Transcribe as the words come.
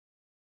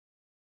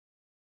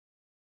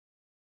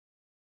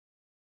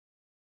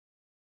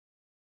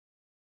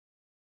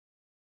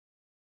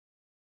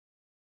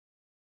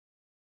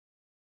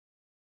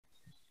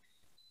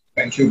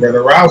Thank you,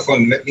 Brother Ralph,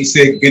 and let me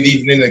say good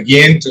evening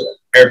again to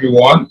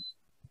everyone.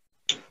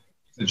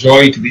 It's a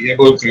joy to be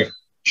able to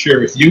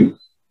share with you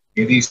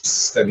in these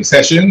study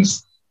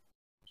sessions.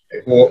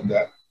 I hope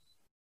that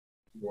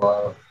you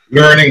are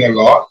learning a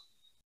lot,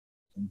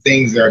 and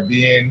things are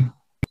being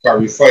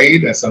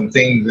clarified, and some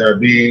things are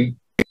being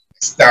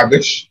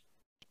established,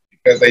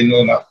 because I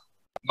know that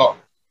not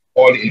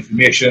all the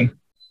information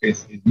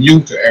is new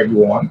to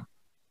everyone.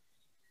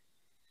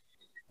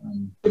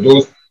 For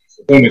those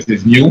for whom it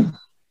is new,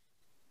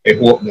 I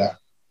hope that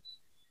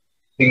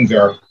things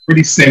are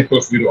pretty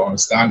simple for you to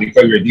understand,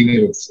 because we're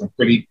dealing with some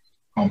pretty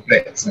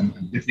complex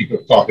and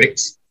difficult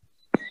topics.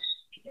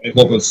 I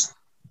hope as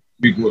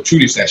we go through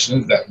these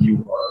sessions that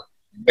you are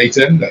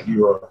enlightened, that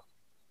you are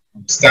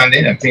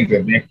understanding, and things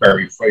are being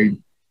clarified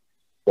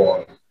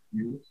for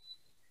you.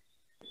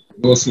 For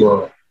those who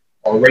are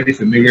already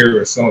familiar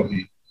with some of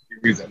the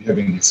areas that we have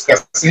been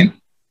discussing,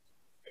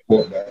 I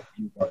hope that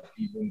you have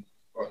even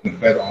gotten a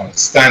better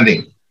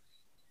understanding.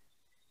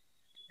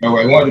 Now,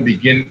 I want to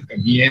begin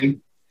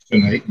again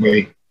tonight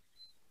by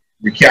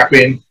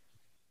recapping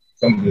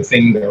some of the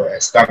things that were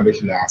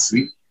established last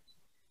week,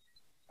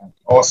 and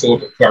also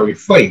to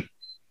clarify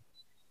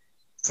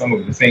some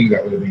of the things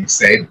that would have been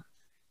said,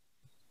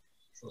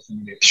 so to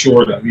make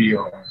sure that we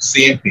are on the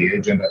same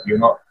page and that you're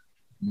not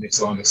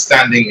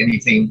misunderstanding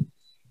anything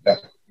that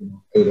I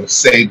would have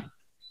said.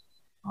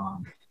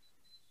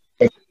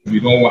 But we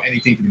don't want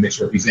anything to be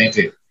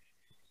misrepresented.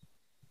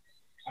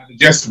 And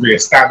just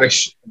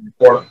reestablish an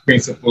important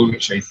principle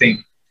which I think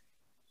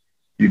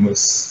we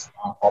must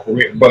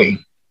operate by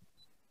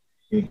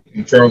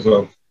in terms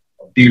of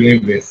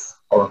dealing with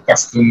our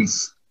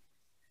customs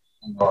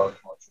and our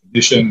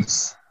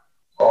traditions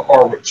or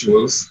our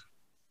rituals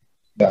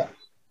that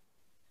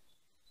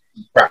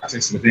we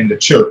practice within the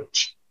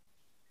church.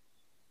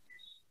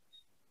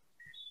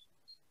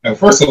 Now,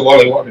 first of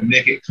all, I want to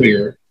make it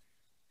clear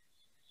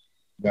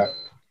that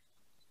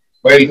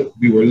while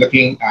we were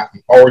looking at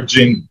the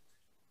origin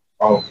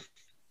of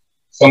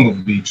some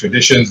of the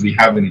traditions we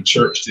have in the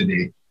church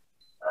today,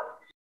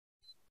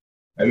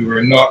 and we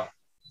were not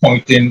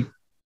pointing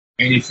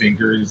any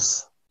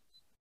fingers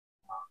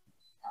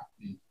at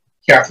the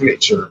Catholic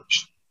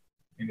Church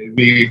in a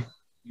way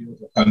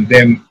to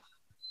condemn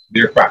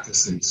their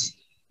practices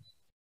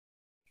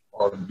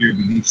or their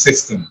belief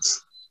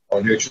systems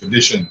or their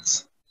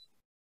traditions.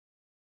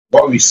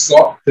 What we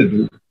sought to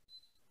do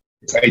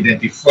is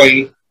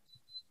identify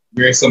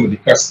where some of the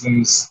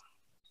customs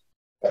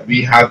that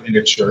we have in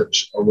the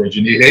church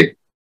originated.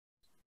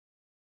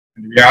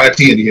 And the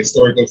reality and the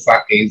historical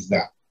fact is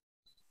that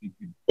the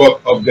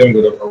bulk of them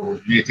would have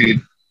originated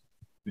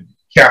with the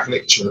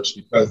Catholic Church,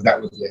 because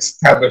that was the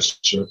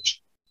established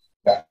church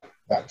that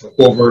took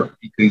over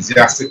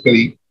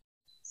ecclesiastically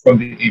from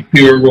the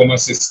Imperial Roman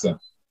system.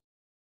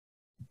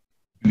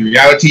 And the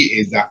reality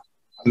is that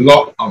a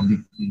lot of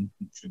the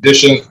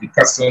traditions, the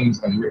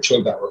customs, and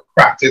rituals that were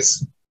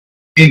practiced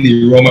in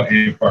the Roman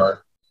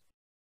Empire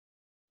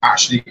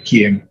actually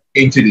came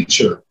into the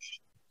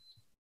church.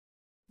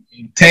 The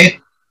intent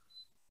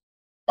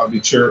of the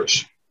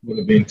church would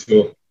have been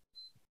to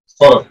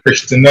sort of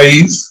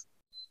Christianize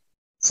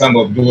some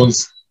of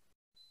those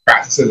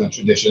practices and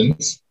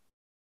traditions,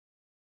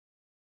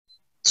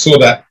 so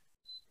that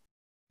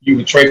you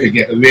would try to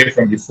get away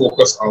from the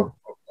focus of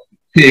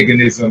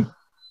paganism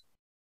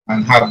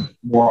and have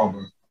more of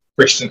a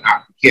Christian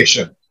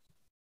application.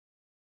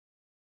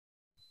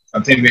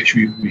 Something which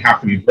we have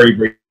to be very,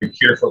 very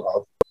careful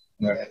of.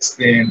 And I'll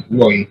explain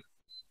why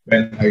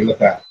when I look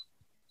at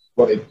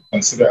what I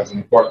consider as an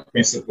important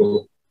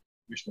principle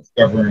which must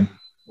govern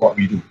what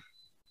we do.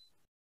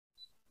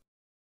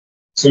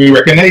 So we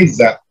recognize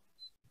that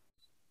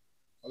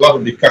a lot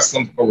of the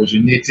customs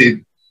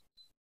originated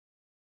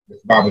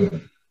with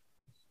Babylon.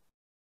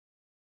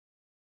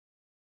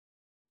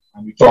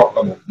 And we talked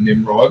about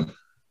Nimrod.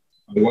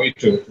 And I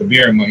want you to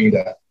bear in mind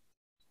that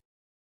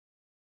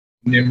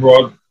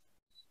Nimrod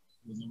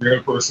was a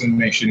real person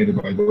mentioned in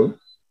the Bible,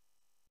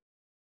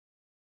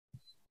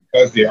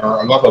 because there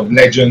are a lot of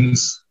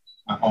legends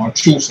and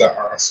untruths that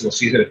are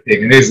associated with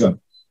paganism,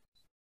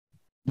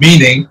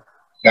 meaning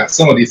that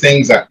some of the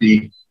things that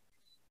the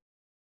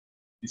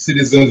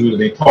citizens would have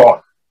been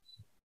taught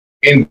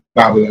in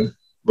Babylon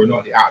were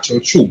not the actual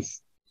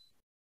truth.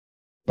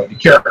 But the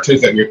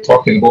characters that we're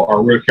talking about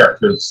are real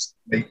characters,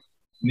 like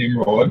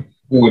Nimrod,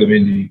 who would have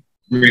been the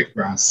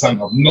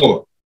great-grandson of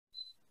Noah.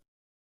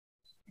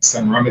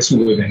 Semiramis, who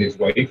would have been his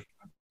wife,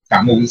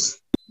 Tammuz.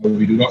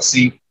 We do not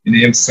see the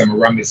name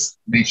Semiramis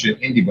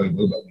mentioned in the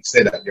Bible, but we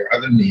say that there are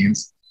other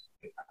names,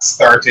 like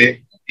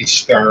Astarte,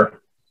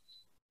 Ishtar,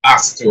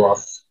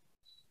 Astaroth,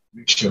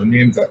 which are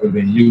names that have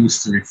been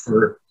used to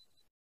refer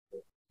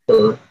to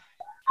her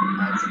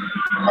as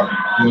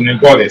a woman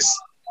goddess.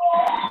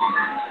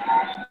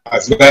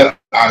 As well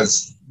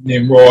as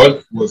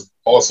Nimrod was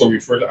also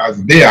referred to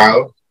as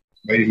Baal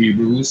by the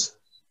Hebrews,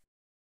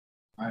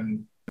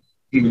 and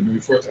he would be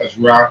referred to as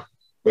Ra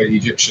by the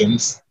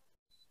Egyptians.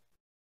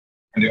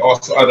 And there are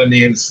also other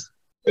names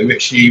by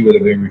which he would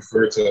have been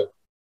referred to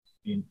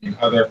in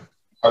other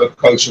other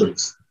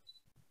cultures.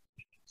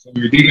 So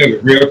we're dealing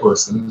with real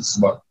persons,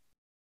 but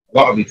a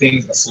lot of the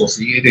things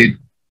associated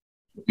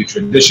with the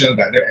tradition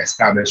that they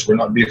established were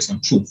not based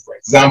on truth. For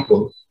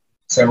example,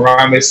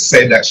 Semiramis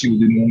said that she was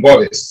the moon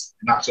goddess.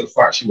 In actual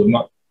fact, she would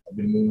not have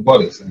been the moon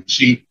goddess. And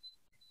she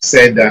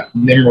said that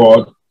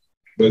Nimrod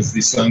was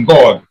the sun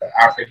god. That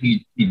after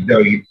he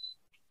died,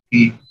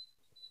 he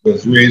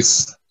was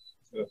raised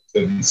to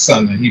the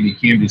sun and he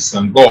became the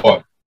sun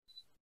god.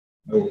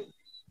 Now,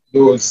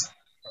 those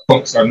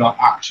accounts are not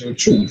actual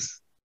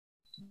truth.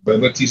 The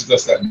Bible teaches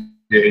us that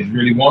there is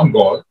really one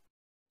God,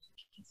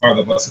 the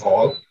Father of us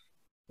all,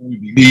 who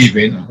we believe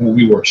in and who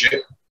we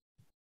worship.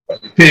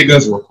 But the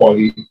pagans were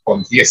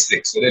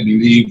polytheistic, so they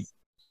believed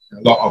in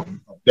a lot of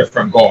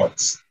different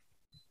gods.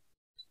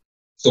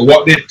 So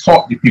what they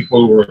taught the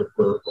people were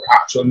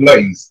actual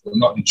lies, were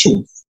not the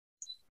truth.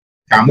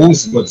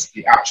 Tammuz was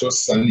the actual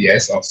son,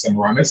 yes, of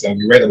Semiramis, and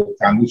we read about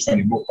Tammuz from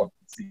the book of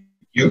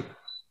Ezekiel,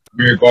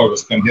 where God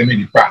was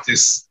condemning the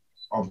practice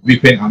of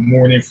weeping and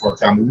mourning for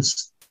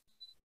Tammuz.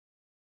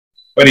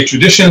 But the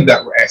traditions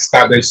that were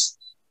established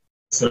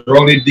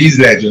surrounding these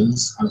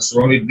legends and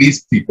surrounding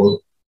these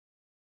people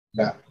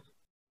that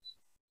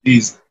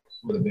these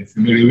would have been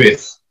familiar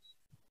with.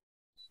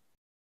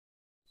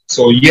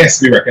 So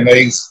yes, we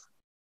recognize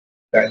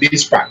that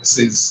these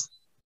practices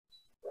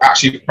are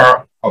actually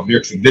part of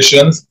their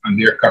traditions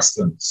and their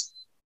customs.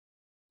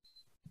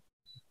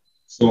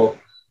 So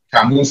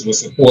Tammuz was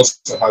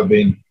supposed to have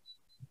been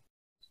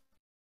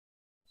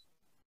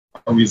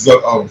a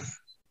result of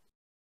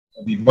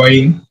a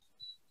divine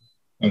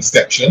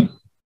conception.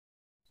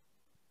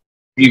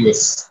 He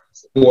was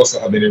supposed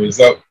to have been a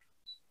result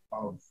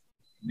of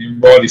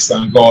Nimrod, the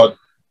sun god,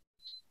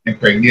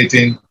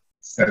 impregnating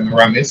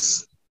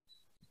Semiramis.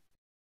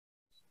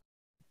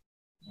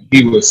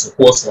 He was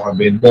supposed to have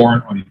been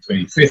born on the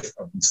 25th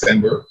of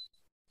December.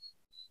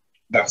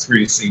 That's where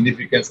the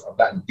significance of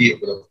that date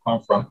would have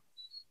come from.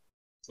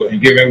 So in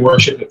giving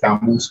worship to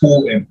Tammuz,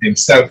 who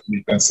himself would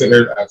be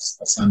considered as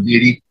a sun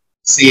deity,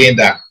 saying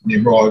that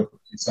Nimrod,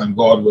 the sun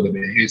god, would have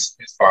been his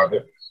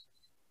father.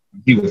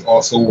 He was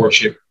also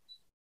worshipped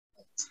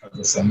as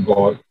the sun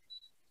god.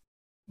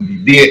 And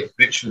the date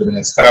which should have been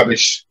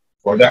established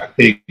for that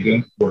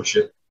pagan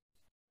worship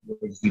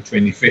was the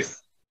 25th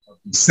of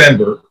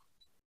December,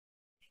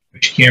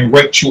 which came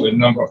right through a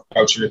number of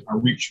cultures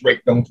and reached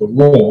right down to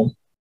Rome,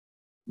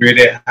 where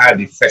they had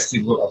the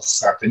festival of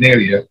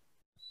Saturnalia,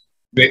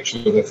 which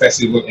was a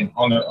festival in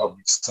honor of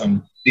the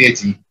sun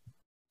deity.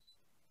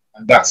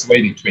 And that's why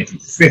the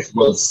 25th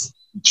was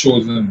the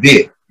chosen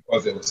date,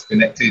 because it was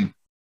connected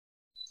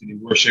to the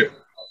worship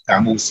of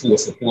Tammuz, who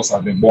was supposed to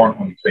have been born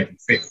on the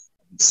 25th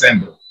of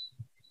December.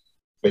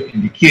 So it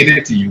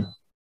indicated to you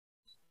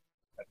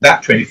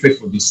that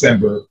 25th of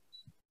December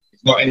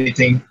is not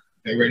anything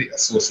directly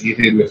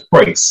associated with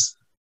Christ,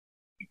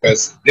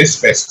 because this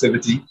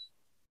festivity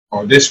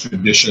or this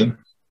tradition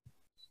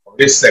or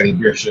this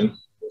celebration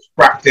was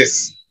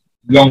practiced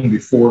long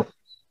before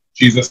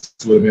Jesus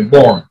would have been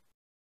born.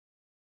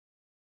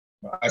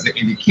 As it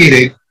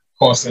indicated,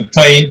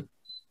 Constantine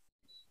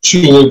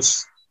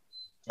chose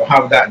to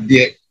have that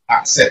date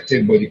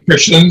accepted by the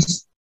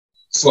Christians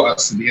so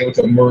as to be able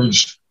to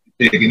merge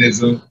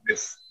paganism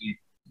with the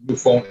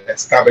newfound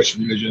established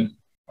religion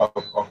of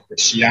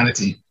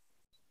Christianity.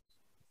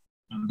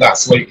 And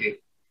that's why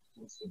it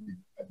was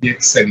a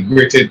date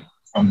celebrated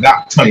from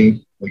that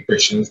time by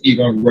Christians,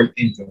 even right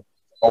into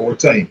our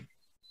time.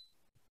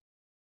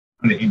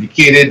 And it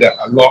indicated that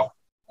a lot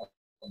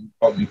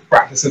of the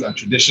practices and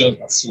traditions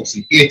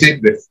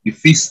associated with the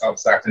Feast of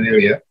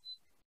Saturnalia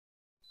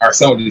are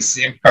some of the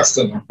same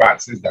customs and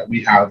practices that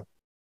we have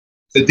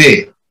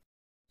today.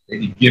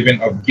 The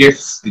giving of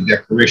gifts, the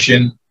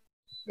decoration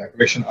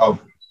of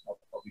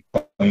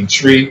the pine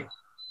tree,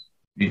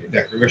 the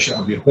decoration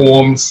of the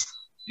homes,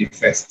 the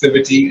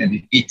festivity and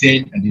the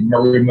eating and the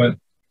merriment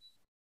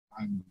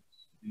and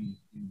the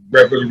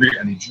revelry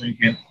and the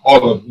drinking,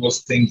 all of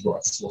those things were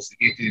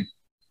associated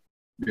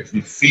with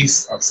the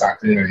Feast of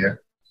Saturnalia.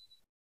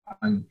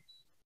 And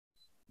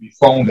we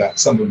found that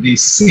some of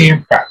these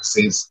same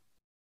practices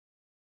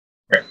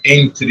were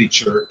into the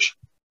church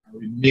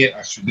and remain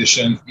as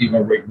traditions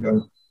even right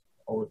down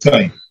our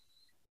time.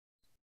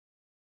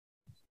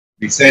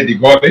 We said the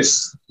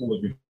goddess, who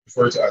was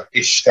referred to as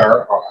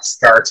Ishtar or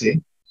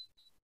Astarte,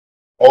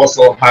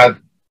 also had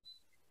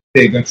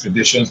pagan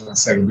traditions and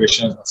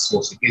celebrations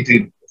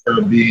associated with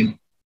her being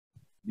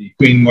the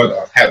Queen Mother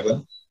of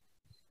Heaven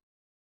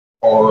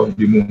or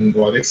the Moon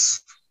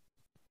Goddess.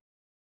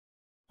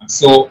 And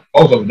so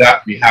out of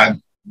that, we had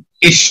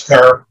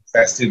Ishtar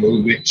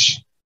Festival,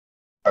 which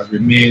has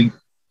remained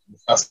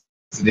with us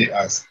today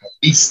as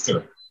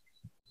Easter.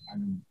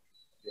 And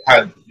we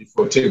had the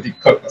fertility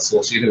cult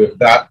associated with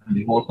that, and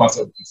the whole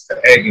concept of Easter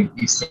egg and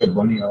Easter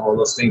bunny and all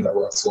those things that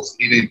were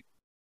associated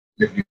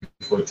with the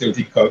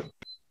fertility cult,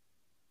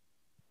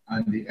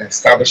 and the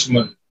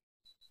establishment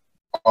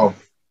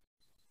of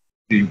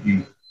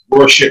the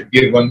worship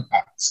given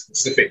at a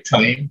specific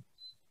time,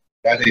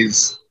 that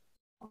is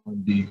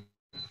on the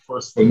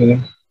first full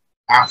moon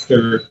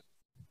after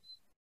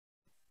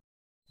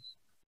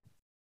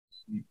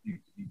the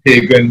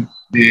pagan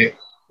day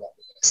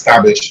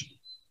established,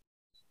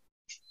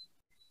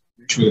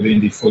 which would have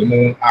been the full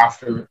moon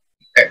after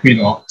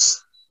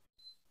equinox.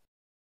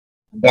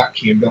 And that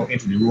came down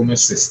into the Roman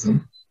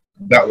system.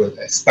 And that was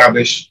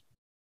established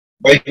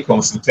by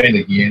Constantine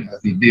again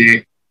as the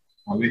day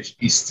on which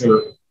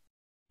Easter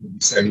would be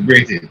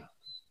celebrated.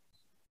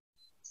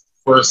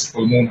 First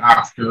full moon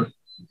after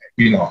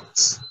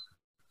equinox.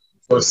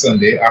 First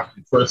Sunday after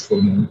the first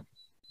full moon.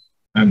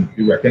 And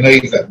we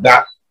recognize that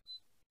that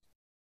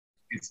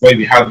is why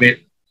we have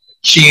the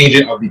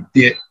changing of the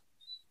date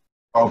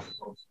of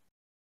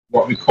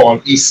what we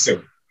call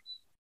Easter.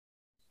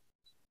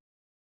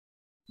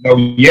 Now,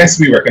 yes,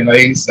 we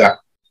recognize that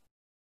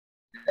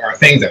there are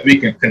things that we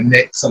can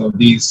connect some of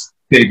these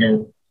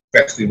pagan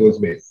festivals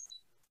with.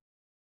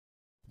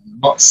 I'm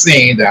not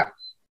saying that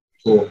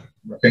to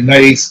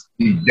recognize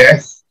the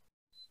death,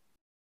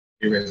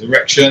 the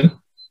resurrection,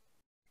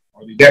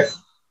 or the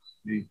death,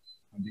 the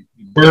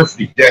birth,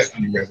 the death,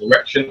 and the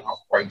resurrection of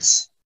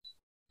Christ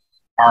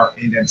are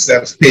in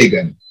themselves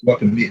pagan. I want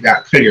to make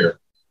that clear.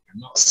 I'm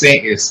not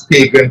saying it's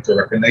pagan to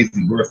recognize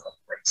the birth of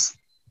Christ,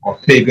 or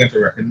pagan to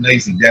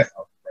recognize the death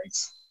of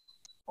Christ,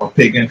 or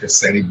pagan to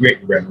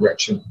celebrate the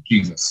resurrection of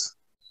Jesus.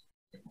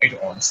 I need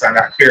to understand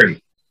that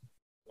clearly.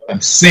 What I'm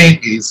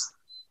saying is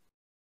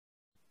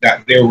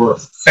that there were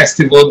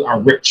festivals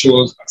and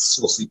rituals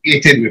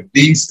associated with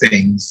these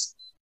things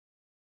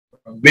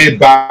way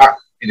back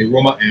in the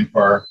Roman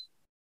Empire,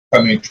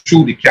 coming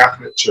through the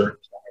Catholic Church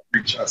that have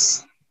reached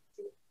us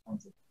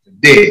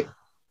today.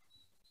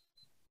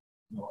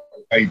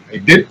 I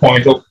did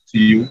point out to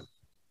you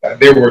that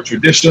there were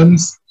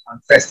traditions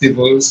and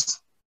festivals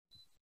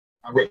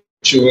and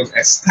rituals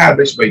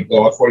established by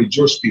God for the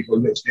Jewish people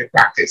which they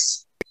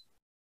practice.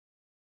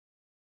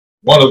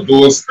 One of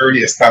those early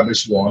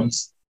established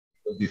ones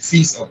was the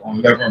Feast of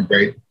Unleavened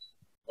Bread,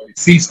 or the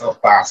Feast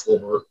of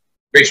Passover,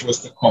 which was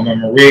to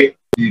commemorate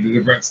the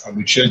deliverance of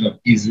the children of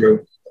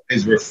Israel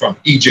from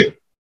Egypt.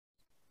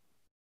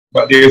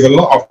 But there is a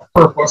lot of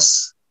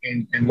purpose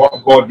in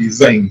what God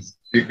designs.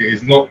 There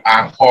is no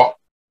ad hoc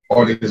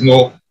or there is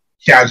no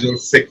casual,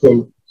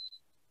 fickle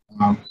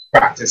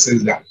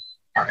practices that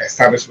are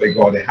established by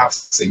God. They have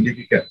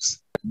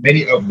significance.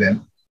 Many of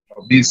them,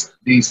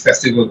 these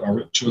festivals and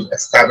rituals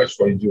established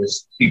for the Jewish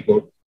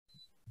people,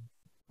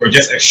 were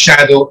just a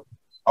shadow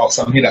of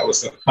something that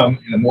was to come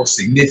in a more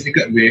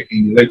significant way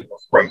in the life of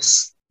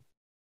Christ.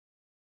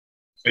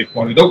 So I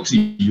pointed out to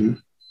you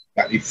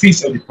that the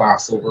Feast of the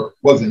Passover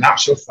was in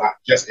actual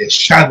fact just a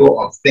shadow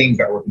of things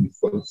that were to be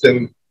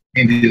fulfilled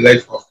in the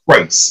life of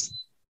Christ.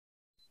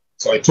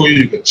 So I told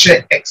you could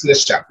check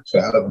Exodus chapter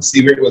 12 and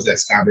see where it was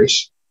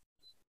established.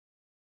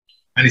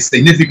 And the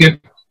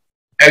significant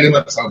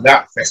elements of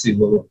that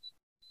festival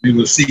we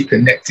will see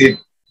connected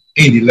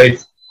in the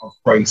life of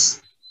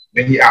Christ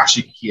when he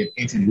actually came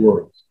into the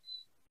world.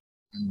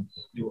 And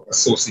they were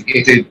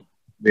associated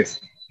with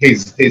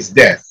his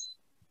death.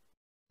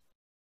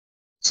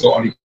 So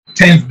on the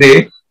 10th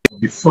day of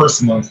the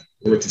first month,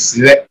 we were to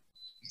select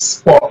a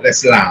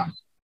spotless lamb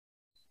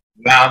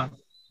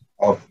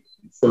of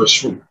the first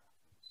fruit.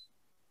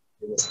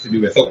 It was to be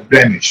without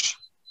blemish.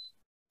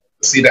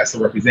 You see, that's a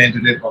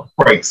representative of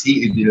Christ.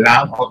 He is the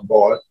Lamb of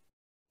God,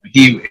 and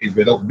he is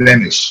without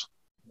blemish,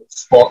 no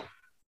spot,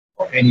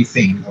 or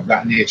anything of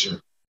that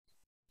nature.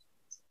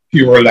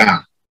 Pure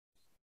lamb.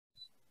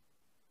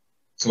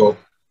 So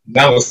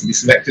that was to be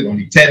selected on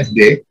the 10th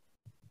day,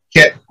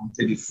 kept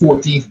until the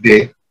 14th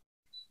day,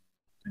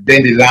 and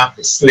then the lamb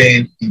is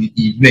slain in the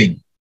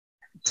evening,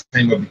 at the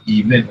time of the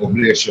evening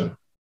oblation.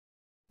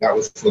 That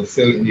was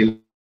fulfilled in the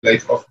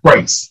life of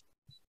Christ.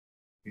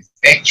 His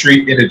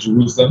entry into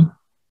Jerusalem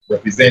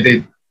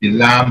represented the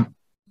lamb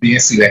being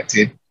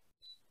selected. It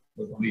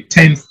was on the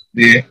 10th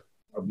day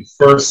of the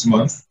first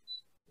month,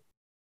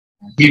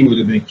 and he would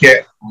have been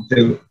kept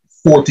until the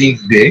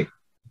 14th day,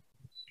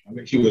 on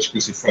which he was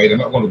crucified. I'm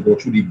not going to go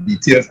through the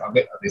details of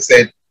it. As I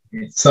said,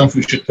 in some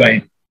future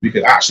time, we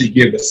could actually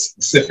give a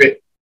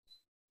specific,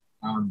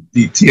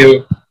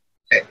 detailed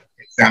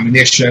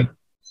examination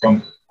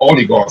from all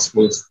the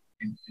Gospels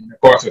in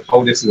regards to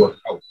how this worked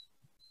out.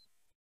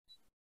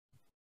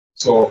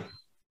 So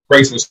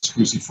Christ was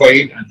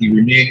crucified and he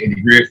remained in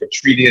the grave for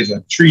 3 days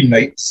and 3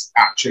 nights,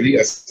 actually,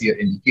 as he had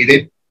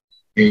indicated,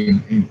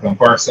 in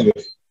comparison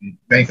with the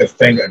length of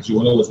time that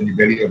Jonah was in the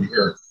belly of the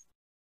earth.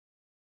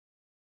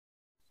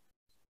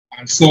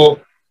 And so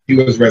he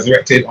was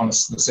resurrected on a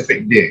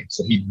specific day.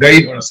 So he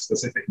died on a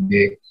specific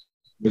day,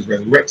 he was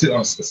resurrected on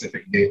a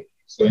specific day.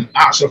 So in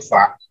actual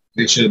fact,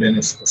 there should have been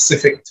a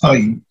specific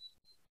time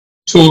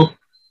to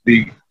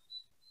the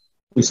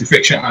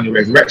crucifixion and the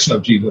resurrection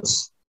of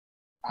Jesus.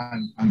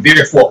 And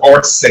therefore,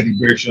 our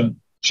celebration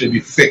should be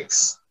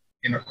fixed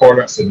in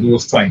accordance with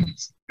those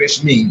times,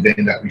 which means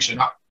then that we should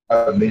not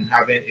have been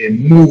having a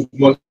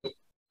movement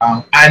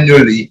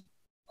annually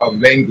of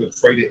when Good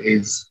Friday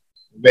is,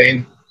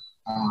 when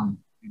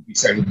we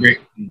celebrate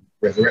the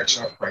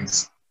resurrection of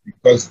Christ,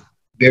 because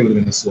they would have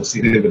been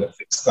associated with a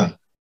fixed time.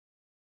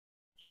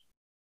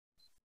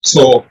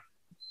 So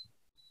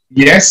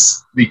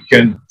yes, we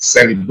can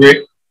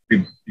celebrate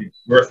the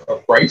birth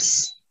of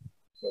Christ,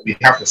 but we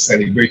have to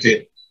celebrate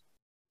it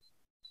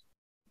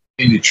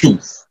in the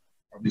truth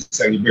of the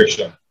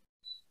celebration.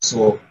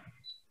 So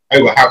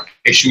I will have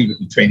issues with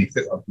the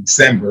 25th of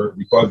December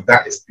because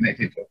that is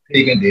connected to a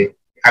pagan day. It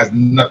has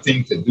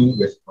nothing to do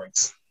with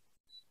Christ.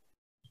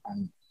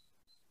 And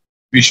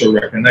we should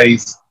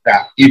recognize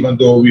that even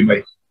though we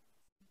might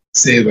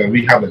say that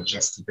we have a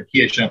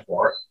justification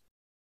for it,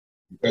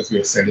 because we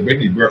are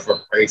celebrating the birth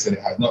of Christ and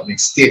it has not been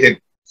stated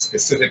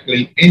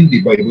specifically in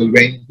the Bible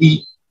when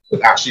he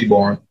was actually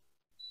born,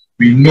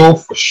 we know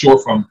for sure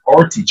from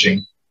our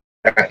teaching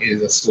that it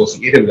is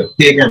associated with a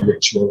pagan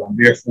ritual, and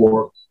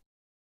therefore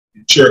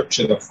the church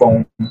should have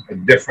found a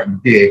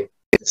different day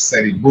to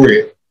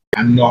celebrate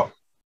and not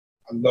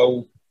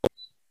allow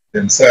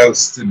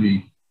themselves to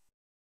be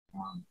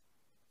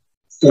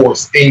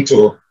forced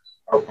into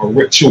a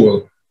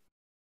ritual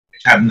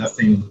which had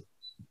nothing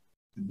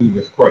to do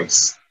with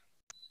Christ.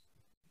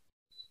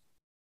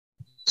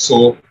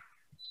 So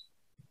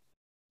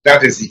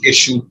that is the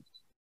issue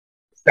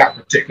that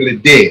particular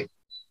day.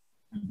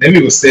 And then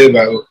we will say,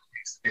 well,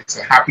 it's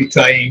a happy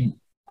time,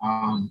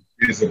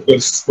 there's a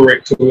good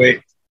spirit to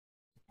it,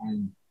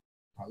 and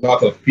a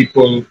lot of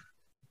people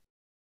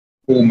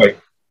who might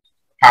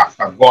have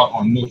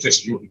gone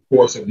unnoticed during the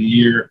course of the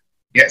year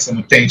get some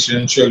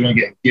attention, children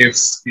get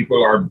gifts,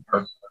 people are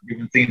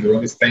given things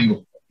around this time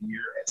of the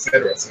year,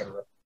 etc.,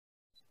 etc.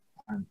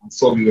 And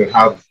so we will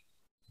have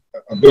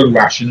a good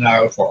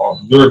rationale for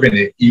observing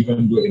it,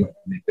 even though it might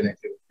be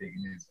connected with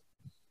paganism.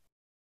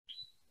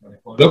 But if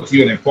I look to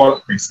you, an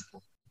important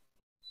principle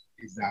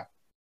is that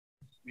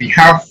we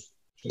have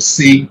to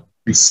see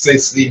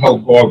precisely how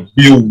God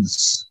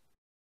views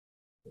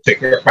a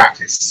particular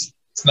practice.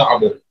 It's not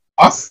about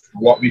us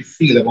and what we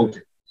feel about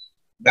it.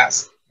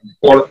 That's an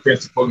important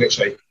principle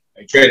which I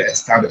try to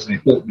establish, and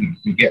I hope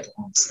we get to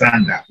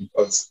understand that,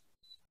 because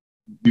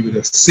we would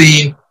have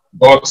seen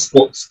God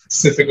spoke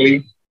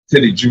specifically to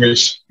the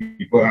Jewish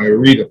people, and I'll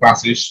read a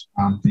passage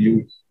to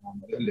you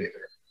a little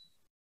later,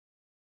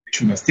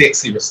 which we must take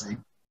seriously.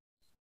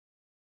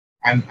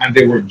 And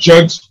they were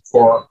judged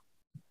for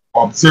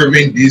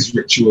observing these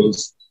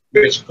rituals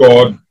which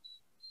God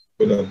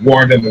would have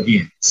warned them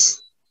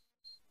against.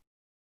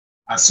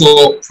 And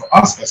so for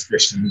us as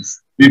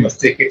Christians, we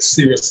must take it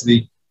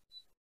seriously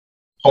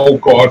how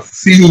God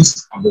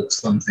feels about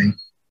something,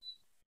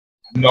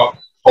 and not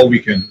how we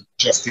can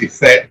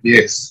justify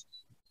this,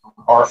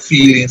 our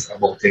feelings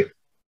about it,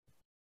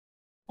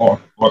 or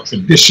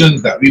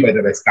traditions that we might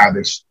have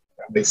established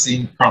that may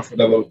seem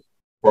comfortable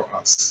for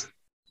us.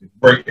 It's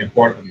very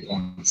important that we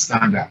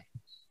understand that.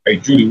 I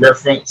drew the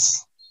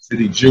reference to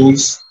the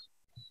Jews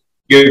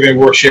giving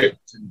worship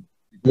to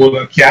the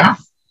golden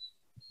calf,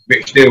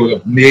 which they would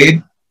have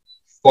made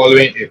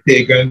following a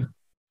pagan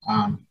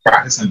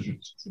practice and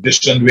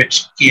tradition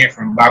which came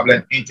from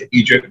Babylon into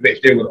Egypt,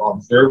 which they would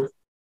observe,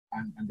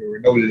 and they were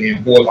now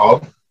laying hold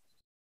of.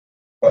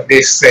 But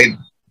they said,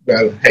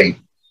 well, hey,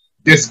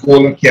 this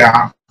golden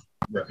calf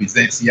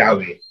represents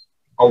Yahweh,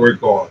 our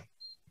God.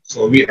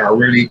 So we are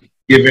really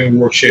giving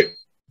worship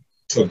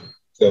to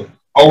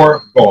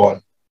our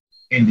God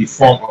in the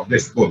form of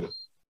this bull.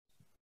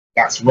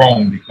 That's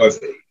wrong, because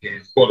it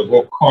is going to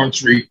go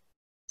contrary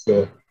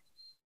to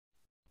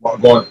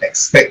what God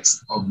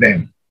expects of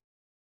them.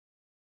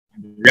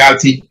 And the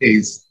reality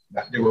is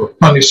that they were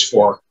punished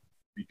for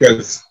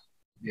because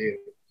they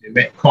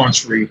went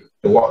contrary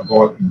to what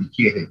God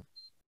indicated.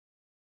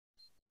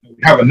 We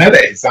have another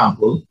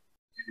example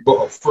in the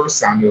book of 1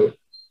 Samuel,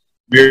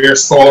 where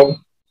Saul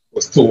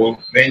was told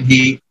when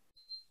he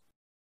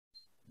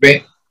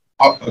went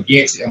up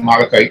against the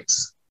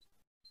Amalekites,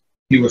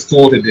 he was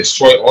told to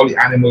destroy all the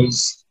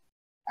animals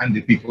and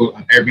the people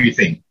and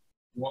everything.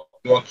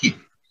 Don't keep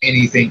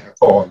anything at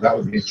all. That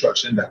was the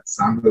instruction that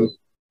Samuel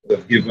would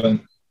have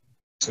given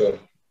to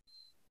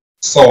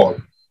Saul.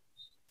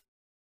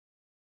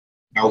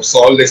 Now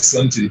Saul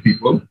listened to the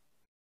people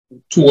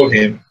who told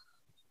him,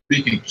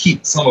 we can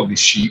keep some of the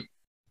sheep,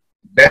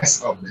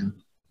 best of them,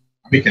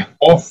 and we can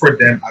offer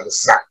them as a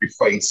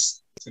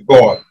sacrifice to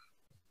God.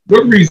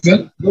 Good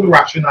reason, good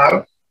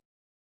rationale.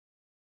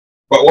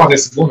 But what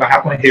is going to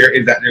happen here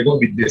is that they're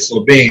going to be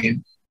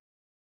disobeying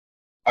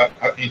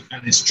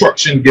an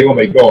instruction given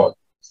by God.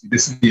 See,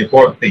 this is the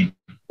important thing.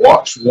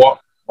 Watch what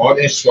God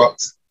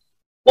instructs,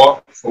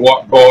 for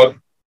what God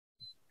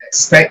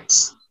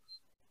expects,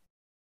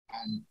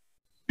 and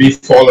we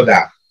follow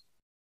that.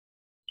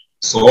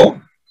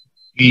 So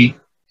he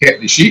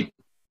kept the sheep,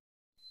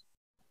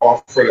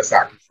 offered a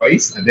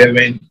sacrifice, and then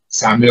when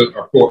Samuel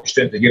approached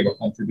him to give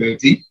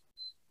accountability,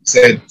 he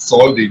said,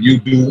 Saul, did you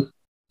do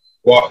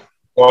what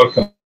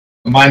God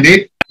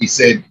commanded? He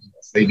said,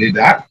 yes, they did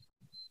that.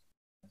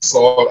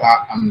 Saul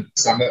and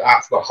Samuel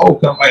asked, well, how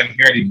come I am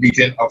hearing the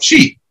bleating of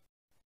sheep?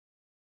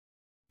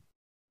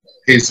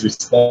 His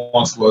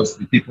response was,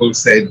 the people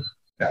said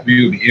that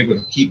we will be able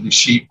to keep the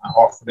sheep and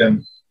offer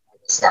them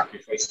as a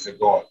sacrifice to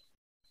God.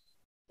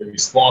 The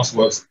response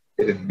was,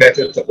 it is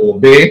better to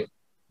obey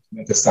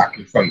than to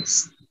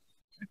sacrifice.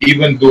 And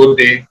even though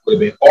they would have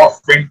been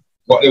offering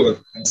what they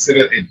would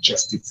consider a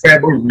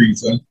justifiable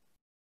reason,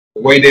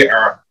 the way they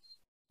are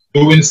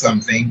doing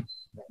something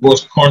that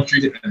goes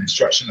contrary to an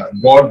instruction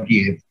that God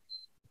gave,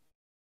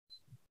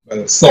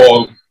 but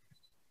Saul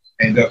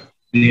ended up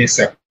being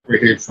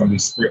separated from the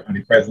spirit and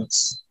the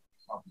presence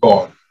of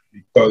God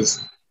because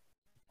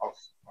of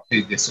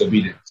his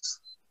disobedience.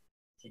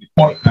 So the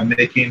point I'm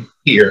making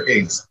here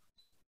is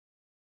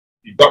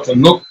you've got to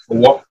look for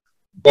what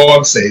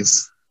God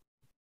says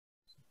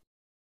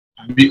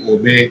and we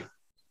obey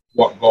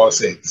what God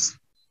says.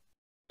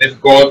 If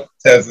God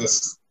tells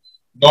us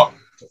not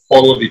to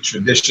follow the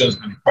traditions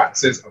and the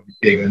practices of the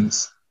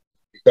pagans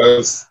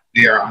because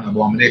they are an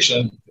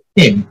abomination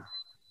to him,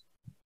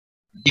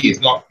 he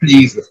is not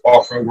pleased with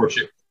offering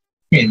worship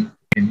to him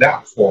in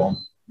that form,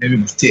 then we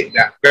must take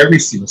that very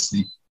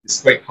seriously,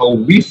 despite how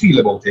we feel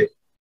about it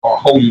or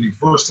how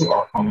universal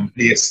or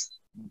commonplace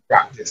the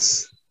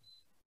practice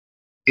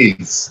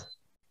is.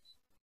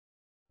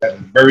 That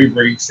is very,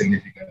 very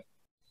significant.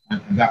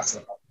 And that's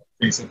a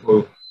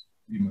principle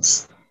we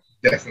must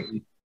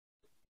definitely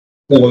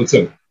hold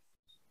to,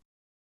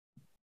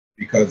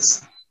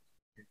 because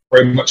it's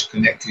very much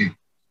connected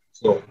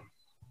to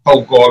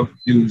how God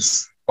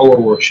views our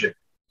worship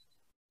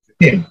to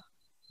him.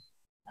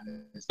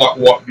 And it's not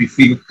what we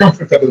feel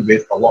comfortable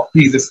with or what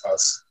pleases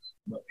us,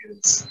 but it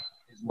is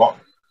what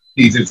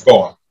pleases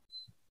God.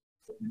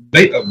 So in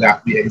light of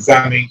that, we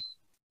examine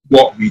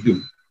what we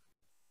do.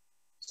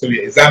 So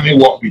we examine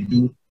what we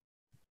do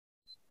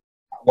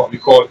at what we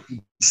call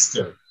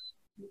Easter.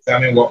 We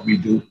examine what we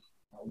do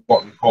at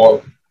what we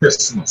call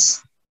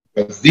Christmas.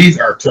 Because these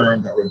are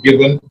terms that were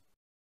given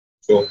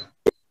to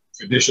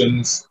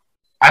traditions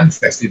and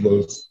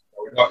festivals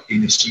that were not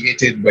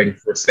initiated by the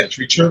first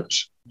century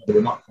church. They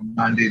were not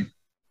commanded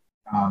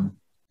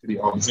to be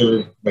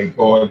observed by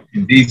God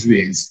in these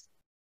ways.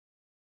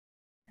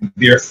 And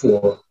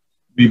therefore,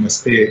 we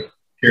must pay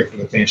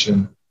careful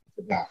attention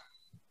to that.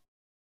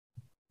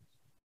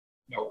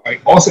 Now, I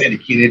also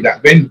indicated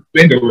that when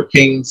there were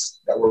kings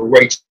that were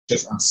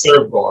righteous and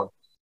served God,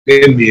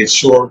 they made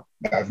sure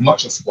that as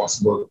much as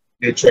possible,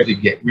 they tried to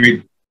get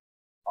rid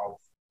of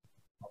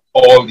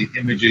all the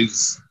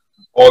images,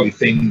 all the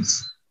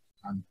things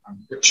and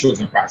rituals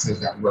and practices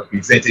that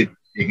represented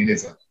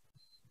paganism.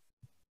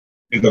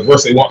 There's a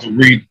verse I want to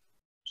read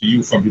to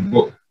you from the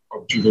book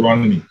of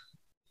Deuteronomy.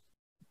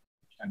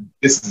 And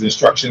this is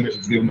instruction which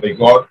is given by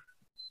God.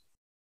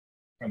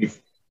 And the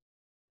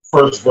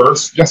first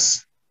verse,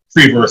 just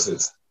 3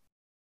 verses.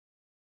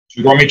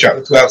 Deuteronomy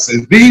chapter 12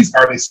 says, "These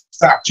are the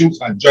statutes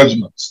and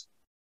judgments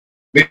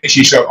which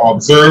ye shall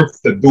observe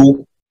to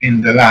do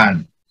in the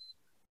land,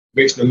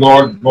 which the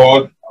Lord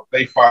God of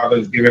thy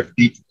fathers giveth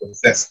thee to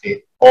possess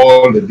it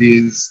all the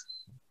days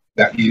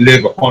that ye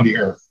live upon the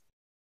earth.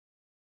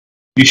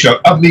 Ye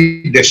shall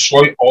utterly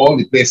destroy all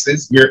the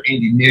places wherein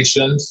the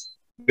nations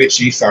which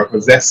ye shall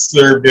possess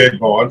serve their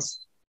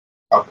gods,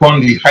 upon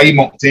the high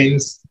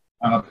mountains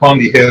and upon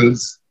the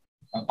hills,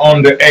 and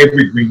under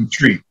every green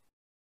tree.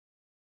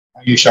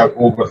 And ye shall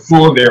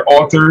overthrow their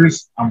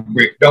altars, and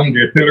break down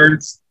their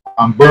pillars,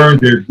 and burn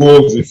their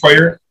groves with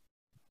fire.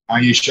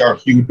 And ye shall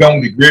hew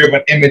down the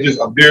graven images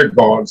of their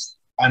gods,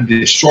 and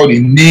destroy the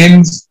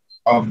names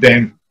of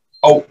them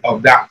out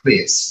of that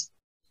place."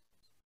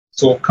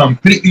 So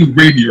completely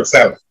rid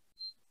yourself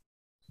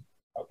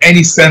of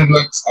any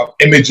semblance of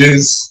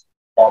images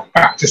or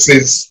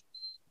practices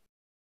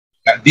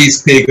that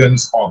these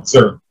pagans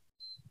observe.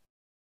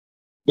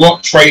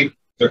 Don't try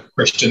to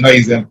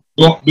Christianize them.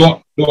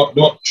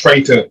 Don't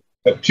try to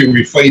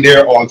purify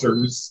their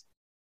altars,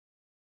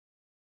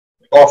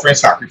 offering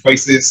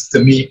sacrifices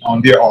to me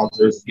on their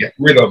altars. Get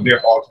rid of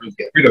their altars,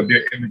 get rid of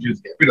their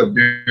images, get rid of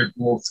their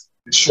groves,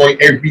 destroy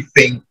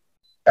everything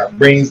that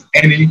brings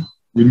any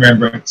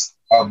remembrance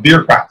of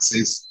their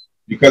practices,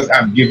 because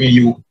I'm giving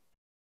you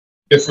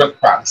different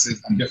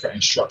practices and different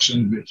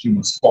instructions which you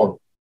must follow.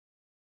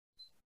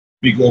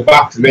 We go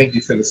back to when the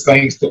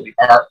Philistines took the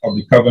Ark of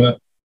the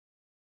Covenant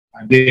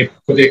and they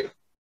put it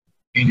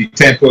in the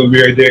temple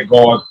where their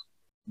God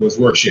was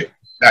worshipped.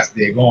 That's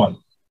their God.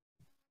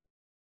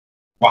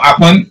 What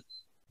happened?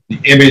 The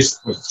image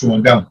was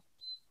thrown down.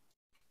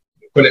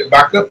 They put it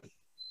back up,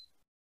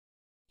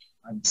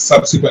 and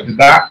subsequent to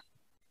that,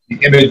 the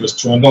image was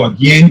thrown down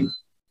again,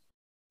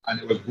 and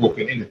it was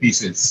broken into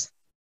pieces.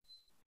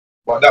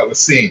 What that was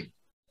saying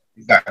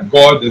is that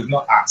God does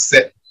not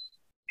accept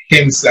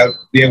himself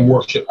being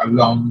worshipped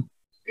along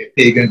a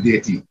pagan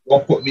deity.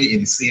 Don't put me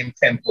in the same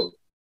temple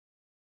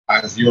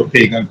as your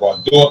pagan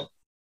God. Don't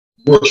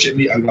worship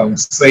me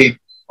alongside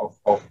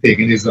of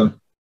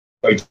paganism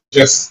by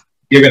just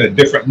giving a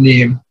different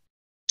name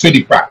to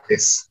the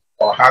practice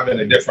or having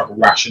a different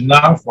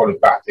rationale for the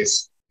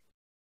practice.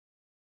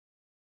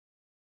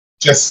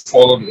 Just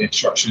follow the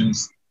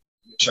instructions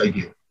which I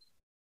give.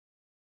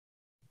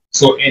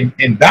 So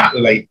in that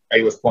light,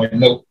 I was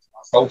pointing out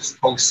how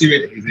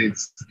serious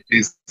it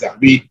is that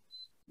we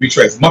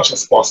try as much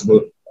as possible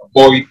to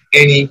avoid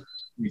any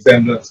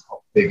resemblance of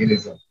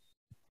paganism.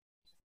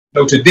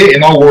 Now today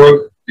in our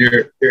world,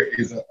 there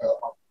is a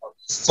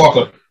sort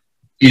of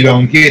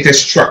elongated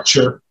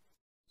structure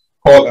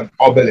called an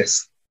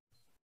obelisk,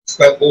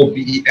 spelled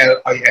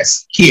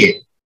Obelisk.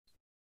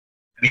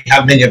 We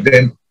have many of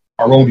them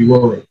around the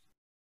world.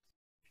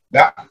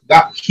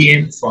 That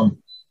came from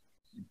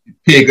the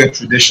pagan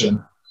tradition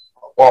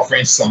of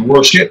offering some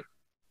worship,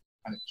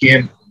 and it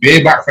came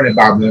way back from the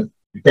Babylon,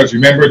 because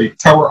remember the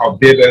Tower of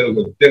Babel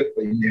was built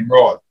by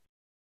Nimrod.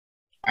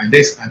 And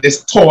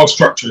this tall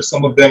structure,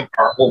 some of them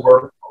are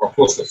over or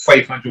close to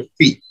 500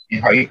 feet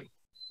in height.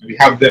 And we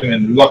have them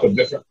in a lot of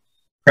different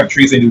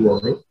countries in the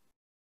world.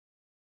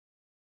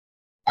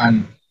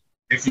 And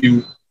if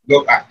you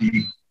look at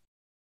the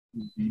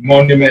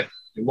monument,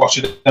 the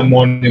Washington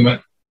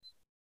Monument,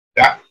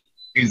 that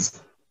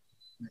is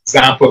an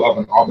example of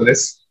an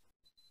obelisk.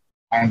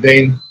 And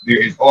then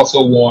there is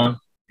also one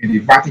in the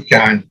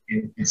Vatican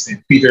in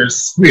St. Peter's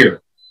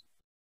Square.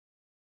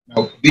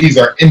 Now, these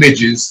are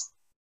images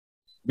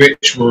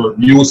which were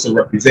used to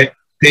represent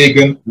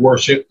pagan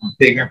worship and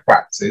pagan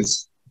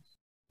practices,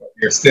 but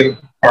they're still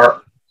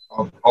part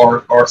of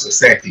our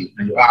society.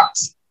 And you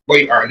ask,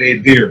 why are they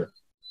there?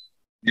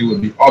 They will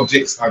be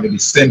objects or they will be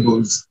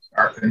symbols that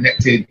are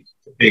connected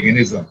to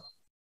paganism.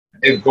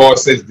 And if God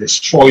says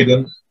destroy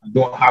them and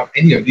don't have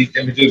any of these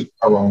images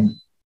around,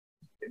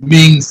 it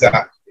means that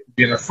it would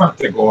be an affront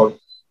to God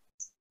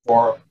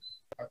for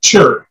a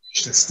church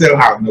to still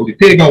have. Now, the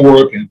pagan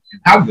world can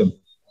have them.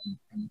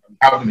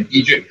 Have them in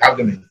Egypt, we have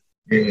them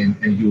in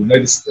the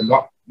United States, a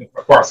lot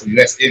of parts of the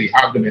USA, we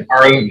have them in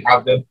Ireland, we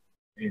have them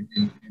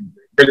in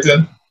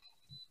Britain.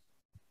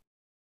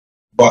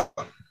 But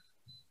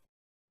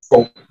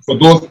for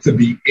those to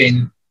be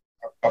in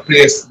a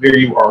place where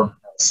you are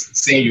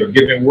saying you're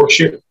giving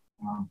worship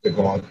to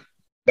God,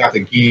 that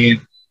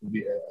again would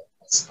be a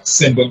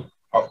symbol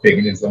of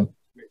paganism,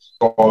 which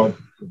God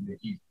would be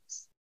against.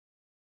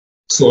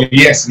 So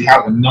yes, we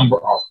have a number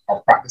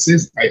of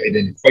practices. I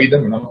identified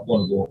them, and I'm not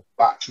going to go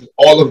back through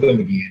all of them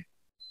again.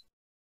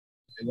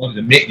 I wanted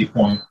to make the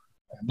point.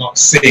 I'm not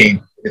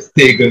saying it's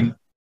pagan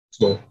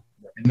to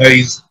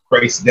recognize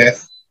Christ's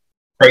death,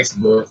 Christ's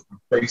birth, and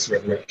Christ's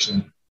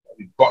resurrection. But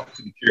we've got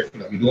to be careful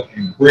that we don't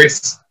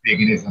embrace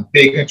paganism,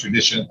 pagan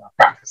traditions and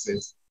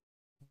practices,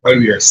 while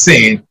we are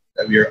saying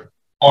that we are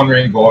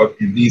honoring God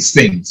in these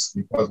things.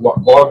 Because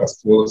what God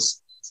has told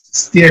us is to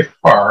stay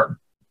far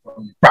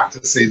from the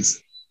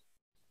practices,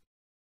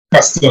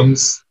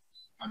 customs,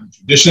 and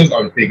traditions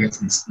of the pagans,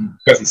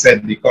 because he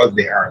said, because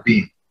they are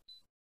vain.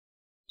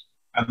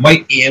 And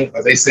my aim,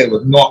 as I said,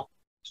 was not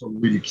to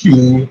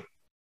ridicule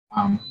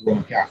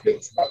Roman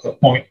Catholics, but to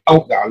point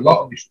out that a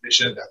lot of the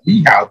traditions that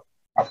we have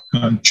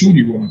come through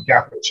the Roman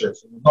Catholic Church.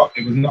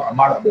 It was not a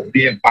matter about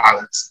being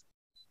balanced.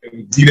 It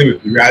was dealing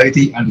with the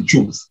reality and the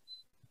truth.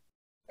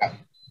 That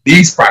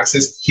these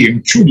practices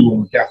came through the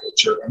Roman Catholic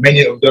Church, and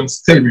many of them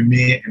still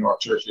remain in our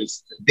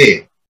churches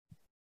today.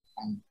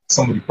 And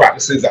some of the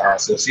practices that are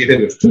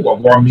associated with two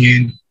of our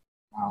main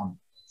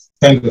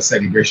times of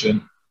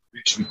celebration,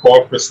 which we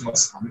call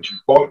Christmas and which we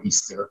call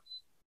Easter,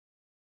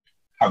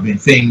 have been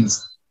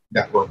things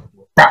that were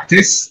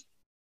practiced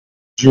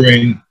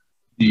during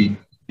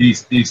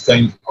these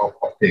times of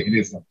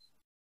paganism.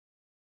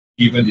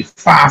 Even the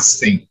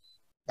fasting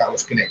that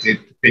was connected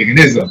to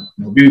paganism.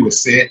 You know, we would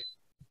say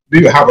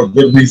we would have a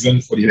good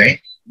reason for the Lent,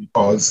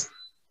 because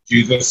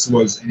Jesus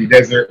was in the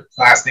desert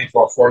fasting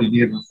for 40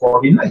 days and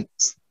 40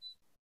 nights.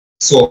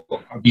 So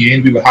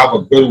again, we will have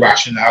a good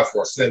rationale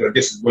for saying that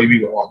this is why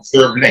we will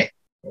observe Lent.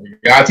 But the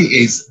reality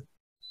is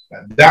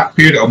that that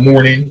period of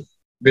mourning,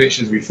 which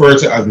is referred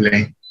to as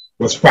Lent,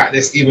 was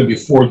practiced even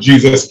before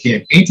Jesus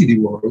came into the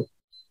world,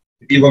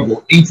 to even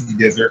go into the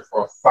desert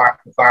for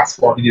a fast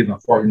 40 days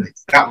and 40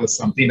 nights. That was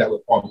something that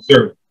was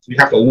observed. So we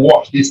have to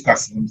watch these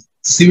customs,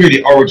 see where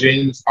the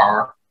origins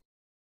are,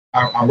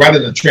 and rather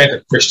than trying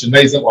to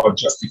Christianize them or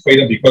justify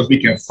them, because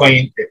we can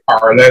find a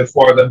parallel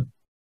for them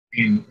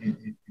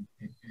in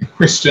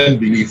Christian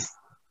belief,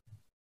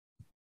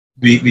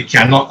 we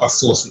cannot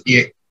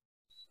associate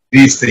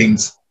these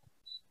things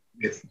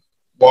with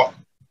what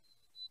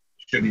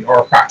should be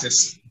our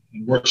practice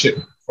in worship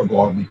for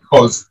God,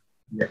 because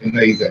we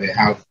recognize that they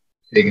have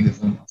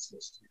paganism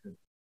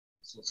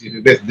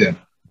associated with them.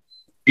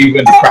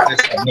 Even the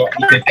practice of not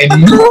eating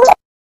any meat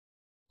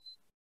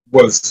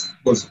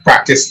was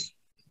practiced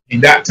in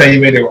that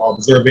time when they were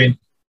observing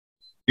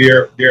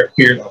their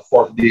period of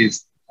 40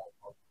 days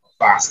of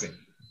fasting.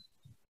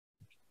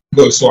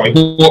 So I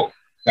hope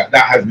that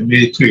has been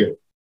made clear,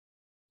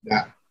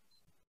 that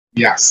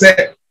we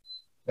accept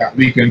that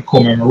we can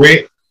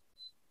commemorate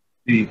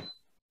the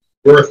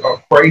birth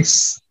of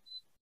Christ,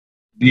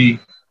 the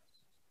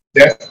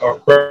death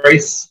of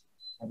Christ,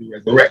 and the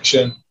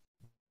resurrection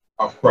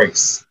of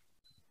Christ.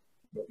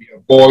 But we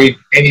avoid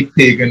any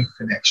pagan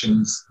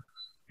connections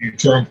in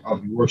terms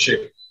of the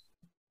worship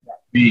that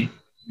we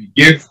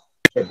give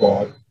to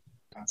God.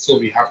 And so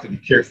we have to be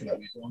careful that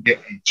we don't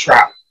get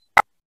entrapped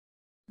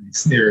and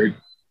ensnared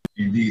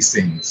in these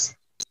things.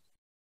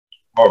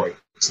 All right,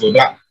 so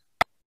that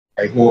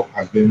I hope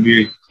has been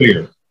very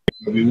clear.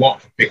 So we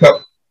want to pick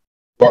up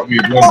what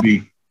we're going to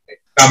be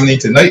examining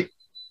tonight,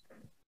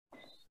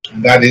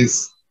 and that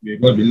is we're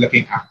going to be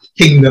looking at the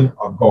kingdom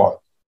of God.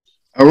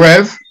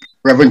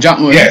 Reverend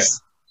Jackman.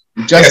 Yes.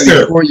 Just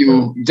before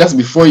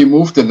you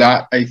move to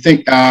that, I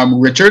think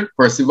Richard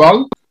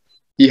Percival,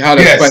 he had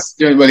a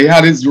question. Well, he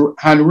had his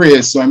hand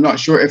raised, so I'm not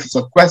sure if it's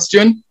a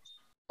question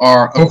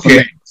or a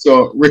comment.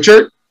 So,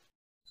 Richard.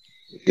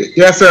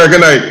 Yes, sir.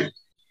 Good night.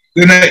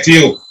 Good night to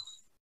you.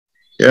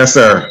 Yes,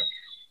 sir.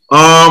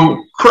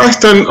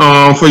 Question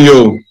for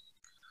you.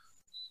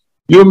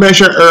 You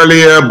mentioned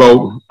earlier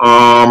about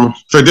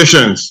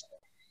traditions.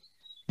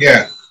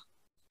 Yeah.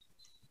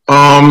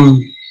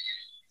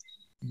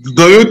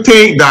 Do you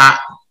think that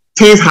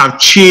things have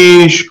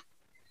changed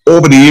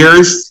over the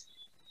years?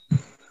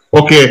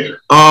 Okay.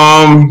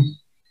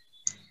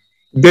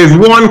 There's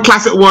one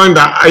classic one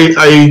that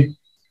I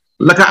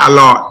look at a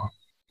lot.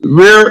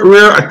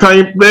 Where a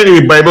time in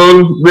the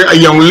Bible where a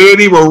young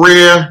lady will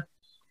wear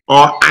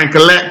or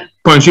anklet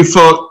punchy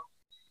foot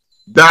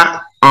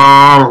that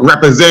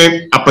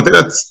represent a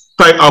particular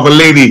type of a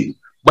lady.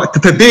 But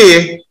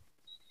today,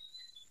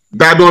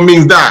 that don't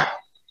mean that.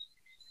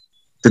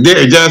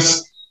 Today it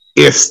just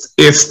is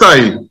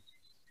style.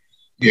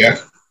 Yeah.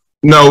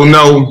 No.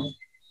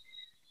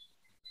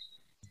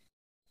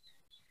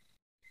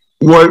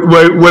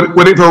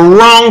 Would it be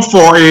wrong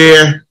for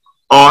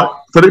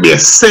could it be a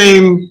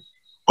sin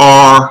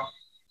or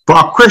for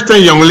a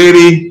Christian young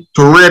lady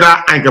to wear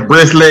that ankle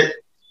bracelet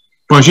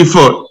punchy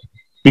foot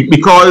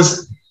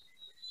because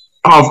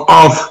of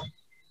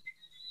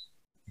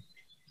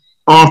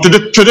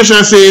the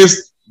tradition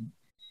says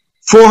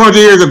 400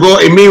 years ago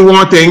it mean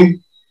one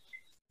thing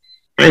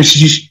and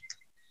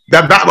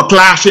that would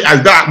clash it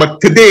as that, but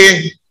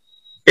today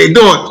it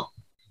don't.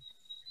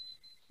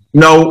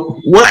 Now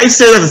what I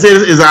say is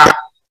that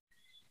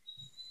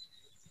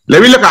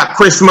let me look at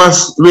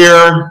Christmas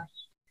where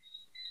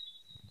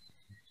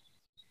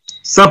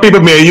some people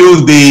may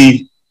use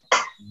the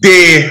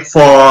day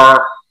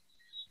for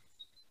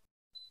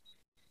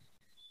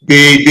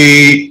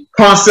the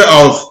concept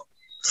of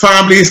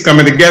families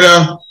coming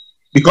together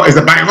because it's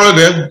a bank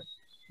holiday.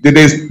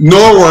 There's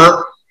no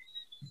work,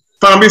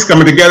 families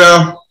coming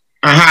together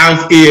and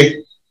have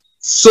a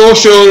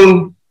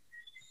social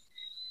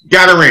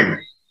gathering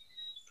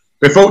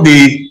without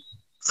the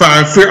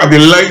fanfare of the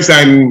lights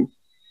and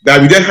that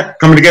we just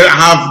coming together and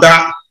have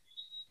that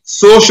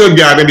social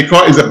gathering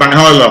because it's a bank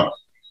holiday.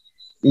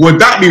 Would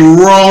that be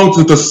wrong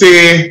to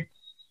say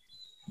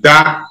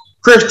that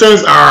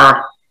Christians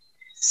are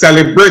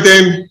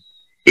celebrating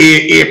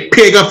a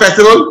pagan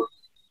festival?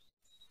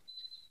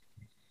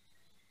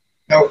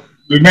 Now,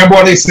 remember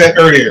what I said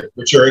earlier,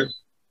 Richard.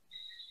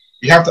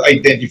 You have to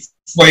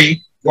identify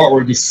what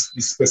were the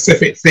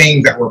specific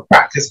things that were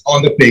practiced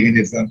under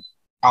paganism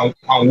and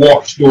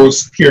watch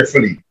those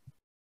carefully.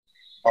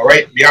 All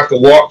right? We have to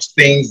watch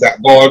things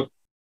that God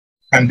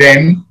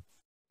condemned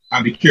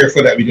and be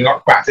careful that we do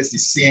not practice the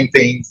same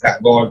things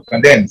that God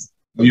condemns.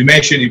 Now, you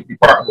mentioned the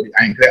part about the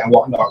anklet and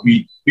whatnot.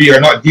 We are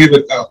not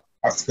dealing with a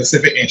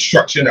specific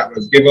instruction that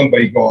was given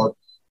by God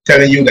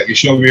telling you that you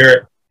should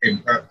wear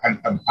an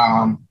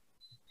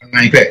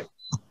anklet.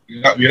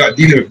 We're not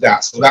dealing with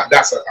that. So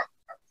that's a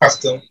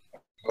custom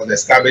that was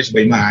established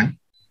by man.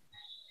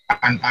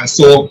 And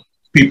so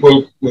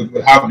people will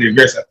have their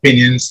various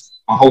opinions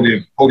on how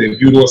they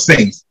view those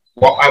things.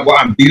 What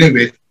I'm dealing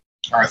with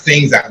are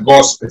things that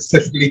God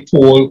specifically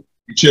told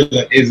the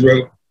children of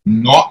Israel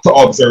not to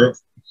observe,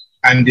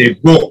 and they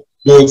broke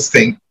those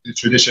things, the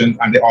traditions,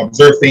 and they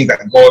observed things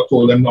that God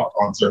told them not to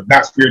observe.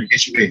 That's where the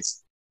issue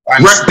is.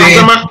 Hold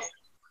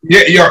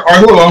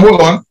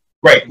on.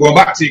 Right, going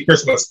back to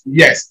Christmas.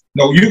 Yes,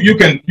 no, you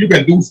can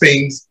do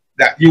things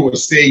that you would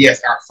say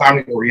yes are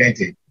family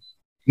oriented.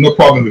 No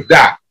problem with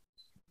that.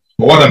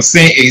 But what I'm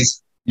saying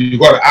is you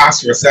got to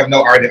ask yourself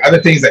now: are there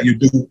other things that you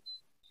do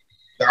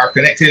that are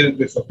connected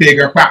with a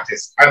pagan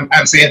practice?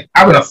 I'm saying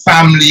having a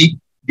family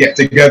get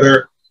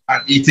together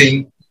and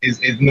eating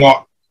is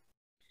not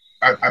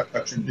a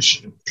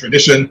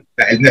tradition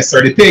that is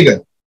necessarily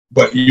pagan.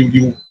 But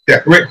you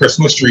decorate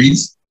Christmas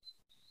trees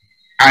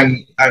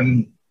and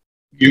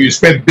you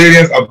spend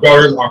billions of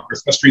dollars on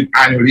Christmas trees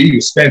annually.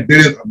 You spend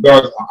billions of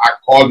dollars on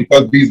alcohol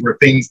because these were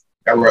things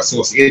that were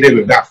associated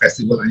with that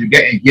festival, and you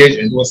get engaged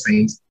in those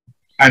things.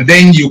 And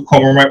then you're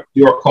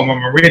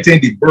commemorating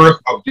the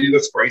birth of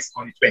Jesus Christ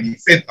on the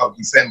 25th of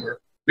December,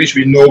 which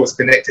we know was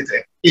connected to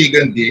a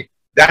pagan day.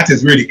 That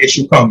is where the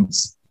issue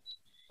comes,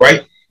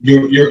 right?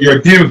 You're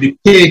dealing with the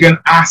pagan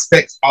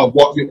aspects of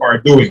what you are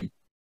doing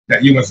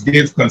that you must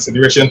give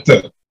consideration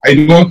to. I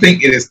don't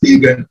think it is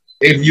pagan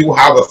if you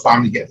have a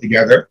family get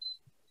together,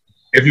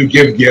 if you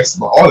give gifts,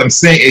 but all I'm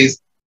saying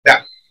is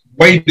that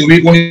why do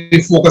we only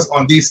focus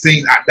on these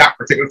things at that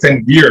particular time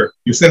of year?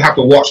 You still have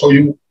to watch how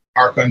you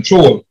are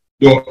controlled.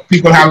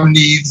 People have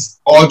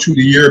needs all through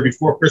the year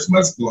before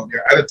Christmas. There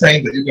are other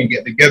times that you can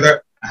get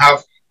together and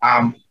have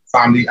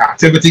family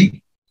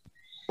activity.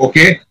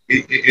 Okay,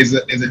 is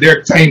it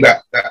their time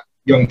that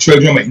young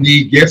children might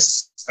need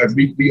gifts? As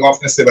we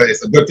often say that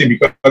it's a good thing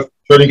because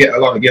children get a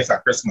lot of gifts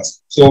at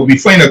Christmas. So we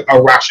find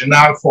a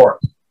rationale for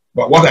it.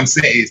 But what I'm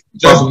saying is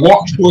just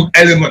watch those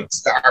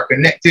elements that are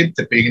connected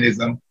to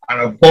paganism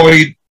and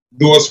avoid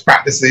those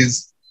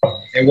practices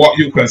and what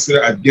you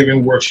consider as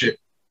giving worship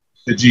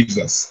to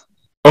Jesus.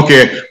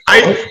 Okay,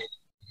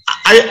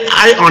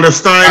 I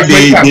understand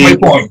that's my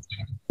point.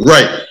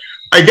 Right,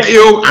 I get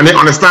you, and I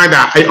understand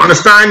that. I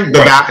understand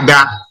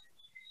that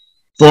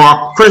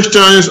for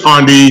Christians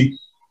on the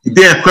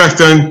day of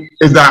question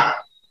is that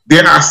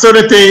there are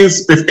certain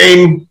things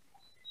within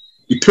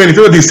the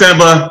 25th of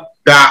December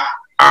that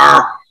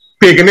are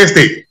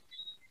paganistic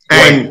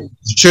and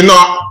should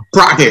not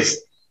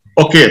practice.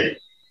 Okay,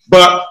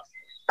 but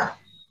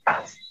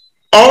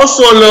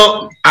also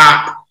look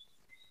at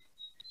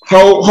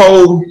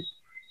how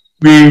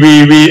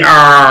we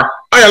are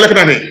looking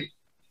at it.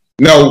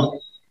 Now,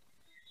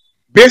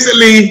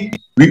 basically,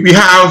 we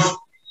have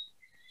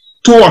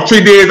 2 or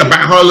 3 days of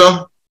bank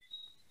holiday,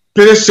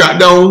 places shut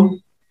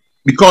down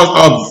because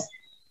of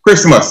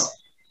Christmas.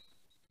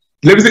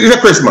 It's a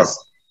Christmas.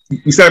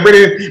 We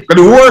celebrating, but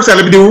the world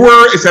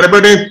is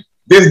celebrating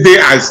this day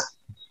as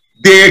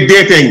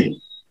their thing.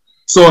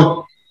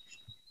 So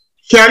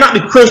cannot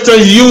the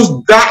Christians use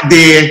that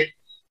day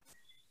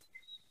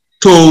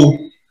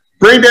to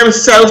bring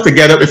themselves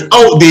together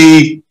without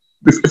the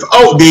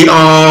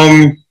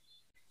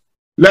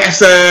let's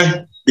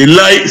say the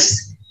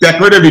lights,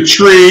 decorating the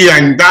tree,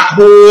 and that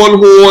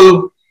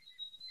whole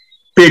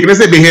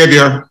paganistic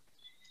behavior?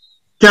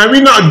 Can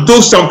we not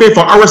do something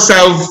for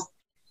ourselves?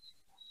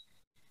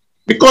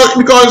 Because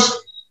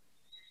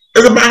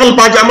it's a battle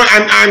pajama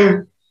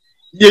and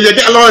you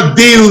get a lot of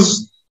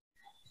deals.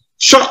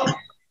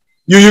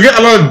 You get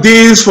a lot of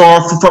deals for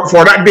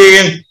that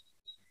day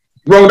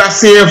around that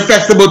same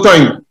festival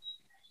time.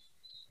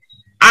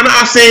 I'm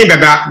not saying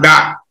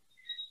that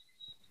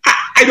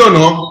I don't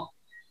know.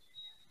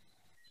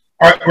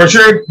 All right,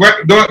 Richard,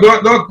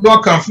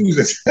 don't confuse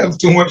yourself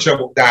too much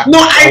about that. No,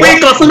 I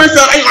ain't confuse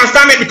myself. I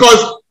understand it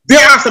because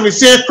there are some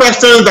same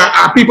questions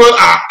that people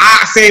are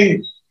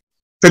asking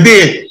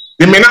today.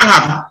 They may not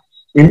have.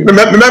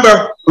 Remember,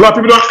 a lot of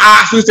people don't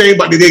ask these things,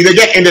 but they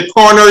get in the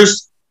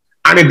corners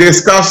and they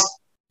discuss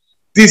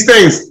these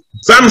things.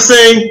 So I'm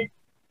saying,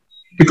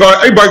 because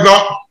everybody's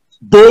not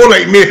bold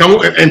like me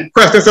and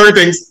question certain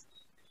things,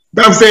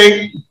 but I'm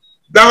saying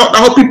that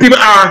how people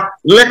are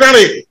looking at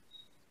it.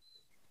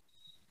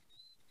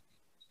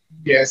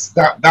 Yes,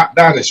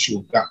 that is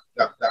true. That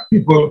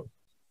people,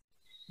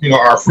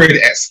 are afraid to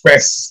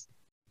express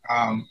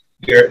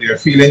their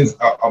feelings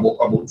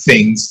about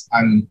things,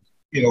 and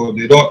they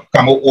don't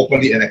come out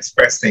openly and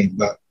express things.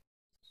 But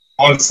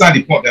understand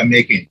the point they're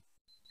making.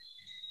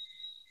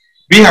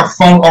 We have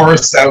found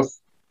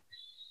ourselves,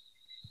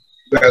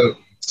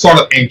 sort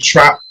of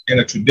entrapped in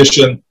a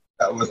tradition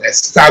that was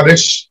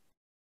established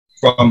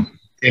from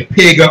a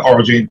pagan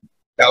origin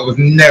that was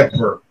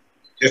never,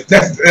 if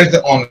that's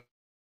the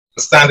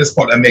understand this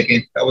point I'm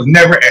making, that was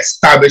never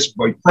established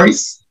by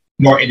Christ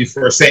nor in the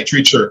first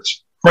century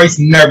church. Christ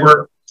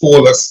never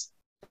told us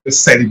to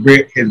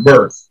celebrate his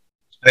birth.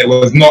 And it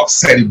was not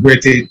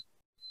celebrated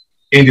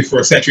in the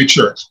first century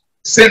church,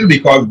 simply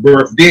because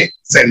birthday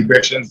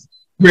celebrations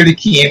really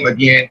came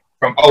again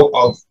from out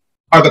of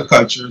other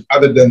cultures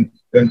other than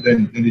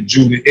the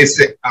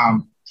Judaistic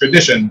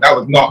tradition. That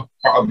was not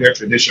part of their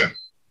tradition.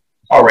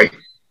 All right.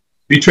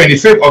 The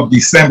 25th of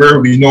December,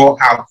 we know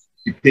have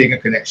the pagan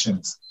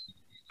connections.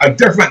 A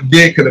different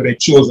day could have been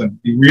chosen.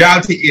 The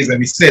reality is, and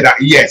we say that,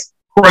 yes,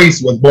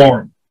 Christ was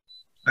born.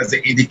 As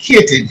they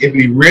indicated, if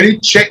we really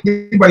check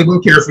the Bible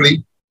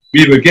carefully,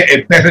 we will get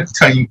a better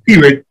time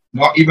period,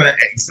 not even an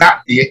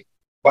exact date,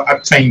 but a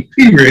time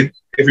period.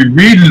 If we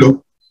really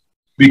look,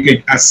 we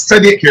could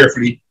study it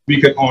carefully, we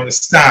could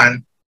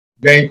understand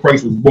when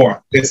Christ was born.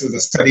 This is a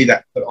study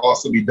that could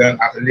also be done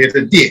at a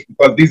later date,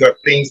 because these are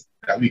things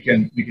that we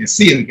can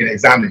see and we can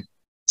examine.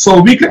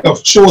 So we could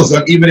have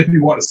chosen, even if we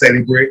want to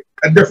celebrate,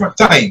 a different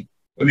time.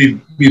 But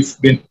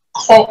we've been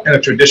caught in a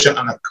tradition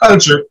and a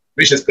culture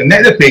which is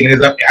connected to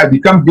paganism. It has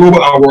become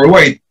global and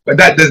worldwide, but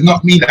that does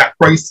not mean that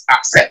Christ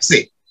accepts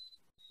it.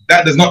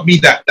 That does not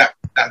mean that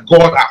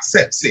God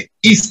accepts it.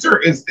 Easter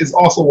is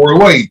also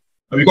worldwide.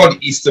 And we got the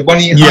Easter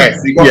Bunny.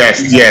 Yes. We got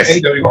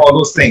all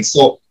those things.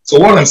 So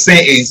what I'm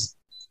saying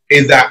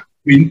is that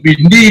we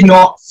need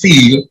not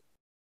feel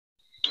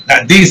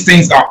that these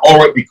things are all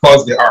right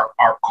because they are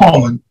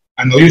common.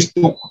 And we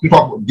talk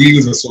about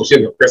deals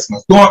associated with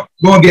Christmas.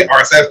 Don't get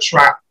ourselves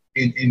trapped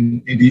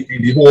in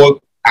the whole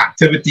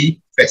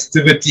activity,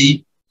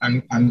 festivity,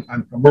 and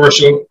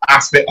commercial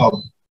aspect of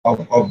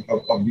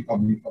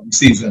the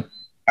season.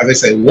 As I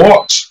say,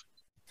 watch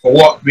for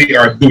what we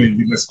are doing.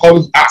 We must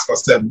always ask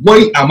ourselves,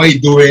 why am I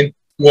doing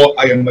what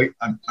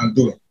I'm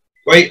doing?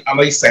 Why am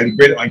I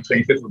celebrating on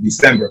 25th of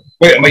December?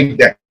 Why am I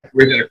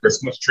decorating a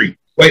Christmas tree?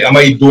 Why am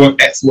I doing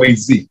X, Y,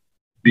 Z?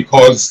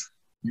 Because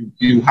you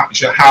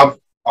should have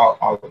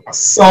a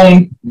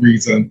sound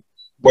reason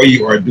why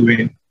you are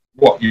doing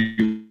what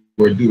you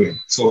are doing.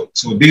 So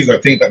these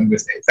are things that we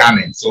must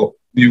examine. So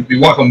we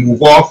want to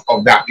move off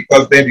of that,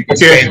 because then we can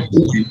say,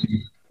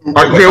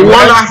 one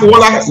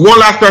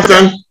last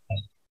question.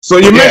 So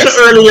you mentioned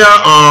earlier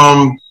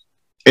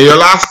in your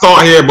last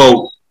thought here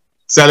about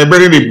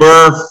celebrating the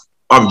birth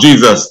of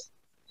Jesus,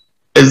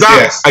 is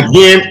that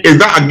again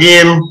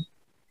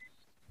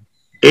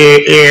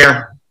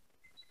a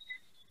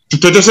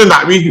tradition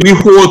that we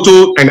hold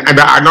to and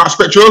that are not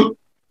spiritual?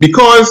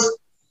 Because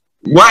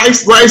why I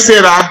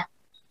say that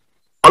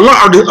a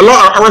lot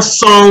of our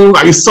songs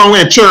that we sung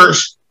in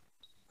church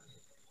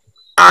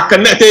are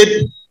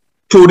connected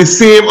to the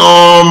same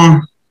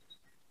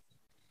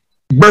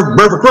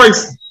birth of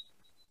Christ.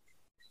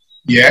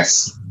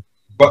 Yes,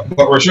 but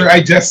Richard,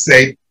 I just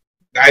said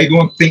that I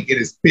don't think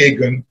it is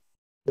pagan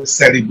to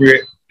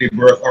celebrate the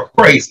birth of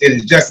Christ. It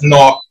is just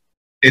not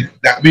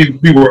that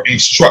we were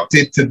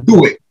instructed to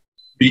do it.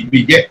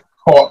 We get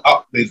caught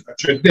up with a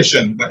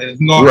tradition, but it is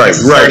not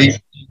necessarily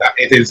that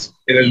it is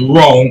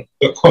wrong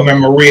to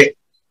commemorate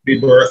the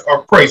birth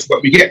of Christ.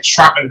 But we get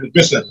trapped in the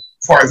tradition.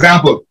 For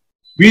example,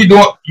 do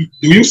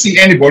you see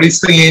anybody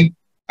saying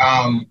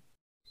when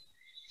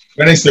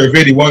they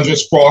survey the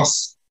wondrous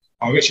cross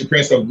on which the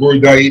Prince of Glory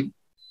died,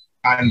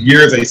 and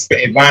years they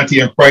spent in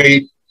vanity and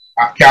pride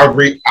at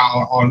Calvary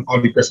on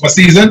the Christmas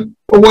season?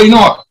 But why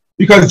not?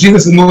 Because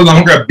Jesus is no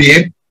longer a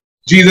babe.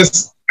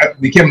 Jesus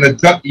became an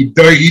adult. He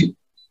died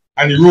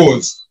and he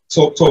rose.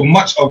 So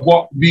much of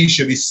what we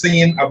should be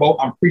saying about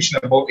and preaching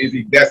about is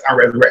the death and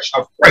resurrection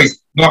of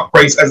Christ, not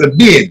Christ as a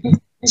babe.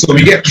 So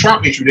we get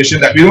trapped in tradition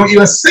that we don't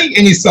even sing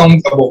any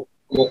songs about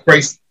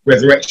Christ's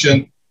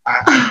resurrection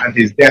and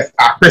his death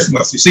at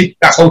Christmas. You see,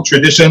 that's how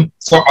tradition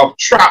sort of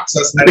traps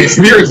us and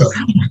ensnares us.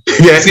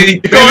 Yeah, see,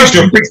 because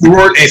you fix the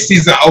word in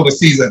season out of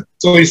season.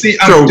 So you see, we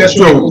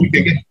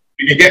can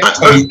get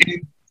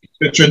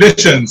the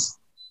traditions.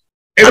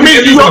 You're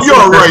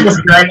right.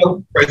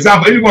 Carol, for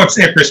example, if you want to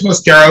sing a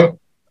Christmas carol,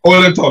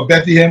 Order to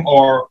Bethlehem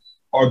or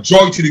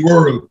Joy to the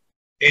World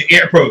in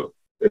April,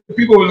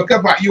 people will look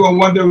up at you and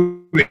wonder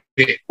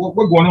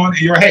what's going on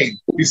in your head.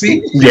 You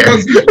see?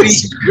 Because you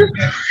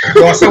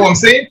understand what I'm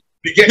saying?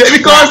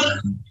 Because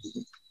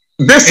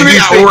this week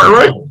at work,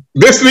 right?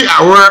 This week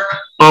at work,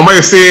 I'm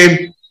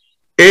saying,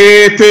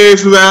 it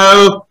is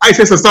well. I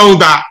say some songs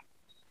that,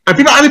 and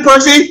people ask me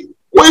personally,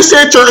 when you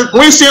say church,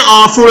 when you say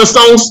fruitful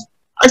songs,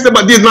 I said,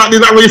 but these not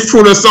really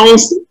fruitful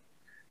songs,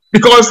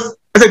 because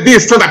I said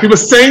these songs that people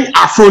sing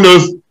are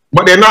fruitful,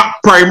 but they're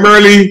not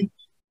primarily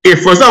a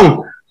fruitful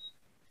song.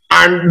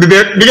 And they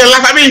get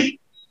laugh at me.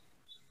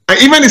 And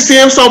even the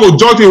same song with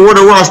John to the Word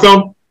of Ross,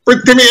 to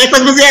me,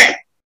 Christmas yet.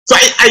 So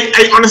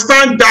I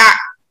understand that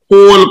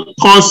whole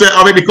concept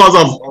of it because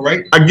of,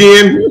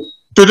 again,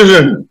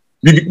 tradition.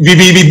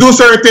 We do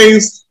certain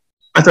things,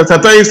 and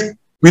sometimes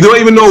we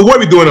don't even know what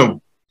we're doing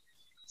them.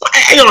 So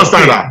I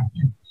understand that.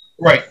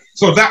 Right.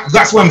 So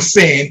that's what I'm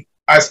saying.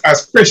 As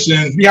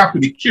Christians, we have to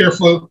be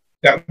careful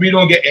that we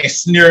don't get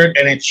ensnared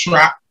and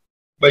entrapped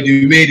by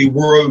the way the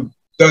world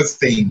does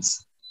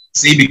things.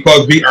 See,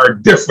 because we are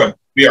different.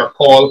 We are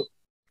called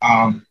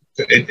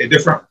to a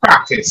different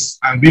practice,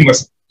 and we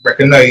must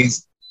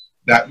recognize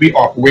that we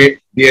operate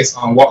based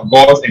on what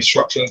God's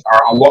instructions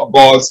are, on what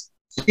God's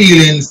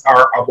feelings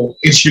are about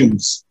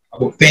issues,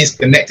 about things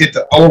connected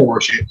to our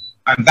worship,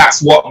 and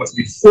that's what must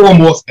be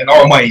foremost in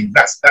our mind.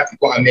 That's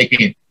what I'm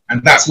making,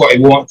 and that's what I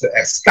want to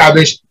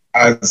establish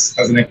as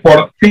an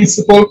important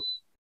principle,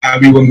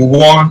 and we will move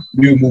on.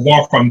 We will move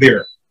on from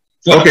there.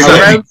 So,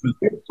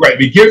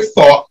 we give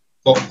thought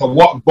to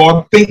what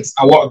God thinks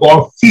and what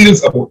God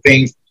feels about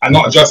things, and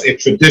not just a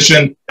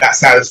tradition that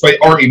satisfies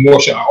our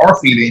emotion or our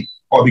feeling,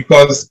 or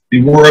because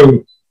the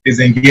world is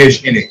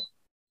engaged in it.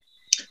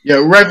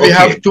 Yeah, Rev, we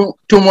have two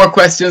more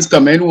questions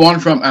coming. One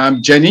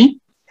from Jenny,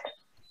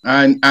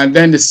 and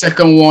then the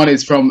second one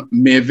is from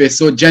Mavis.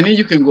 So Jenny,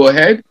 you can go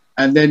ahead,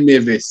 and then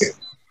Mavis.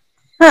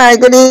 Hi,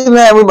 good evening,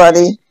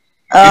 everybody.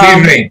 Good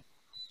evening.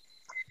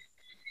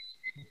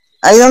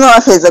 I don't know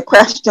if it's a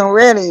question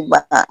really,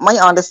 but my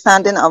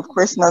understanding of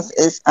Christmas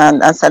is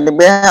and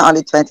celebrating on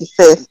the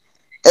 25th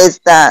is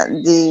that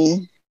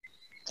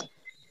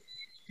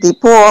the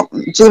Pope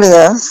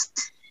Julius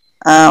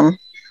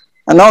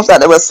announced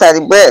that they will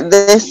celebrate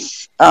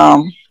this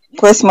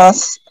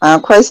Christmas,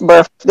 Christ's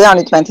birthday on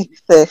the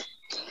 25th,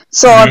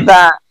 so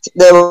that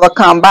they will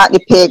combat the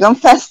pagan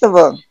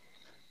festival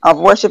of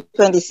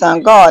worshiping the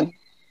sun god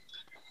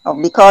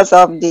because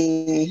of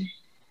the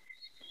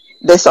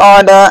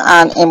disorder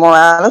and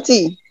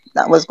immorality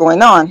that was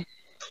going on.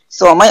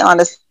 So my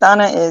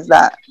understanding is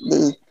that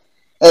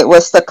it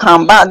was to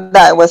combat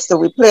that, it was to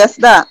replace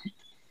that.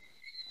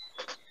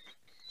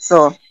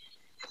 So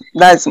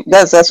that's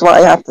what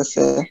I have to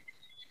say.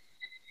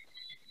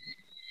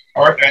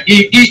 All right,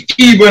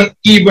 even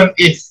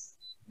if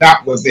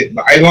that was it,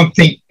 but I don't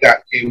think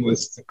that it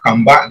was to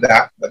combat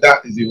that, but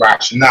that is the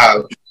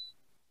rationale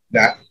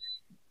that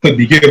could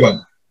be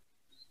given.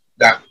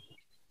 That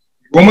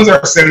Romans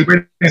are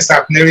celebrating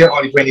Saturnalia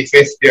on the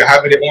 25th. They're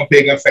having their own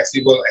pagan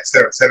festival,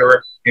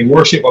 etc., in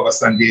worship of a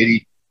sun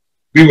deity.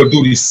 We will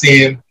do the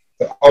same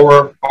to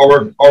our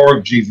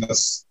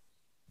Jesus.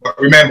 But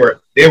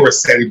remember, they were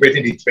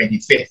celebrating the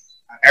 25th.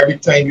 And every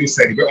time you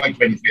celebrate on the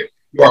 25th,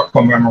 you are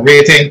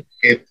commemorating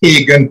a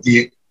pagan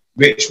date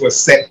which was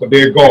set for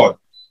their God.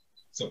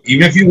 So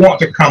even if you want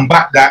to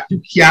combat that, you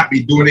can't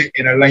be doing it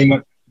in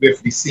alignment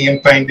with the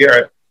same time they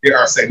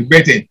are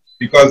celebrating,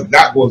 because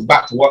that goes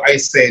back to what I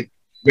said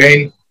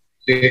when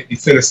the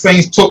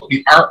Philistines took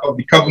the Ark of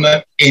the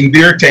Covenant in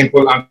their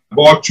temple and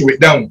God threw it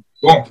down.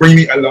 Don't bring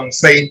me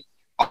alongside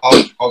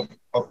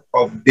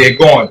of their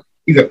God.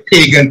 He's a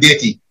pagan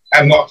deity.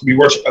 I'm not to be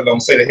worshipped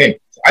alongside of him.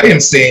 So I am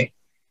saying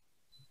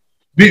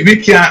we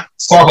can't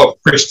sort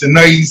of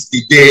Christianize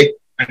the day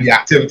and the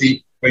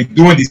activity by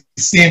doing the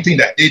same thing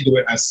that they do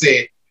it and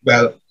say,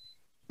 well,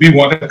 we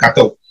want to cut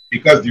out.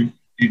 Because the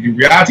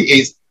reality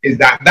is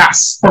that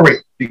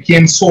spirit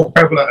became so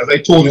prevalent, as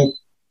I told you,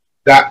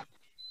 that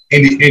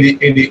in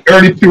the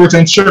early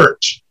Puritan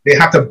church, they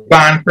had to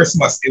ban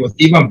Christmas. It was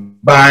even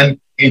banned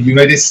in the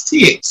United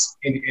States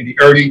in the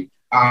early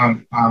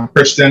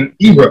Christian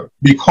era,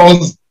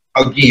 because,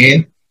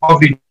 again, of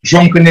the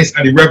drunkenness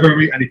and the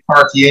revelry and the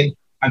partying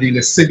and the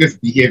lascivious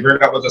behavior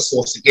that was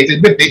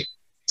associated with it.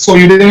 So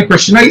you didn't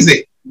Christianize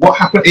it. What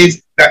happened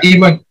is that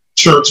even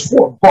church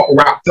folk got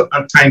wrapped up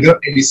and tangled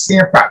in the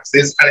same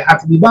practices, and it had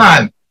to be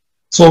banned.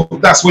 So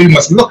that's why you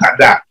must look at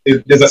that.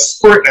 There's a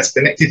spirit that's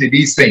connected to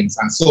these things.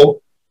 And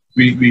so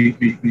we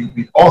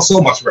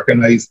also must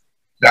recognize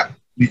that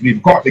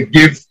we've got to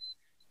give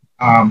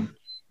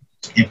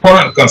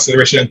important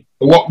consideration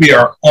to what we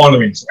are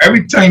honoring. So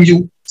every time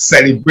you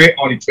celebrate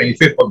on the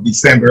 25th of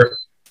December,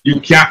 you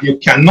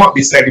cannot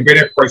be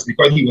celebrating Christ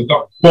because he was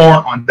not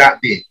born on that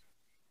day.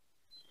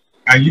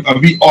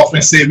 And we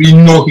often say we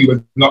know he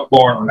was not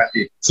born on that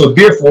day. So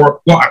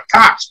therefore, don't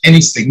attach any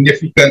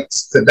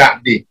significance to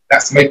that day.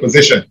 That's my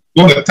position.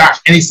 Don't attach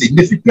any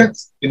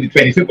significance to the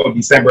 25th of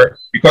December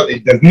because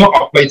it does not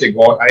apply to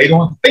God. I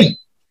don't think,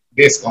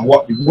 based on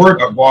what the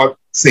word of God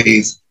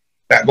says,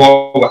 that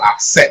God will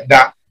accept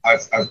that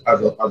as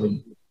a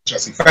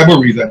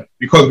justifiable reason,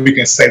 because we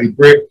can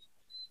celebrate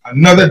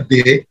another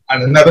day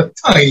and another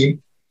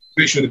time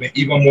which should have been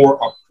even more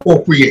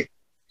appropriate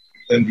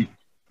than the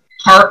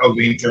heart of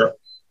winter,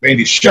 when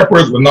the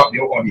shepherds were not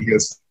there on the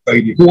hillside.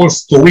 The whole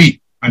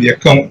story and the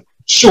account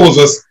shows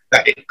us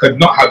that it could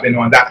not have been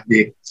on that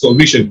day, so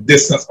we should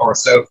distance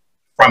ourselves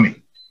from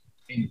it.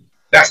 And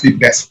that's the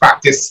best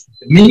practice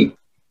to me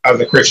as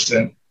a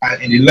Christian,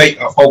 and in the light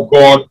of how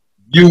God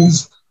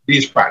views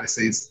these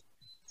practices,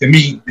 to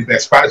me, the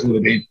best practice would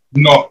have been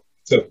not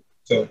to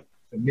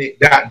make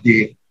that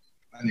day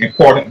an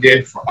important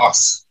day for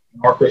us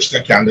in our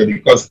Christian calendar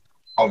because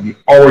of the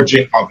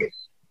origin of it.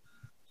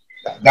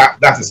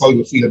 That is how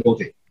you feel about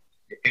it.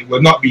 It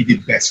will not be the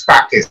best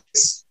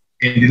practice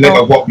in the light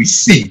of what we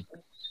see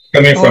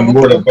coming from the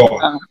Word of God.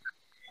 All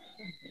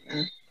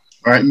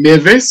right,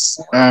 Mavis,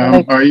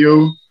 are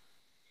you?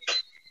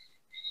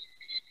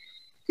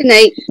 Good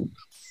night.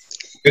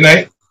 Good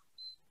night.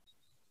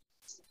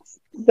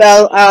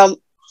 Well,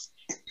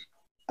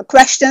 a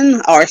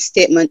question or a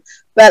statement.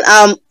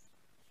 Well,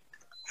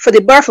 for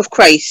the birth of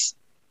Christ,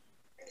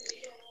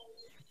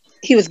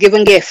 he was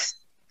given gifts.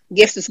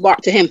 Gifts was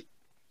brought to him.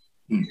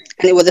 And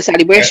it was a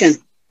celebration.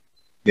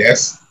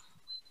 Yes.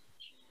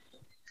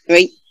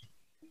 Right?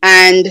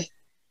 And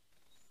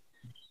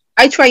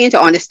I trying to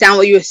understand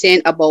what you were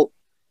saying about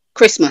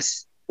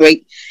Christmas,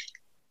 right?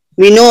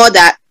 We know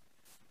that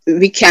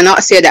we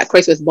cannot say that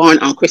Christ was born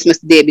on Christmas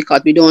Day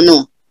because we don't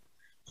know.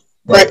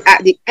 Right. But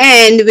at the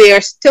end, we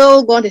are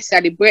still going to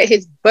celebrate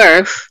his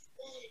birth,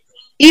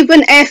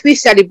 even if we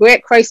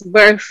celebrate Christ's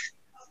birth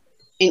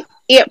in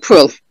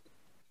April.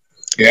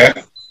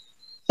 Yeah.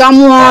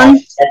 Someone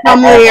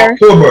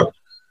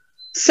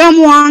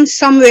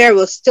somewhere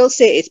will still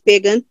say it's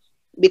pagan,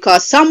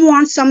 because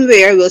someone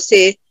somewhere will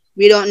say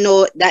we don't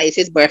know that is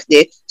his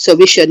birthday, so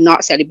we should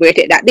not celebrate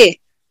it that day.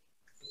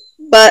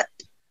 But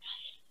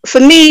for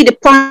me, the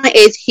point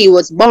is he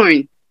was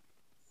born.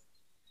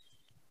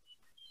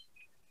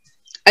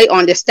 I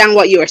understand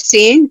what you are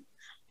saying,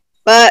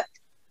 but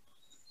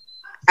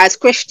as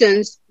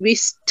Christians, we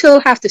still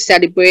have to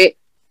celebrate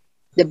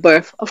the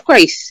birth of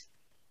Christ.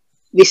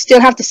 We still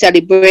have to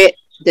celebrate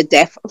the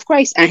death of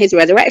Christ and his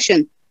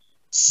resurrection.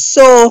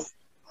 So,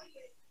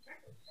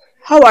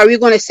 how are we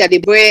going to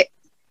celebrate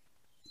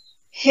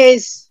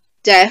his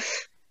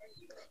death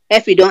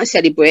if we don't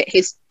celebrate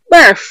his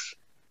birth?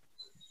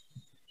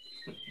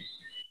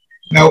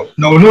 Now,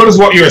 notice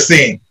what you're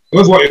saying.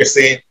 Notice what you're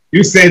saying.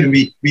 You said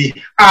we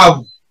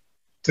have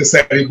to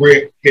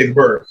celebrate his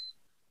birth.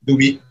 Do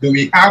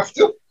we have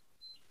to?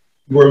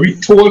 Were we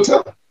told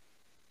to?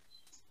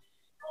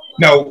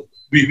 Now,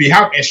 we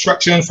have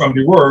instructions from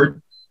the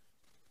word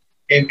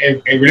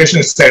in relation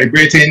to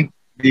celebrating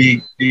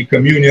the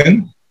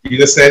communion.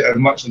 Jesus said, as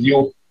much as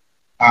you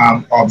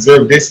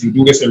observe this, you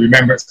do this in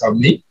remembrance of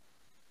me.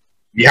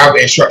 We have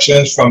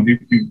instructions from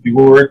the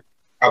word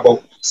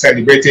about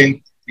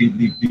celebrating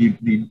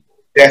the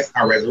death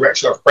and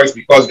resurrection of Christ,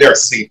 because they are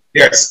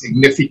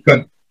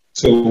significant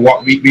to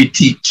what we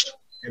teach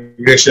in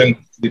relation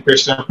to the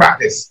Christian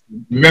practice.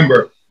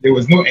 Remember, there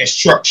was no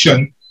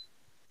instruction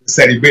to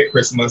celebrate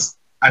Christmas.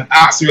 And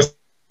ask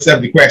yourself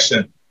the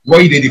question,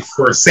 why did the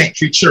first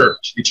century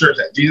church, the church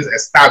that Jesus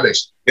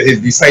established with his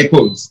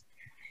disciples,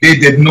 they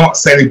did not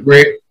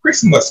celebrate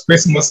Christmas.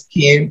 Christmas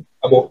came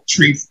about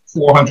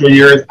 300-400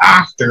 years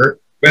after,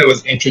 when it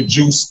was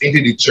introduced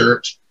into the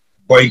church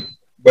by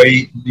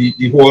the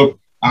whole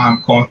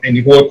in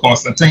the whole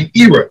Constantine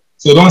era.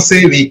 So don't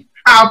say we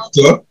have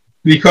to,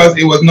 because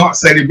it was not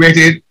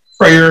celebrated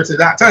prior to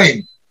that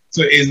time.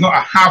 So it is not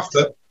a have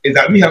to, it's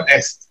that we have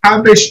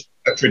established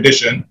a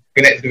tradition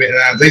connected to it.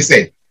 And as I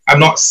said, I'm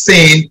not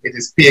saying it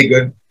is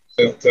pagan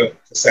to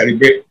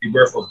celebrate the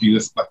birth of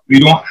Jesus, but we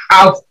don't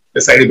have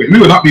to celebrate. We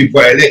will not be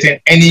violating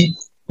any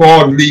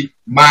godly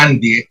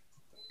mandate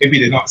if we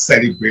did not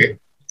celebrate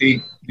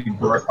the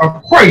birth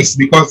of Christ,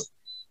 because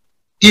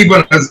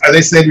even as I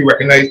said, we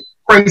recognize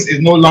Christ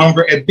is no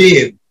longer a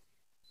babe.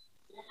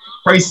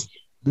 Christ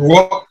grew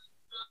up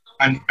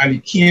and he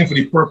came for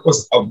the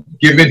purpose of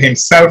giving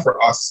himself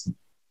for us.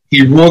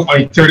 He rose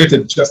on eternity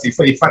to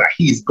justify the fact that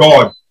he is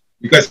God,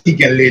 because he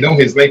can lay down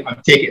his life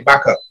and take it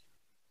back up.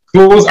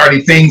 Those are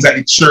the things that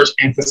the church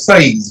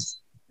emphasized.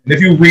 And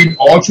if you read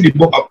all through the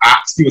book of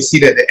Acts, you will see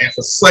that they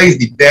emphasize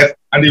the death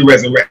and the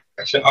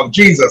resurrection of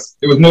Jesus.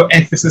 There was no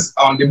emphasis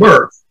on the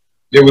birth.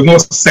 There was no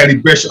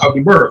celebration of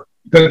the birth,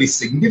 because the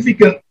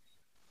significant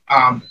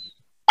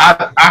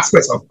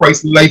aspects of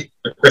Christ's life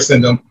in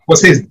Christendom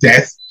was his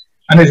death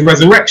and his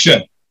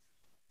resurrection.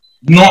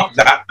 Not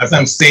that, as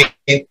I'm saying,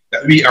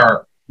 that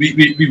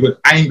we would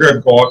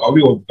anger God or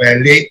we would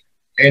violate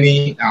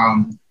any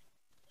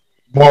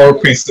moral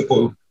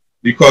principle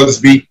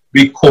because we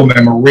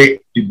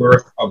commemorate the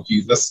birth of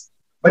Jesus.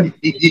 But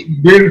the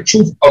real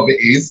truth of it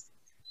is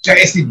that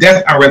it's the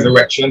death and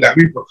resurrection that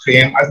we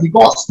proclaim as the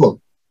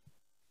gospel.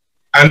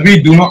 And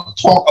we do not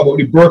talk about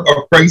the birth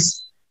of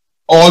Christ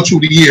all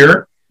through the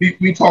year.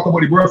 We talk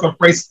about the birth of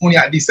Christ only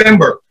at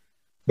December.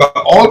 But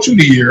all through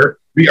the year,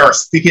 we are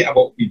speaking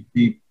about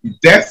the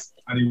death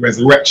and the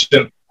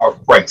resurrection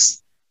of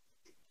Christ.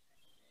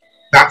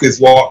 That is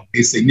what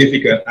is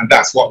significant, and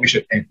that's what we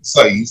should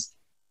emphasize,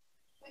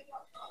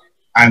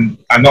 and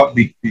not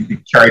be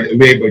carried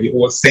away by the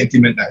whole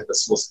sentiment that is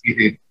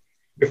associated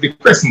with the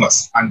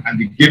Christmas and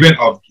the giving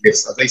of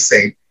gifts. As I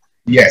said,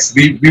 yes,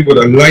 we would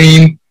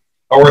align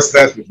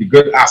ourselves with the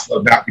good aspect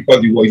of that, because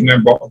we always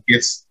remember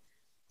gifts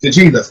to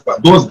Jesus.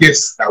 But those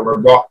gifts that were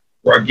brought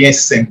were again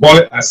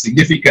symbolic and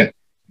significant.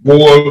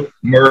 Gold,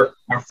 myrrh,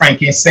 and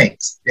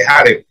frankincense. They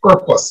had a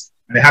purpose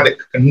and they had a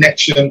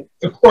connection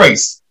to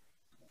Christ.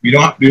 We're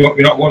not going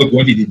to go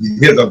into the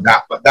details of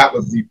that, but that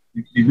was the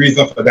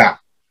reason for that.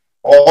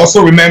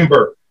 Also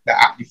remember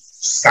that at the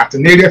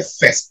Saturnalia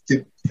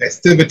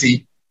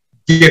festivity,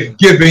 gift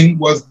giving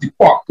was the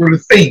popular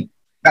thing.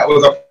 That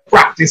was a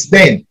practice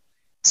then.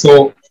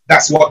 So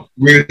that's what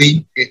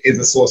really it is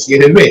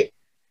associated with.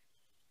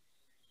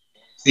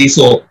 See,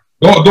 so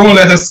don't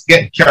let us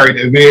get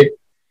carried away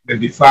with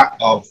the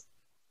fact of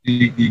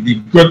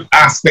the good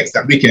aspects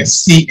that we can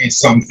see in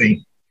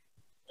something.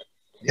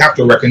 You have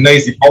to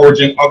recognize the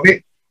origin of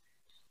it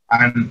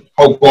and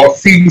how God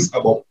feels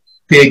about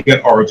pagan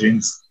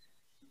origins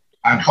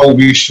and how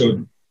we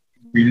should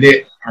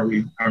relate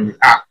and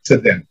react to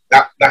them.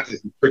 That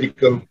is the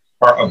critical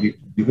part of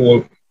the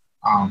whole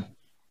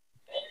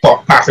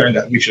thought pattern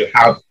that we should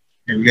have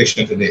in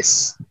relation to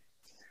this.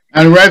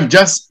 And Rev,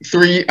 just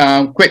three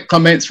quick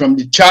comments from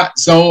the chat.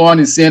 Someone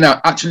is saying,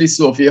 actually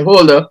Sophia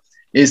Holder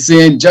is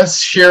saying, just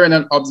sharing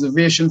an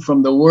observation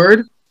from the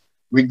word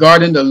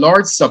regarding the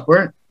Lord's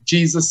Supper.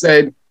 Jesus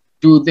said,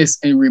 do this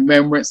in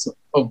remembrance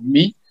of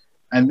me.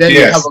 And then we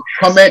have a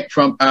comment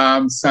from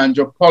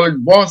Sandra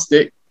Pollard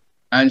Bostic,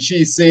 and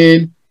she's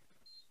saying,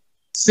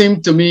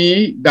 seemed to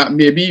me that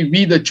maybe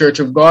we, the Church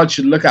of God,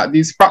 should look at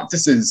these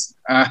practices.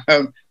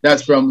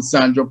 That's from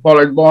Sandra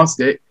Pollard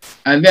Bostic.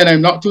 And then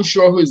I'm not too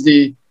sure who's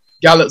the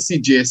Galaxy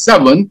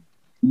J7,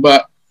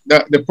 but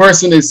the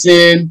person is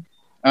saying,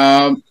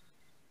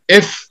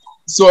 if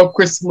so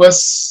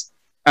Christmas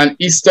and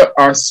Easter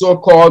are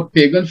so-called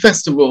pagan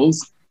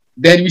festivals,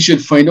 then we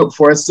should find out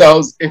for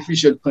ourselves if we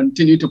should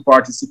continue to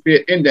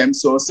participate in them.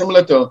 So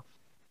similar to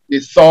the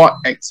thought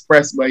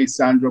expressed by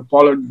Sandra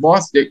Pollard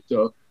Bostic,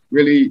 to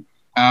really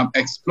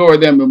explore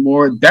them in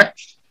more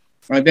depth.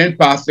 And then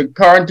Pastor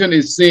Carrington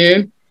is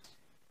saying,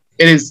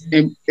 it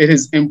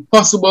is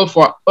impossible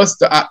for us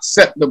to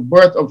accept the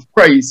birth of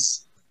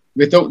Christ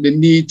without the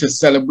need to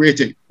celebrate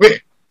it.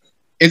 Wait,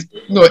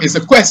 it's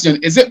a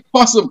question. Is it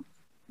possible?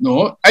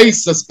 No, I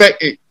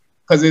suspect it,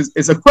 because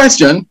it's a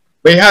question,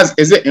 but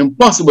is it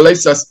impossible? I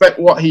suspect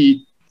what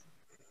he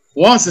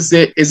wants to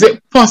say, is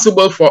it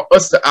possible for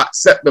us to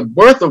accept the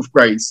birth of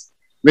Christ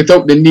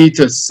without the need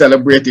to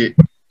celebrate it?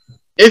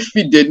 If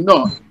we did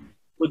not,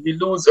 would we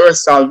lose our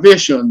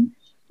salvation?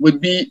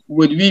 Would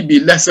we be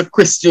lesser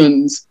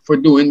Christians for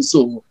doing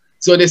so?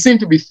 So there seem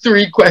to be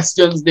three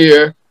questions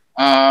there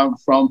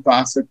from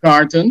Pastor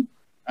Carton,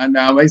 and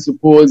I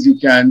suppose you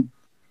can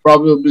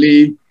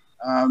probably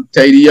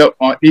tidy up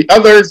on the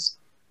others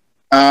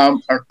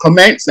are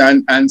comments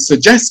and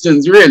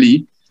suggestions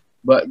really,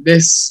 but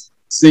this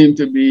seemed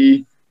to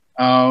be,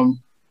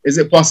 is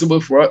it possible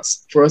for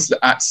us to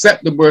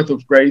accept the birth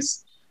of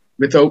Christ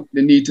without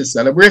the need to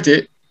celebrate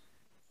it?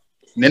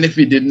 And then if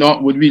we did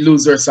not, would we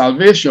lose our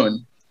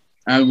salvation?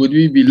 And would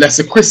we be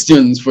lesser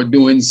Christians for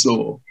doing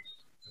so?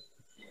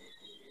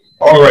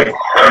 All right.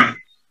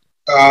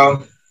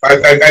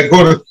 I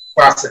go to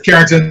Pastor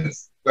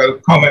Carrington's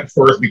comment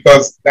first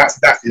because that's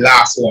the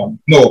last one.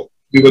 No,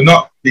 we will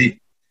not be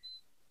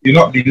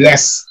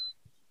less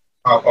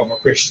of a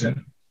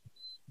Christian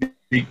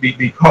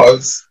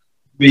because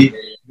we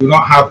do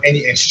not have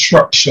any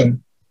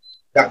instruction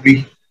that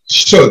we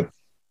should.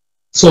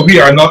 So we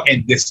are not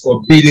in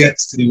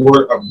disobedience to the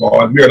word of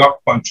God. We are not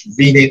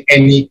contravening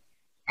any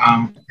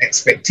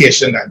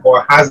expectation that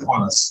God has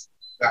on us.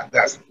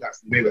 That's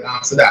the way we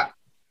answer that.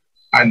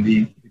 And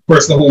the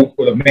person who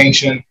would have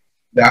mentioned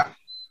that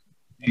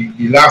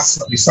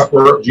the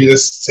supper,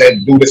 Jesus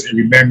said, "Do this in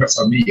remembrance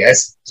of me."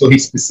 Yes. So he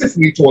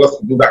specifically told us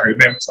to do that in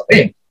remembrance of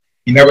him.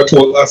 He never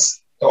told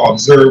us to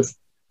observe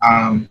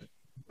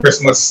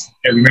Christmas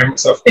in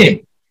remembrance of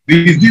him.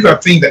 These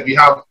are things that we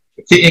have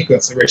to take in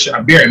consideration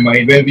and bear in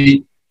mind when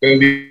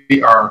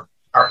we are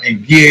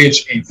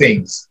engaged in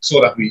things, so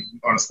that we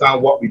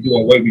understand what we do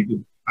and why we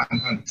do.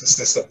 And to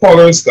Sister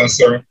Paula's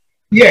concern,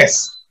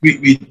 yes,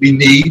 we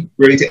need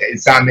really to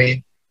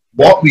examine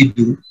what we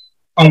do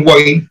and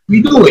why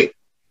we do it.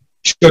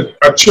 Should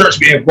a church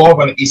be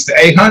involved in an Easter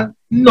egg hunt?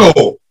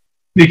 No,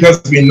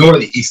 because we know that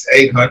the Easter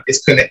egg hunt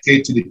is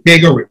connected to the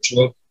pagan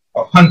ritual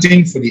of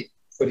hunting for the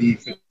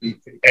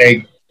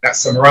egg that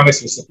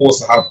Semiramis was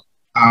supposed to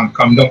have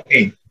come down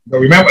in. But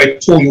remember, I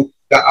told you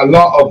that a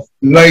lot of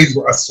lies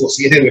were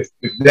associated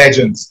with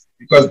legends,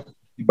 because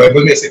the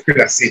Bible makes it clear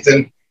that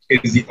Satan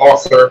is the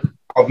author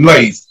of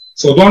lies.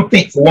 So don't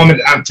think for one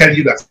minute I'm telling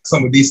you that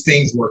some of these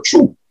things were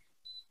true.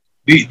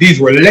 These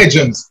were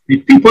legends.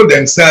 The people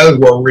themselves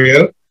were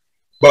real,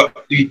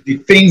 but the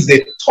things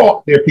they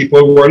taught their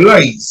people were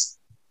lies.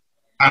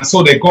 And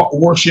so they got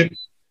worship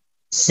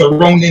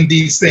surrounding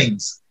these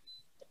things.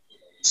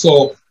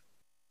 So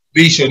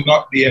we should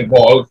not be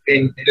involved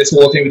in this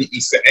whole thing with the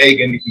Easter egg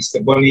and the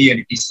Easter bunny and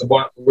the Easter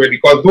bunny,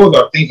 because those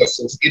are things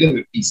associated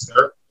with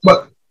Easter.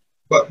 But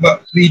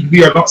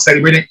we are not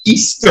celebrating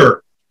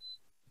Easter.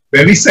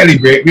 When we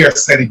celebrate, we are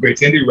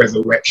celebrating the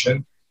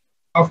resurrection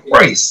of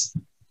Christ.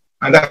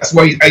 And that's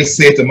why I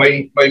say to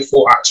my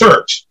folk at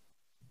church,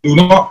 do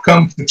not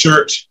come to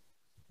church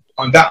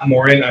on that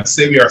morning and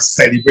say we are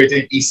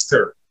celebrating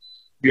Easter.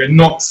 We are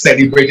not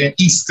celebrating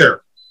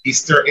Easter.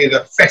 Easter is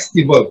a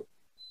festival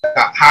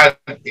that had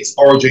its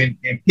origin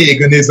in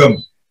paganism.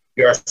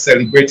 We are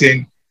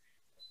celebrating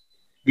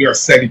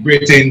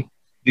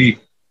the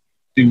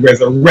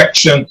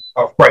resurrection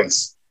of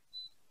Christ.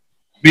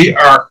 We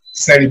are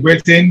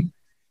celebrating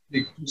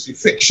the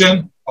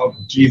crucifixion of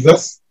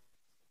Jesus,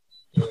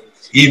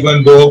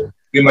 even though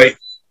we might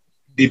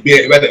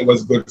debate whether it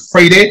was Good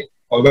Friday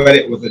or whether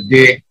it was a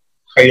day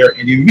higher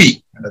in the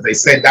week. And as I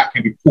said, that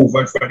can be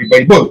proven from the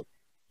Bible.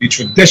 The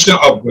tradition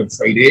of Good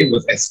Friday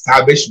was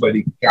established by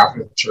the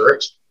Catholic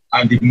Church,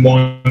 and the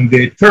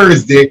Monday,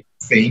 Thursday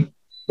thing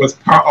was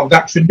part of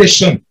that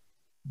tradition.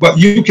 But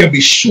you can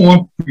be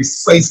shown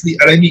precisely,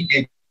 and I mean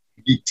in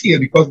detail,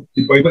 because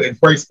the Bible is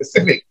very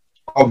specific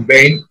of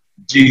when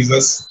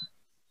Jesus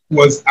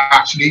was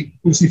actually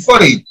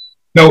crucified.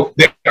 Now,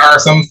 there are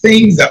some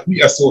things that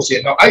we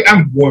associate. Now, I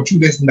am going through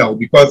this now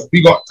because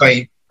we got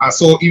time. And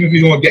so even if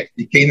we don't get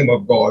the kingdom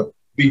of God,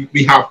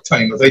 we have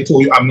time. As I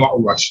told you, I'm not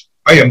rushed.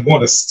 I am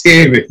going to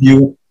stay with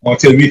you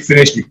until we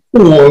finish the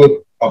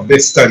whole of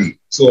this study.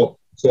 So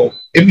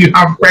if you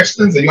have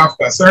questions and you have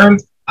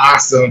concerns,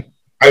 ask them.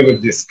 I will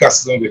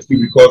discuss them with you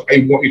because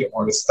I want you to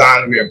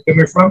understand where I'm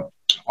coming from,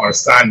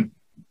 understand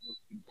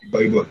the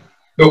Bible.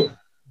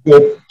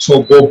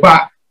 So go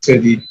back to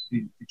the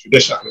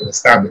tradition that was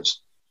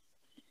established.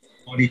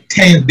 On the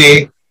 10th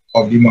day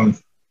of the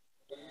month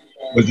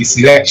was the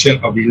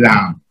selection of the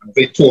Lamb. As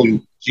I told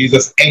you,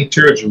 Jesus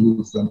entered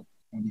Jerusalem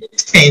on the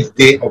 10th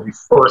day of the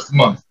first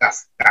month.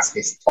 That's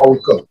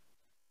historical.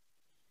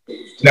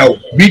 Now,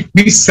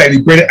 we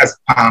celebrate it as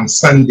Palm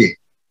Sunday,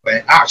 but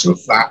in actual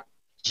fact,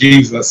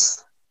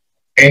 Jesus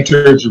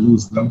entered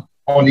Jerusalem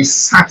on the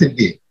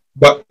Saturday.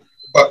 But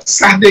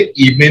Saturday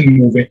evening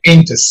moving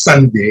into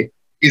Sunday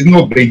is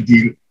no big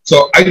deal.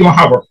 So I don't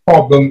have a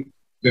problem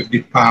with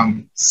the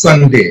Palm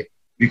Sunday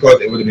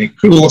because it would have been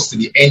close to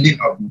the ending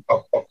of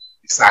the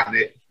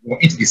Saturday,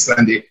 going into the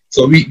Sunday.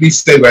 So we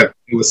said, well,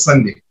 it was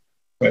Sunday.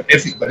 But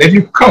if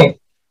you count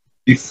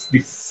the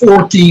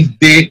 14th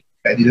day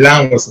that the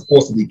lamb was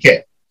supposed to be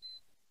kept,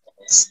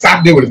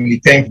 Saturday would have been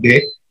the 10th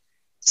day.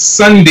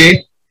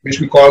 Sunday, which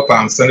we call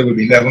Palm Sunday, would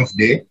be the 11th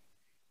day.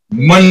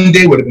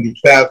 Monday would have been the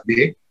 12th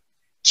day.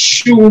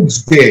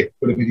 Tuesday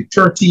would have been the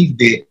 13th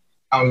day.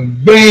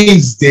 And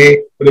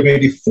Wednesday would have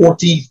been the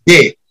 14th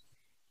day.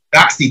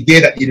 That's the day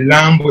that the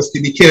lamb was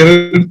to be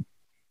killed.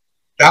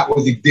 That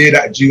was the day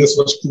that Jesus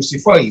was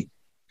crucified.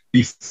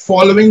 The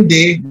following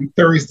day, the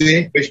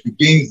Thursday, which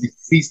begins the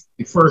feast,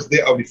 the first day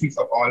of the Feast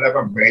of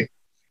Unleavened Bread,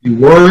 the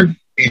word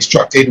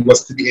instructed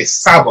was to be a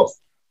Sabbath.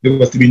 There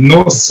was to be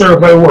no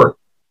servile work.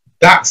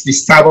 That's the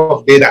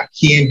Sabbath day that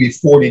came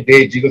before the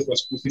day Jesus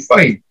was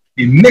crucified.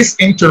 The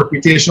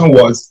misinterpretation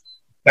was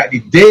that the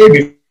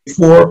day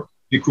before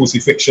the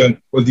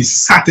crucifixion was the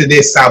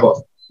Saturday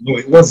Sabbath. No,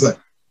 it wasn't.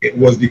 It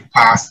was the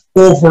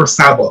Passover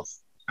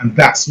Sabbath. And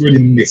that's where the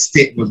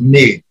mistake was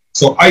made.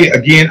 So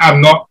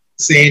I'm not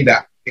saying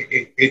that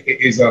it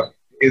is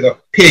a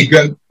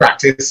pagan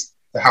practice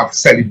to have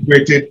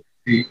celebrated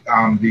the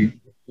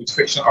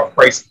crucifixion of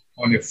Christ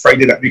on the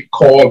Friday that we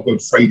call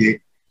Good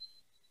Friday.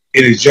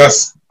 It is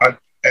just an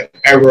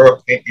error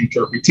in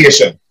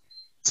interpretation.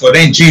 So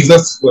then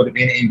Jesus would have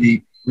been in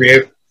the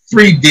grave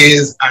 3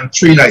 days and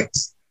 3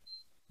 nights.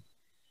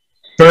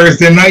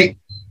 Thursday night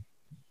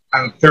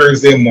and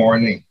Thursday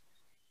morning.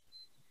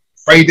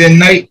 Friday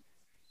night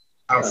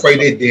and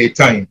Friday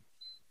daytime.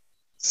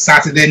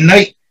 Saturday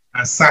night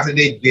and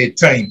Saturday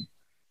daytime.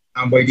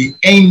 And by the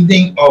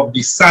ending of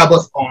the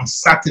Sabbath on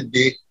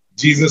Saturday,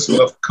 Jesus would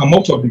have come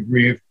out of the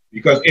grave,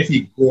 because if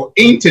he go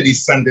into the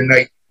Sunday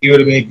night, he would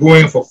have been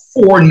going for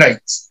 4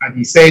 nights. And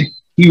he said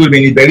he would be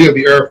in the belly of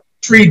the earth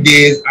 3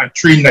 days and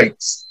 3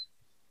 nights.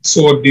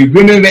 So the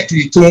women went to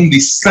the tomb the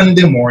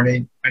Sunday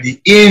morning, and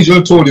the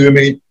angel told the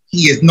women,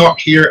 he is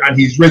not here and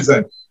he's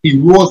risen. He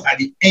rose at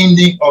the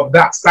ending of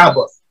that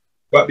Sabbath.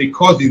 But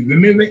because the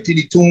women went to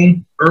the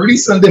tomb early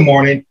Sunday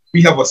morning,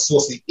 we have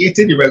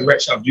associated the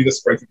resurrection of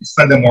Jesus Christ with the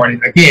Sunday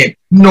morning. Again,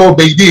 no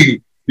big deal,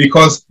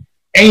 because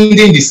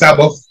ending the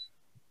Sabbath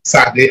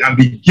Saturday and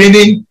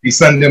beginning the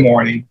Sunday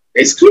morning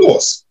is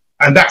close.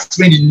 And that's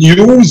when the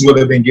news would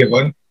have been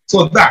given.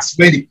 So that's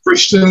when the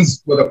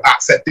Christians would have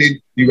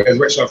accepted the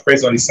resurrection of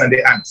Christ on the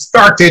Sunday and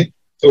started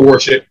to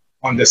worship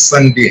on the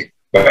Sunday.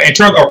 But in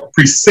terms of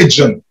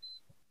precision,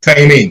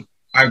 timing,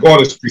 and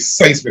God is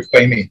precise with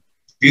timing,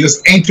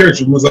 Jesus entered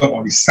Jerusalem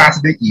on the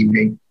Saturday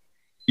evening.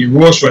 He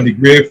rose from the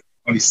grave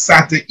on the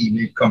Saturday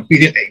evening,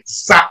 completed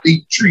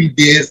exactly 3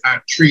 days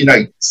and 3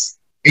 nights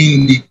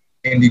in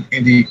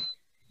the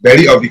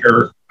belly of the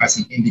earth, as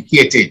he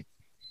indicated.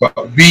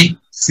 But we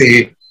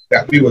say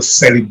that we will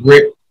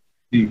celebrate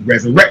the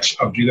resurrection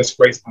of Jesus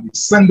Christ on the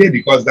Sunday,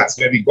 because that's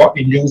when we got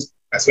the news.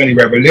 That's when the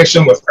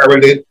revelation was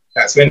heralded.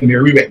 That's when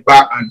Mary went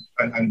back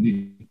and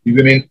the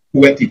women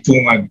who went to the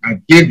tomb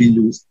and gave the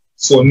news.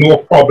 So no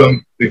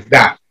problem with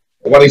that.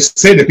 But what I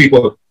say to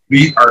people,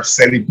 we are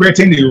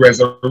celebrating the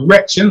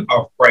resurrection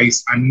of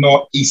Christ and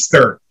not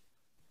Easter.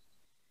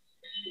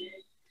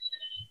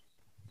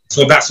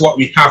 So that's what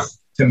we have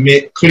to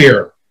make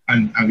clear.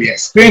 And we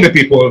explain to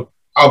people,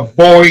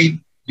 avoid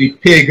the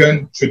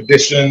pagan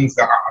traditions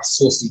that are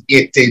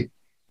associated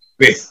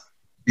with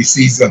the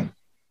season.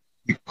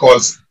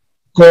 Because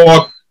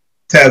God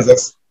tells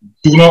us,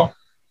 do not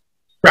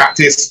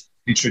practice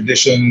the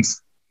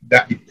traditions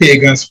that the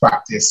pagans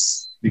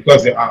practice,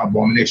 because they are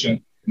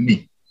abomination to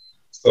me.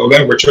 So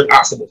when Richard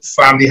asks about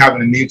family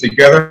having a meal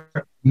together,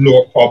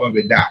 no problem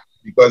with that,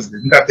 because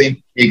there's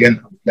nothing pagan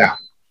about that.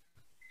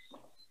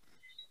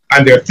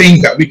 And there are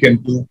things that we can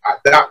do at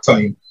that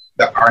time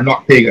that are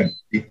not pagan.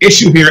 The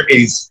issue here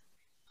is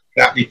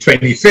that the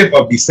 25th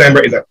of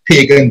December is a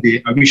pagan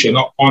day, and we should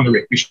not honor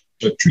it. We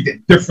should treat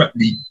it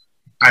differently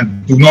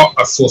and do not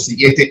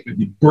associate it with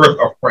the birth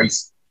of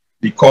Christ,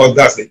 because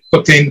that's like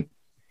putting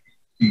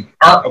the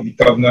Ark of the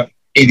Covenant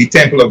in the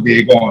temple of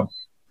Dagon.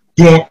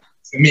 Don't,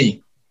 to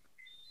me,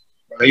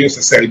 I used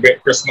to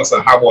celebrate Christmas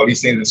and have all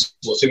these things in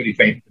society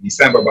in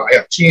December, but I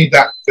have changed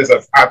that since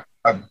I've had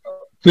a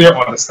clear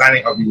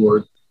understanding of the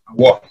word and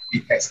what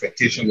the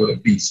expectation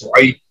would be. So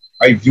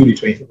I view the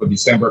 25th of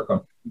December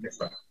completely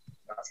different.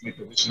 That's my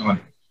position on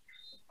it.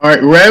 All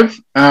right, Rev.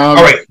 All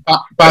right.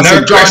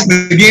 Pastor John,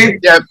 again.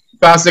 Yeah,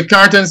 Pastor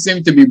Carton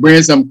seemed to be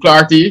bringing some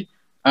clarity.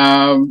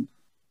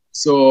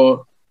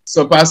 So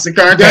Pastor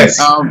Carton, yes.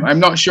 I'm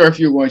not sure if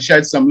you want to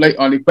shed some light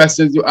on the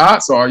questions you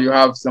asked, or you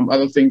have some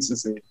other things to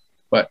say.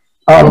 But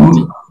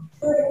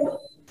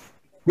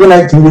good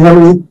night. Can you hear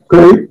me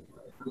clearly?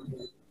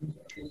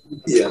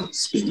 Yeah.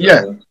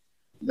 Yeah.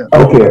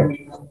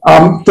 Okay.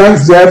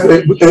 Thanks, Jeff.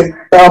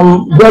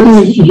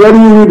 Whether you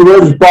read the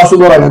word is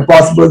possible or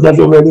impossible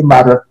doesn't really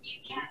matter.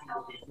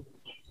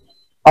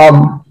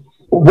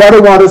 What I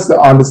want us to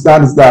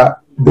understand is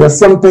that there are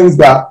some things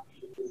that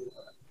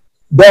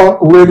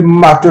don't really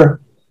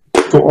matter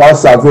to our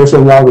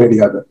salvation one way or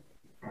the other.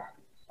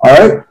 All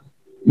right?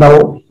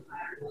 Now,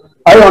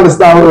 I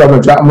understand what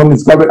Reverend Jackman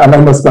is coming, and I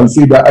must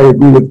concede that I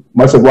agree with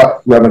much of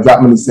what Reverend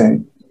Jackman is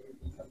saying.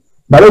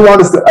 But I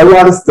want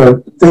us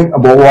to think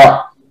about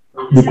what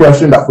the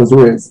question that was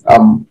raised.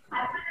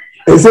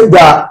 Is it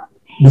that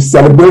the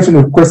celebration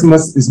of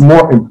Christmas is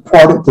more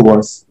important to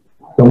us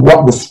than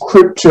what the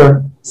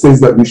scripture says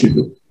that we should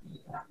do?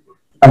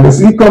 And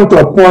as we come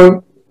to a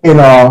point in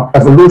our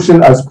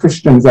evolution as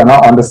Christians and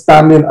our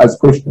understanding as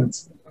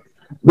Christians,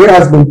 where it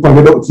has been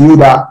pointed out to you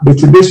that the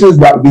traditions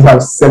that we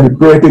have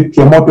celebrated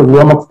came out of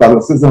Roman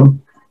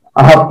Catholicism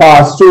and have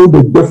passed through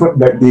the different,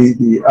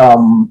 the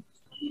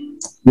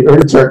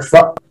early church,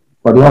 well,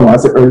 I don't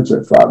want to say early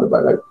church father,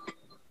 but like,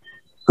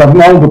 come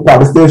down to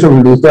Protestation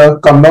with Luther,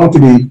 come down to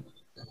the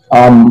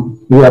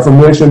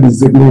Reformation, the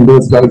Zwingli, and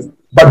those guys.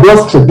 But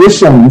those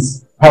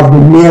traditions have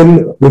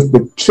remained with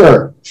the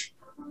church.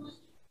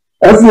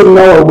 As we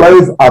now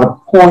arrive at a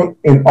point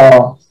in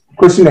our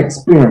Christian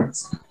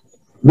experience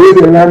where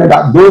we learn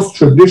that those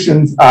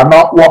traditions are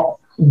not what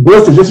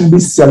those traditions we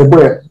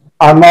celebrate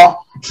are not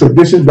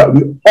traditions that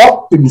we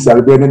ought to be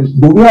celebrating,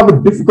 do we have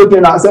a difficulty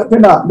in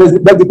accepting that?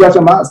 That's the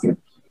question I'm asking.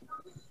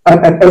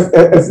 And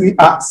if we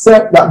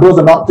accept that those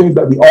are not things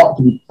that we ought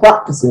to be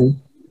practicing,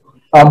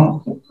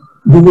 do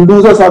we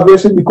lose our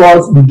salvation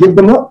because we give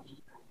them up?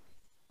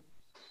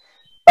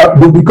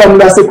 Do we become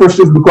lesser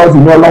Christians because we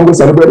no longer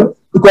celebrate them?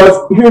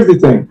 Because here's the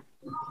thing.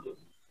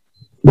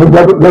 When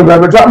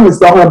Reverend Chapman is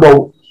talking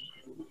about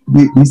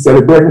the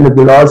celebrating of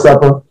the Lord's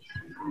Supper,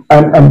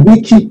 and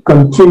we keep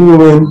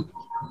continuing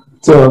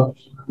to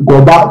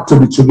go back to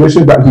the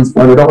traditions that he's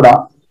pointed out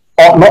that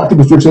ought not to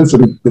be traditions to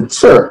the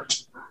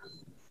church.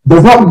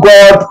 Does not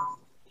God,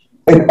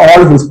 in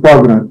all of his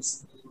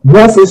providence,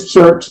 move his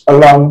church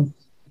along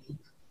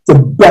to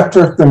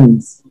better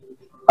things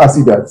as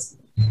he does?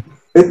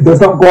 Does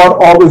not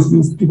God always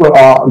use people,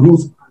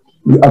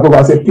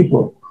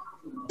 people,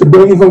 to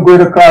bring even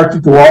greater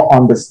clarity to our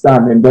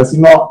understanding? Does he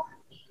not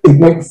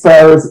ignite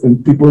fires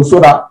in people so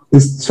that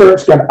his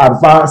church can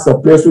advance a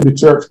place where the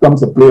church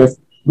comes a place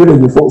where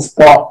there's without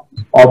spot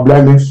or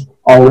blemish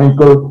or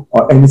wrinkle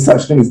or any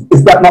such thing?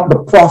 Is that not the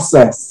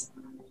process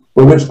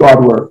for which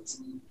God works?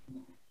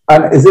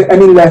 And is it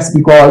any less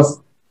because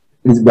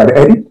it's Brother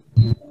Eddie?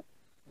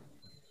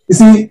 You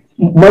see,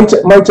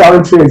 my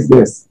challenge here is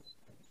this.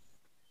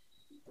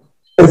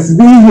 If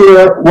we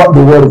hear what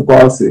the Word of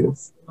God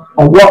says,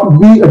 and what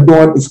we are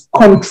doing is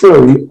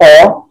contrary,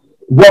 or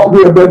what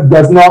we are doing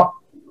does not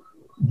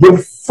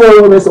give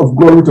fullness of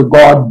glory to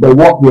God by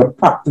what we are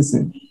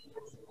practicing,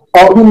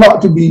 ought we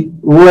not to be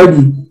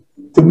ready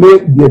to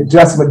make the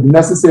adjustment, the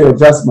necessary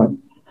adjustment,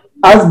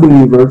 as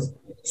believers,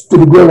 to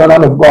the glory and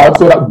honor of God,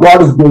 so that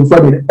God is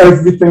glorified in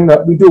everything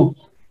that we do?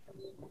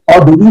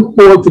 Or do we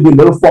hold to the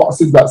little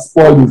foxes that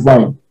spoil the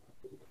vine,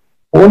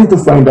 only to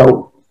find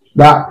out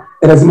that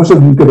in as much as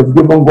we could have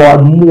given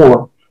God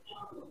more,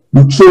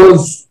 we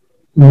chose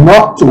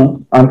not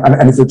to,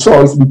 and it's a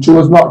choice, we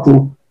chose not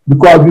to,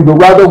 because we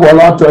would rather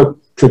hold on to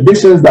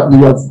traditions that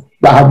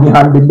have been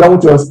handed down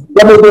to us,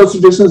 whether those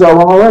traditions are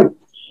wrong or right.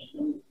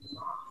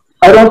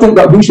 I don't think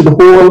that we should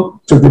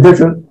hold to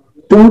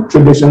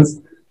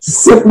traditions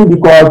simply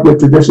because they're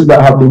traditions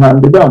that have been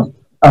handed down.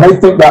 And I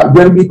think that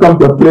when we come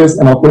to a place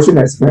in our Christian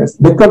experience,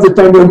 there comes a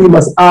time when we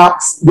must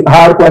ask the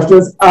hard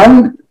questions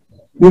and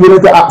be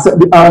willing to accept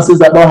the answers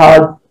that the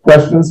hard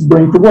questions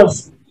bring to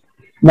us.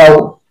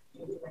 Now,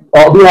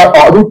 are we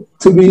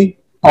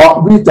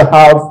to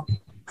have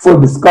full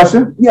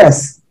discussion?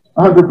 Yes,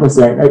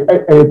 100%.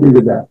 I agree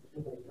with that.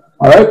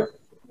 All right?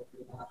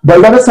 But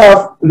let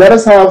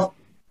us have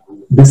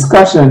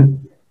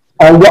discussion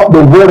on what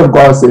the Word of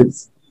God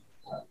says,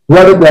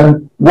 rather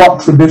than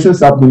what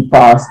traditions have been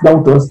passed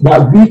down to us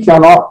that we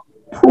cannot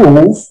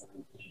prove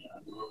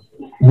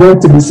going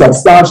to be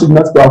substantial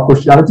enough to our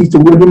Christianity to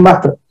really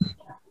matter.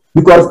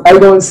 Because I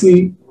don't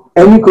see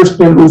any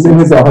Christian losing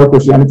his or her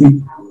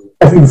Christianity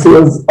if he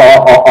fails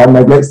or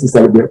neglects to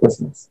celebrate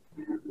Christmas.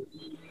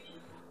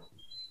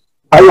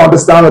 I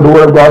understand that the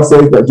Word of God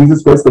says that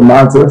Jesus Christ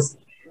commands us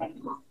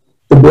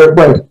to break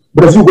bread.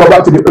 But as you go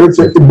back to the early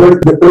church,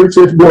 the early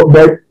church broke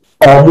bread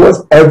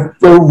almost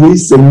every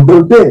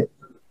single day.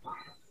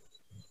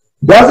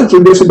 That's a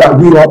tradition that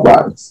we don't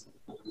practice.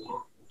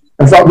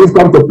 In fact, we've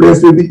come to a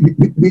place where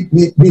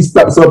we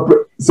step so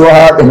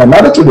hard in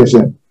another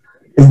tradition,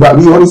 is that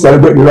we only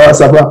celebrate the Lord's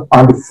Supper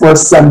on the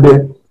first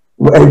Sunday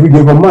of every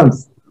given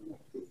month.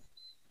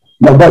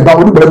 Now, that's not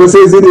what the Bible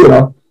says it, you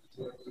know.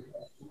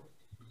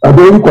 I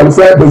don't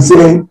qualify by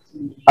saying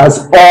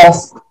as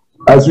oft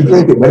as you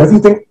drink it. But if you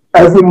think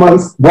every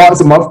month, once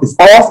a month is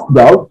off,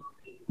 well,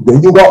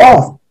 then you go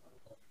off.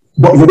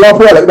 But you don't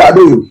pray like that,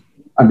 do you?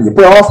 And you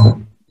pray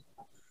often.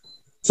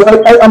 So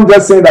I'm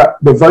just saying that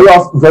very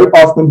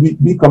often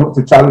we come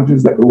to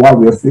challenges like the one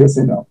we are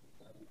facing now.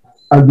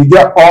 And we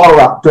get all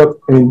wrapped up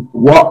in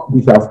what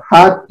we have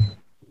had,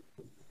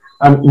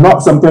 and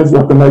not sometimes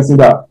recognizing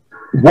that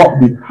what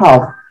we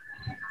have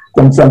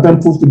can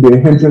sometimes prove to be a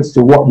hindrance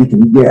to what we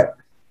can get.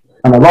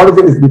 And a lot of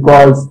it is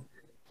because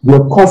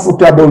we're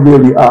comfortable where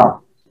we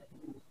are.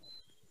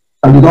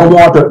 And we don't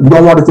want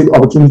to take the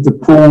opportunity to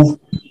prove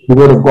the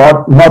Word of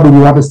God, nor do we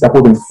want to step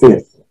out in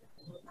faith,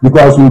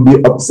 because we'll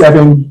be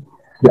upsetting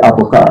the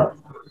apple cart.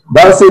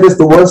 But I say this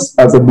to us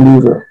as a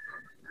believer.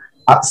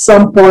 At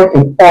some point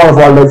in all of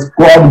our lives,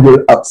 God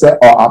will upset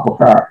our apple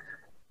cart.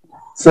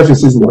 Such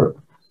is His word.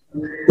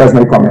 That's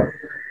my comment.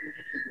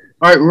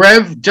 All right,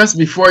 Rev, just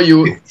before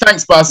you,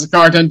 thanks, Pastor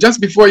Carlton. Just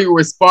before you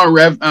respond,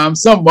 Rev,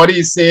 somebody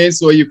is saying,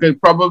 so you can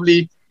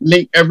probably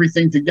link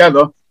everything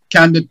together.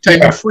 Can the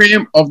time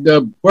frame of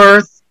the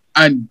birth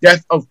and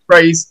death of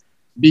Christ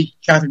be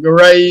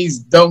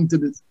categorized down to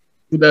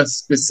the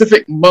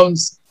specific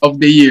months of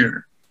the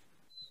year?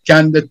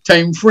 Can the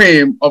time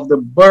frame of the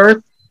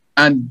birth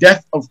and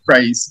death of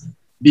Christ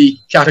be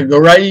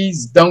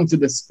categorized down to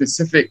the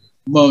specific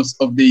months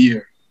of the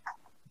year?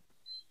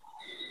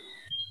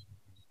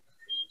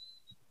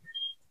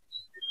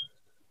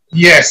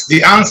 Yes,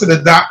 the answer to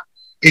that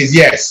is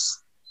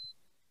yes.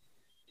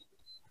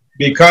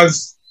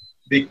 Because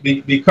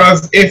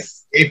if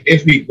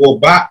if we go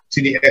back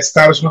to the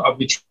establishment of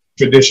the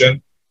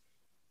tradition,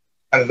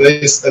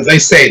 as I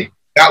said,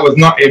 that was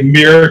not a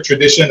mere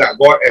tradition that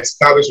God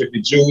established with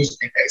the Jews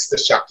in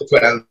Exodus chapter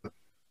 12.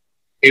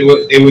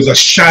 It was a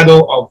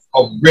shadow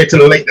of greater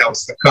light that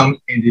was to come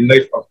in the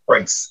life of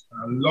Christ.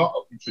 And a lot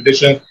of the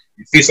tradition,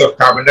 the Feast of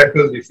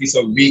Tabernacles, the Feast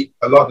of Weeks,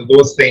 a lot of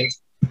those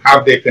things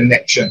have their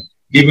connection.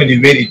 Even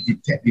the way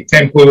the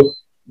temple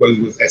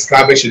was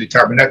established, the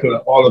tabernacle,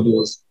 and all of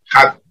those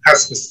have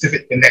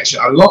specific connection.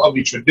 A lot of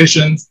the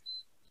traditions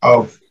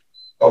of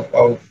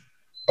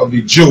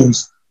the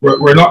Jews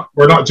were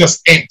not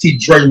just empty,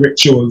 dry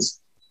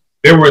rituals.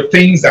 There were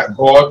things that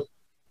God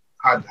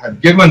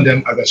had given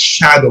them as a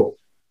shadow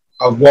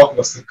of what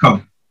was to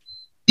come.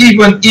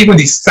 Even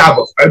the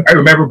Sabbath. I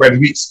remember Brother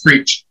Weeks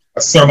preached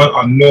a sermon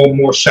on no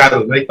more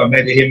shadows, and I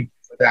commended him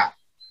for that.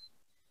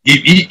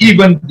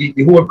 Even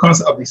the whole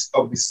concept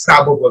of the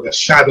Sabbath was a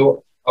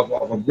shadow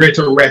of a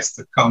greater rest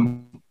to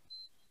come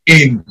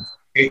in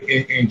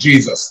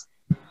Jesus.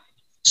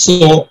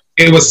 So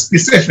it was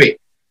specific.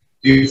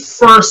 The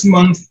first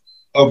month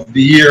of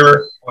the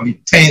year on the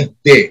 10th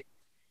day.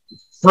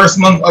 First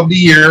month of the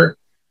year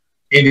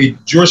in the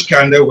Jewish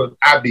calendar was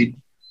Abib,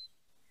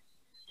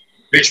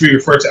 which we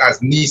refer to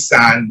as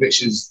Nisan,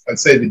 which is, I'd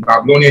say, the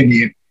Babylonian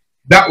name.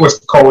 That was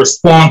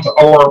correspond to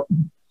our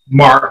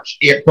March,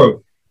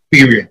 April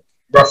period,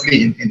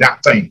 roughly in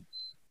that time.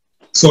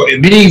 So it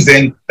means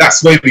then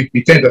that's why we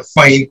tend to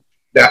find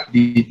that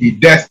the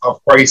death of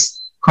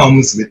Christ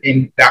comes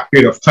within that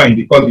period of time,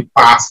 because the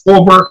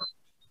Passover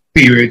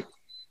period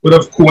would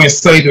have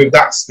coincided with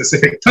that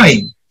specific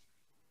time.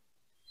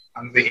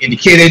 And they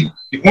indicated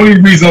the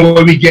only reason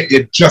why we get the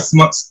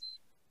adjustments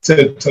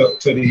to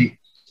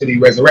the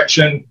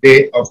resurrection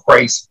day of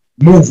Christ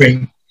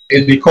moving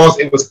is because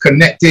it was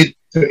connected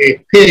to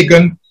a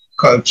pagan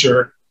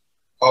culture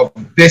of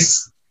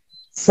this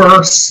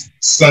first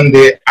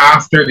Sunday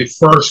after the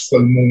first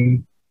full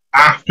moon,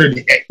 after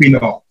the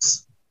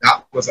equinox.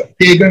 That was a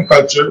pagan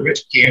culture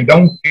which came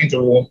down into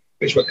Rome,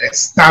 which was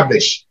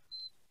established.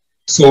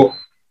 So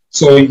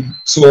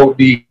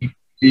the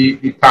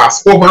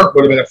Passover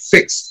would have been a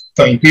fixed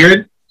time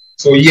period.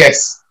 So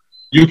yes,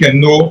 you can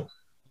know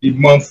the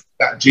month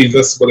that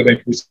Jesus would have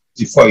been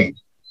crucified.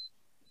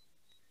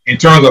 In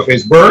terms of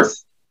his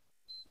birth,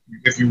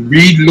 if you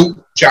read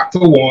Luke chapter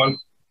 1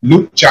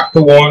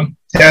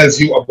 tells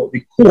you about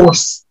the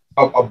course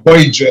of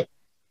Abijah,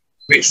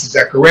 which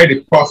Zechariah the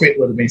prophet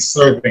would have been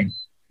serving.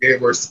 There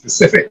were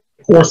specific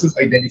courses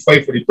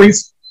identified for the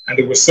priests, and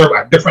they were served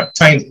at different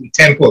times in the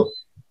temple.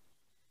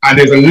 And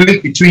there's a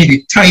link between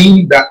the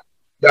time that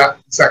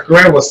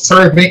Zechariah was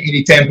serving in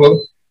the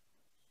temple,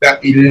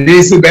 that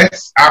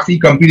Elizabeth, after he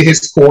completed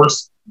his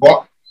course,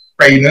 got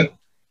pregnant.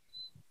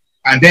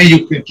 And then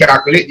you can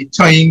calculate the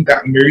time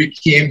that Mary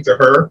came to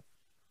her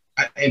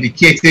and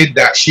indicated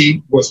that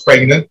she was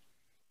pregnant,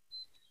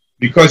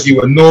 because you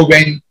will know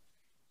when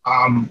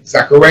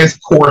Zechariah's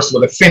course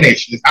will have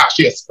finished. There's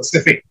actually a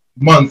specific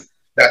month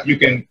that you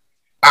can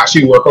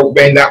actually work out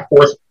when that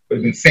course will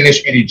have been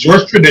finished in the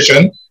Jewish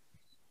tradition.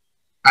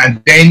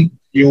 And then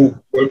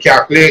you will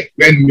calculate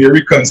when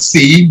Mary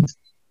conceived.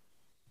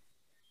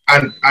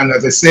 And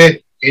as I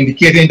said,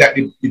 indicating that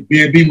the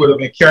baby would have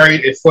been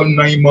carried a full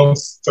 9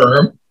 months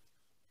term.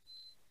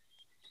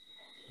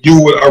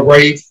 You will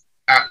arrive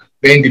at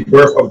when the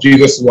birth of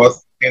Jesus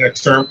was in the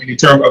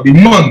term of the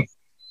month.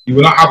 You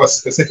will not have a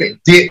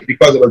specific date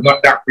because it was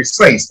not that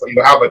precise, but you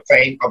will have a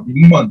time of the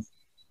month.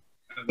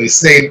 And they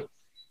say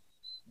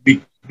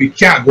we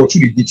can't go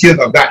through the details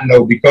of that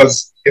now,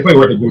 because if I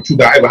were to go through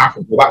that, I would have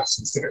to go back to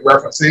specific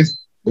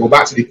references, go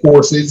back to the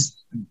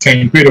courses, the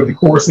time period of the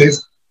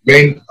courses,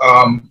 when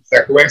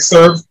Zechariah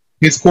served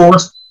his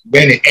course,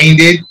 when it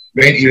ended,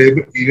 when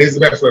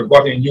Elizabeth was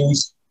gotten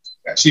news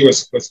that she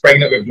was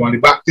pregnant with John the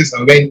Baptist,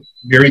 and when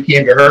Mary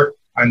came to her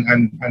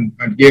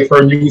and gave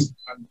her news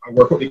and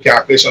work out the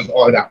calculations,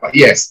 all of that. But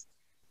yes,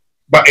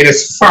 but it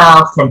is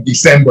far from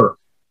December.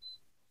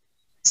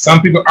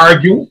 Some people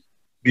argue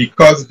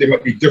because there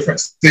might be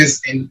differences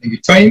in the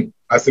time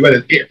as to whether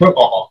it's April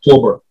or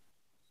October.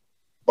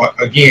 But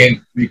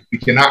again, we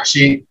can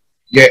actually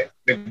get,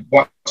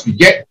 once we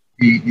get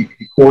the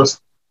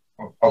course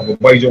of the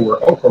Bible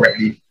work out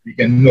correctly, we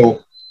can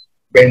know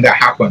when that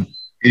happened.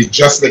 It's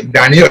just like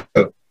Daniel.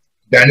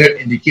 Daniel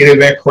indicated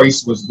when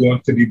Christ was going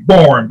to be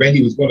born, when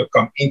he was going to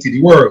come into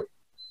the world.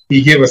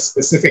 He gave a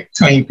specific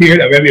time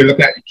period, and when we look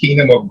at the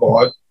kingdom of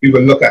God, we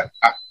will look at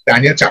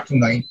Daniel chapter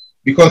 9,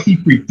 because he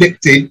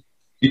predicted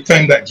the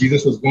time that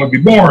Jesus was going to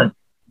be born.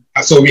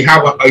 And so we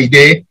have an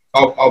idea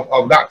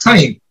of that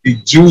time. The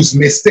Jews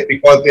missed it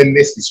because they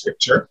missed the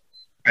scripture,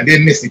 and they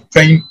missed the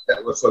time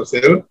that was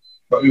fulfilled.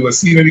 But we will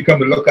see when we come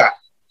to look at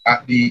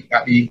the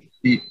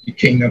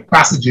kingdom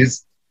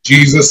passages.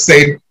 Jesus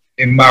said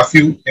in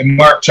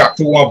Mark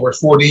chapter 1, verse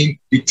 14,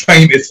 the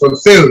time is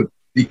fulfilled.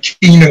 The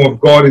kingdom of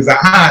God is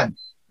at hand.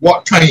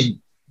 What time?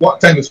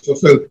 What time is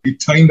fulfilled? The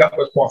time that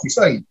was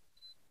prophesied.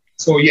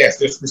 So yes,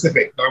 they're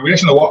specific. Now, in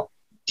relation to what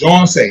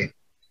John said,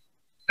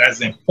 that's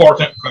an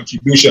important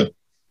contribution.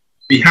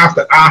 We have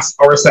to ask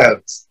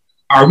ourselves,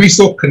 Are we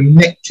so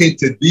connected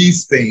to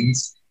these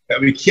things that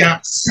we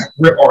can't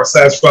separate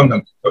ourselves from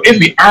them? So if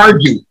we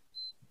argue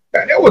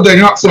that they're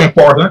not so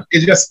important,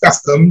 it's just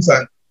customs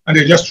and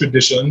they're just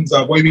traditions,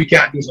 and why we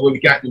can't do this, why we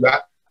can't do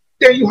that,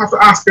 then you have to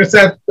ask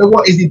yourself, well,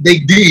 what is the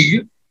big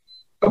deal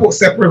about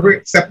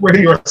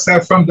separating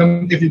yourself from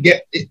them if you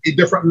get a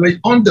different light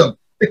on them?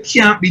 It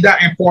can't be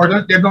that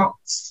important. They're not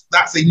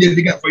that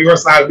significant for your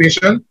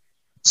salvation.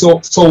 So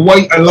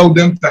why allow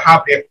them to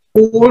have a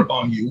hold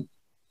on you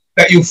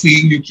that you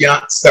feel you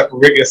can't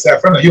separate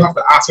yourself from them? You have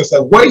to ask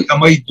yourself, why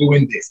am I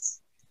doing this?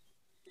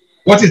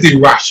 What is the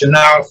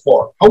rationale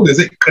for? How does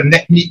it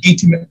connect me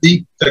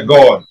intimately to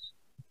God?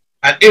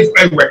 And if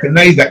I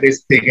recognize that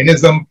there's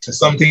paganism to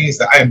some things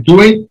that I am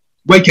doing,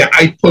 why can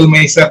I pull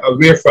myself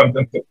away from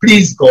them to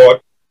please God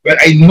when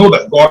I know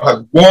that God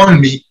has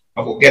warned me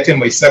about getting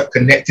myself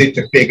connected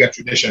to pagan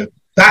tradition?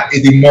 That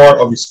is the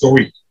moral of the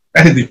story.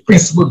 That is the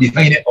principle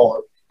behind it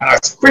all. And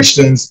as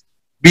Christians,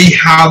 we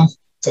have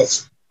to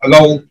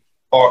allow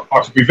or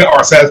to prevent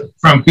ourselves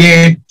from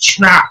being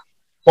trapped,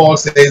 Paul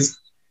says,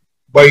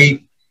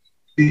 by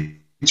the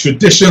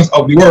traditions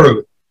of the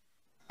world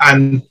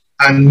and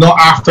not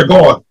after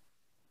God.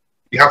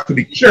 We have to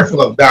be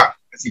careful of that,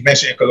 as he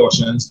mentioned in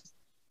Colossians.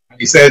 And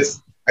he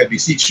says, I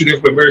beseech you,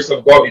 for the mercy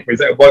of God, we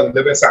present God a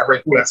living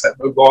sacrifice, holy and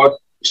acceptable God,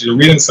 which is a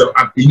real serve,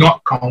 and be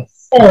not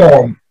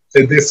conformed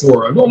to this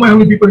world. No matter how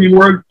many people in the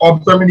world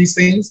observing these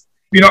things,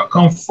 be not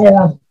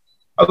conformed.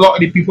 A lot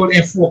of the people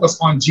in focus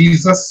on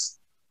Jesus,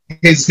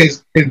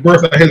 his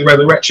birth and his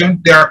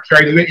resurrection. They are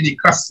carried away in the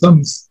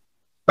customs.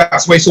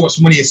 That's why so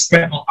much money is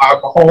spent on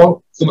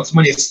alcohol, so much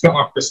money is spent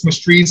on Christmas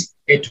trees.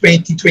 In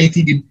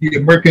 2020, the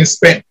Americans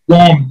spent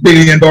 $1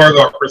 billion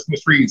on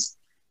Christmas trees.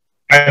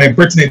 And in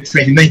Britain in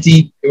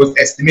 2019, it was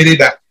estimated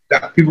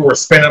that people were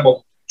spending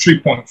about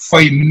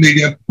 £3.5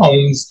 million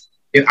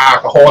in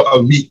alcohol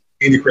a week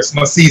in the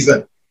Christmas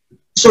season.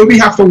 So we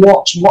have to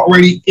watch what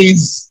really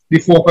is the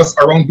focus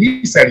around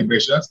these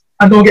celebrations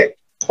and don't get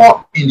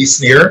caught in the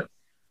snare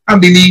and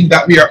believe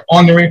that we are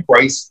honoring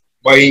Christ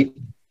by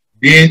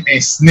being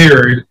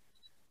ensnared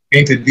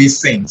into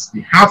these things.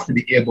 We have to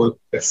be able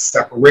to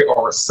separate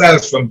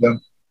ourselves from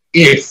them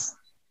if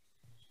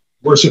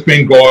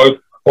worshiping God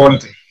according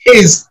to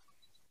his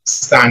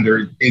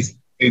standard is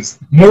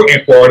more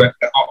important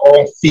than our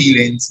own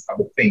feelings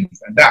about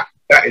things. And that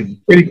is a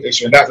critical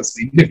issue, and that's a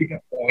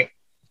significant point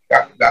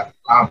that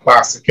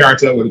Pastor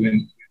Carrington would have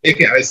been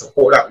making, and I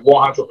support that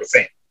 100%.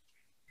 If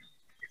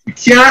we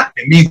can't,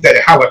 it means that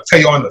they have a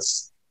tie on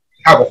us,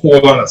 have a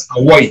hold on us.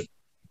 And why?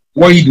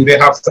 Why do they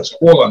have such a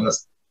hold on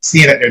us,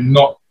 seeing that they're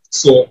not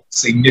so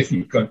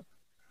significant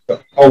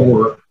to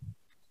our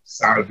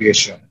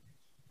salvation?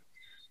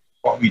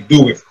 What we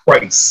do with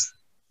Christ,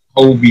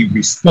 how we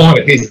respond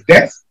to his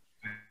death,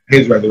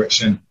 his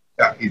resurrection,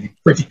 that is a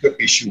critical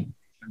issue.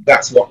 And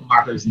that's what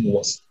matters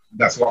most.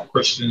 That's what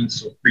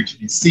Christians should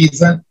preach in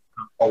season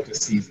and out of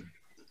season.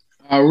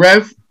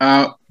 Rev,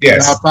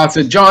 yes.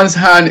 Pastor John's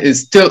hand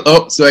is still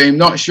up, so I'm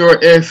not sure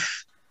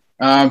if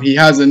he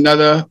has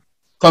another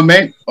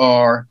comment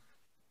or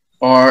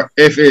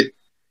if it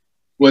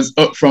was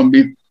up from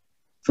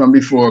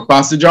before.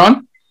 Pastor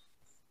John?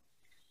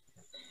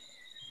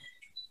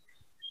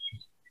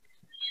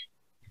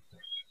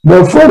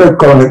 No further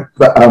comment.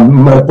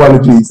 My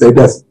apologies. I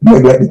just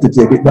neglected to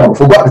take it down.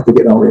 Forgot to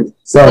take it down already.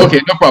 So okay,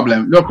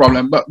 no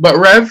problem. But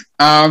Rev,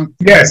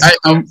 yes,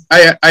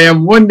 I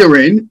am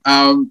wondering.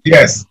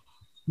 Yes,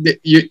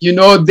 you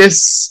know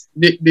this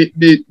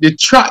the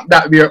track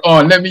that we are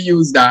on. Let me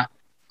use that.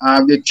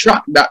 The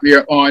track that we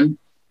are on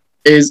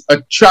is a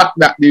track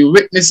that the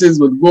witnesses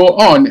would go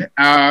on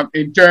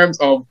in terms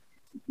of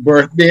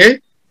birthday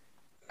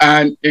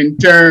and in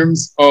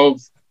terms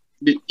of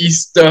the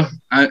Easter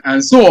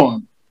and so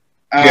on.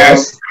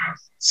 Yes.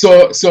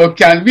 So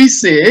can we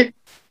say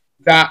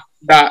that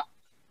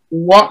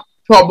what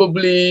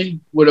probably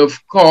would have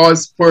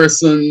caused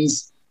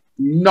persons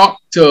not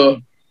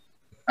to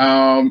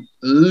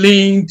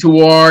lean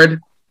toward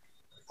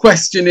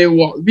questioning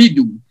what we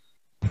do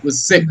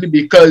was simply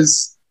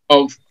because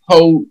of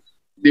how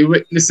the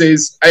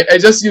witnesses, I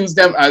just use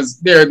them as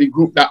they're the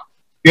group that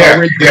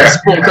already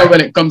spoke of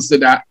when it comes to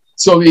that.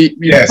 So we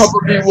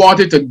probably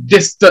wanted to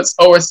distance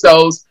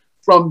ourselves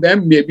from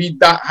them. Maybe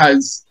that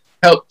has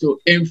helped to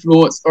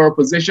influence our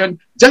position.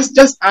 Just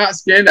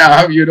asking,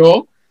 you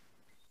know.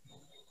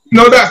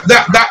 No,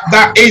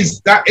 that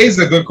is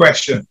a good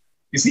question.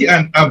 You see,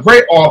 and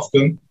very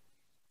often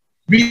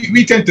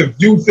we tend to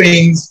view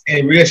things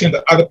in relation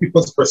to other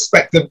people's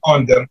perspective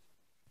on them,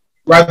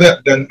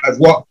 rather than as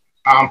what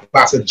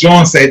Pastor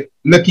John said,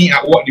 looking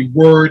at what the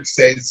word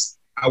says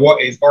and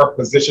what is our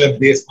position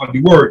based on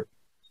the word.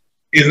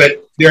 Is like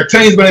there are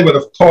times when I would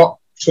have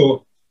talked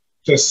to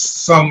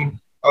some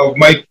of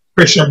my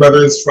Christian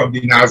brothers from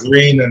the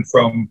Nazarene and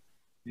from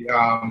the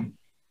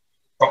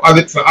from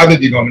other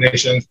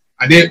denominations,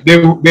 and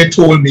they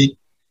told me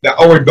that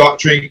our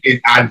doctrine is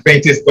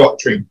Adventist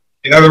doctrine.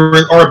 In other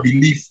words, our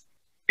belief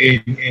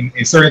in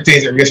certain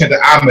things in relation to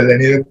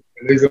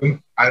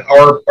amillennialism and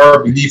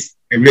our belief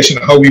in relation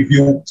to how we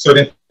view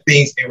certain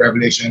things in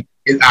Revelation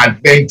is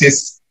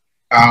Adventist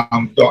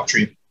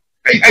doctrine.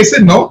 I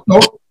said, no.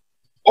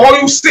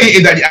 All you say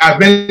is that the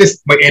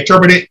Adventists might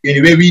interpret it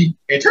in the way we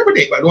interpret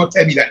it, but don't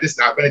tell me that this is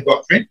Adventist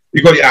doctrine,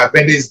 because the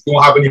Adventists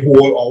don't have any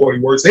hold on what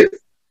the word says.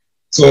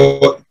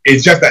 So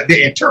it's just that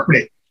they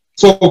interpret it.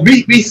 So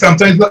we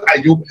sometimes look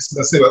at you and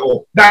say, well,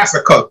 oh, that's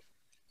a cult.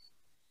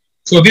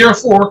 So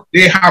therefore,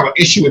 they have an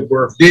issue with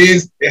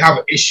birthdays, they have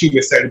an issue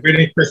with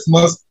celebrating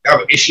Christmas, they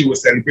have an issue with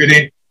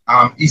celebrating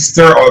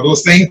Easter or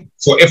those things.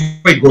 So if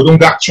I go down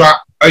that track,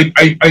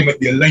 I might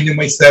be aligning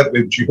myself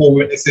with Jehovah's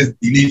Witnesses'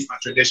 beliefs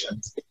and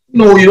traditions.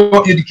 No,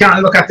 you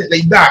can't look at it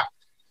like that.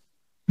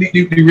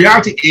 The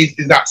reality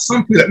is that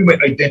some people that we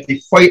might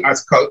identify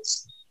as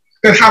cults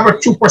can have a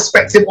true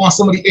perspective on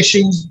some of the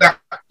issues that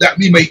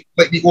we might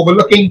be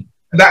overlooking,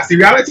 and that's the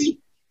reality.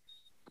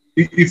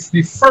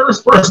 The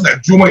first person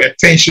that drew my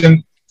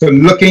attention to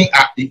looking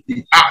at the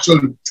actual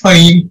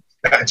time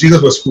that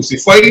Jesus was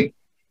crucified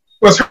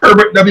was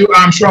Herbert W.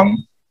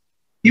 Armstrong.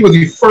 He was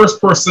the first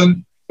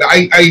person that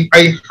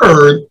I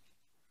heard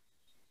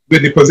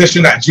with the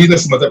position that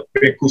Jesus must have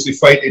been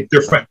crucified a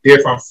different day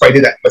from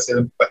Friday. That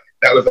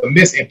was a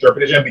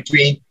misinterpretation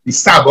between the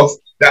Sabbath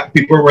that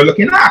people were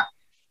looking at.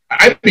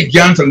 I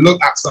began to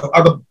look at some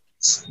other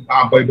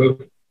Bible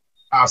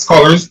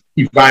scholars,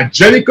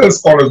 evangelical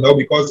scholars now,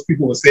 because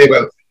people will say,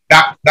 well,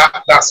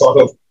 that sort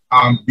of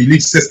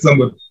belief system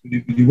with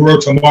the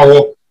world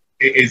tomorrow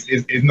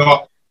is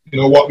not,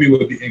 what we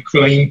would be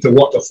inclined to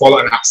want to follow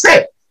and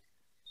accept.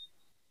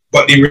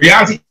 But the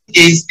reality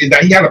is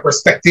that he had a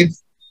perspective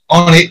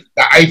on it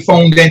that I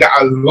found then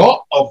that a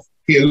lot of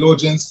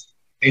theologians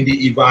in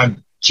the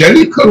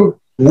evangelical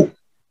group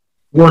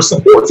were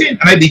supporting, and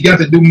I began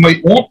to do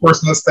my own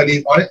personal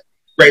studies on it,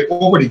 right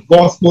over the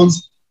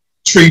Gospels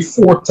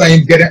 3-4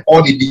 times, getting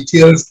all the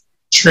details,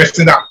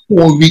 trusting that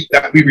whole week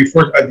that we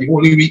refer to as the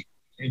Holy Week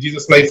in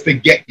Jesus' life to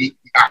get the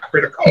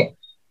accurate account.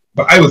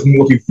 But I was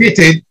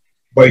motivated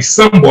by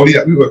somebody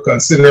that we would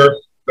consider,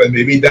 but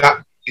maybe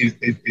that is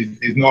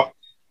not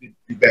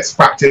the best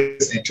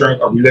practice in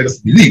terms of religious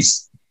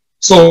beliefs.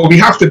 So we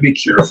have to be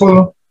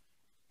careful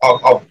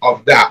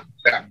of that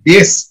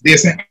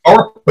basing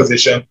our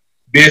position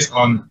based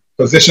on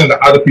position that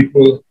other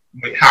people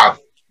might have.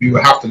 We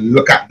will have to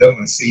look at them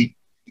and see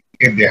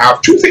if they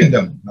have truth in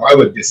them. Now, I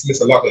would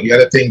dismiss a lot of the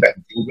other things that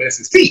the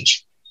witnesses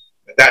teach.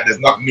 But that does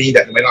not mean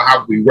that they may not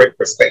have the right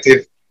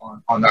perspective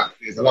on that.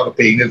 There's a lot of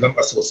paganism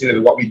associated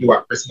with what we do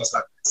at Christmas,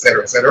 et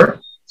cetera, et cetera.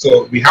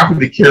 So we have to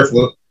be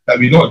careful that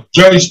we don't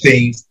judge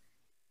things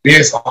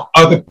based on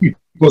other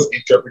people's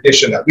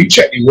interpretation, that we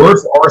check the word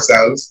for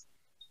ourselves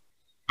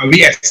and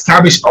we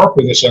establish our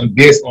position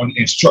based on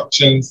the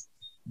instructions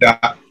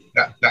that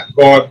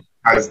God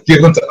has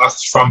given to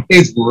us from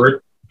his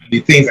word, and the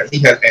things that he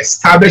has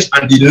established,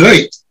 and the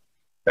light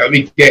that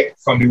we get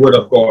from the word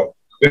of God.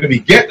 When we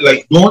get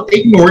light, don't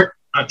ignore it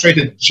and try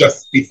to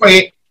justify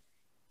it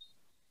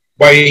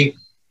by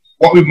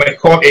what we might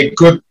call a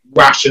good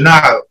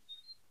rationale.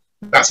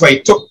 That's why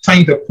it took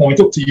time to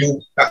point out to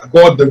you that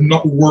God did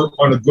not work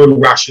on a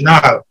good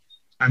rationale.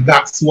 And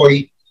that's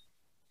why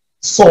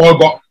Saul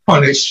got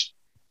punished,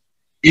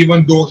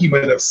 even though he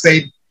might have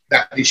said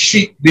that the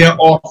sheep being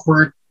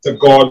offered to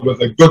God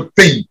was a good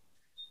thing.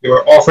 They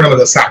were offering him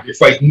as a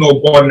sacrifice. No,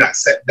 God did not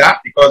accept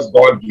that because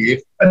God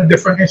gave a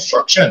different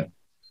instruction.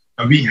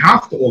 And we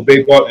have to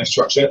obey God's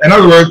instruction. In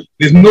other words,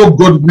 there's no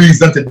good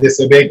reason to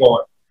disobey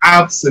God.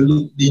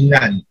 Absolutely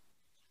none.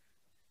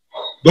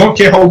 Don't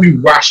care how we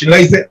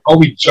rationalize it, how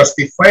we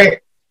justify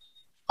it,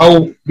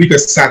 how we can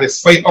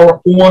satisfy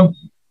our own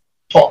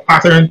thought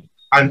pattern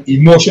and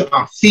emotion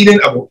and feeling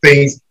about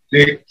things.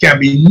 There can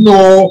be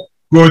no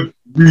good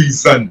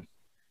reason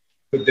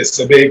to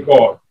disobey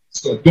God.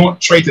 So don't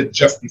try to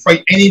justify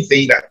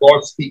anything that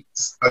God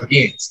speaks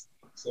against.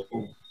 So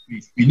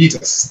we need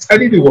to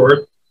study the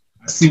word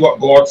and see what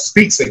God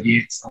speaks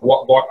against and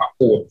what God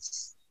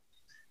upholds.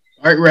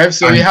 All right, Rev.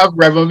 So we have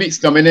Reverend Weeks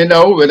coming in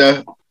now with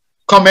a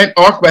comment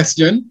or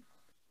question.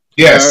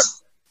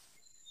 Yes.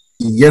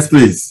 Yes,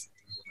 please.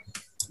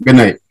 Good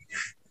night.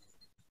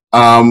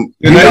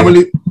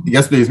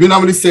 Yes, please. We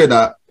normally say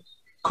that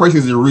Christ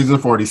is the reason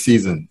for the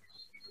season.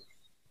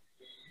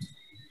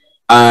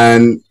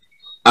 And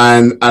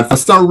for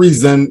some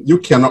reason, you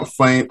cannot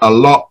find a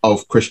lot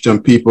of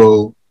Christian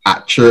people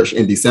at church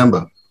in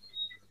December.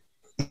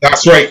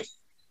 That's right.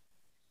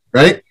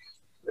 Right?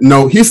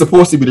 No, he's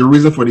supposed to be the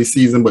reason for the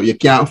season, but you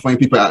can't find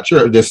people at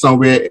church. They're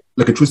somewhere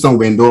looking through some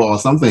window or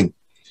something.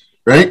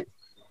 Right?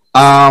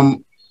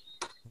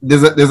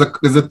 There's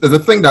a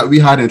thing that we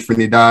had in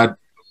Trinidad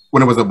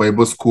when it was a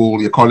Bible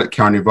school. You call it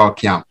Carnival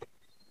Camp.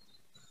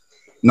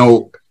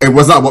 No, it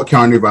wasn't about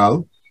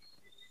Carnival,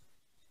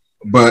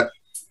 but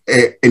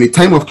in the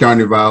time of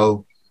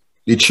Carnival,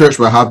 the church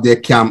will have their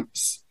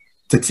camps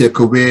to take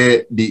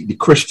away the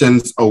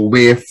Christians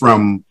away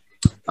from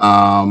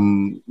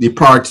the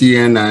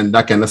partying and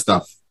that kind of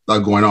stuff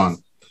that's going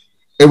on.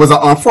 It was an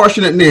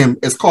unfortunate name.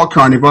 It's called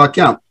Carnival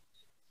Camp,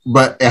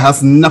 but it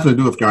has nothing to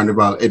do with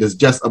Carnival. It is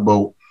just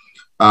about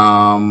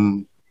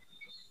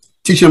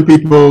teaching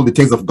people the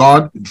things of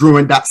God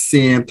during that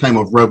same time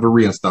of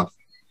revelry and stuff.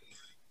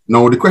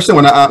 Now, the question I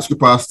want to ask you,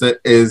 Pastor,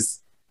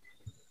 is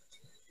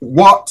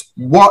what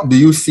do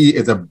you see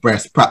as a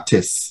best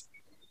practice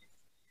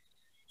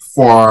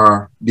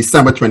for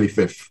December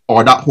 25th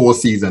or that whole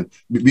season?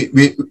 We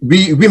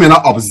may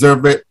not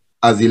observe it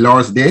as the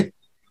Lord's Day,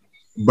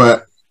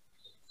 but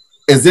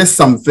is this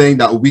something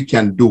that we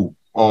can do,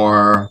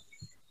 or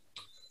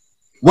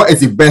what is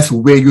the best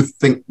way you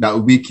think that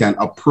we can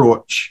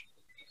approach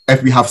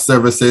if we have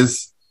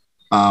services,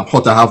 how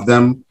to have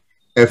them,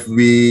 if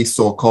we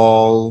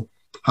so-called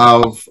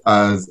have,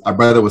 as our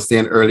brother was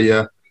saying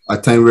earlier, a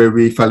time where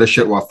we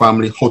fellowship with our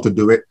family, how to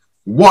do it?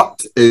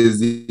 What is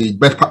the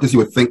best practice you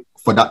would think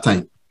for that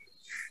time?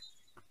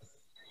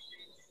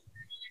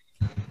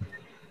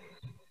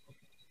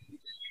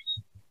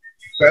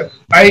 But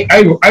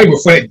I would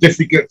find it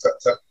difficult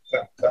to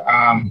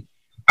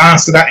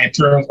answer that in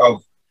terms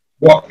of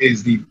what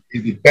is the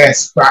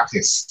best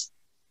practice,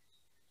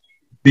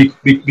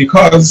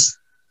 because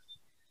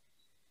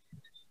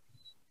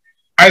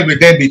I would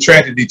then be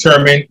trying to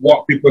determine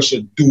what people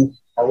should do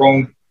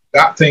around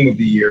that time of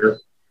the year.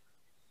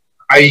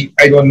 I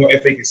don't know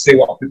if I can say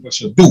what people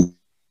should do.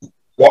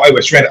 What I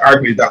was trying to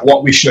argue is that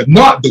what we should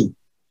not do,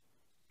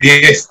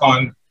 based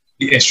on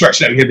the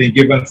instruction that we have been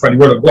given from the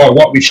Word of God,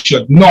 what we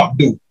should not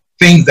do,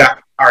 things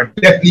that are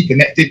definitely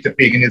connected to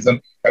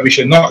paganism that we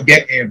should not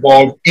get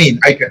involved in.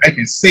 I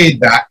can say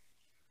that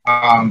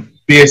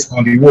based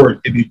on the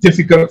Word. It'd be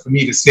difficult for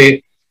me to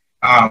say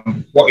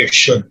what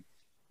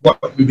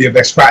would be a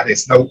best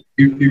practice. Now,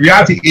 the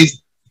reality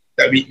is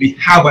that we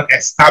have an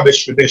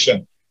established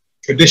tradition.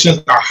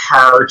 Traditions are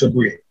hard to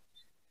break.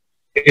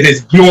 It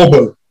is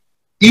global.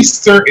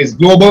 Easter is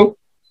global.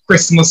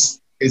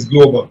 Christmas is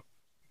global.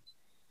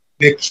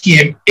 They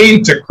came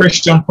into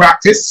Christian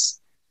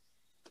practice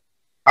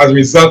as a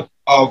result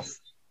of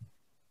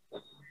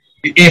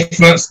the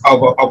influence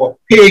of a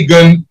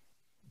pagan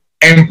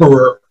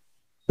emperor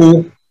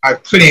who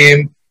had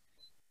claimed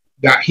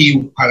that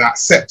he had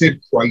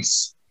accepted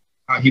Christ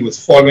and he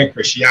was following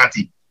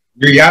Christianity.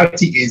 The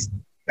reality is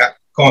that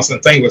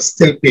Constantine was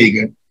still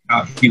pagan.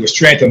 He was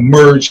trying to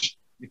merge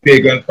the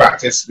pagan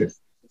practice with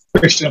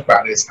Christian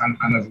practice, and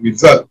as a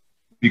result,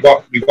 we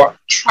got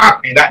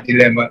trapped in that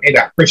dilemma, in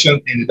that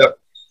Christians ended up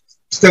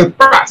still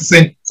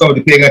practicing some of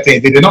the pagan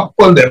things. They did not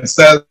pull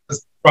themselves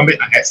from it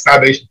and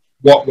establish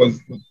what was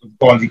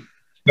godly.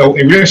 Now,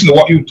 in relation to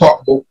what you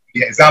talked about,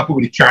 the example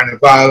with the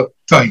carnival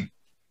time,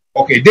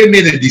 okay, they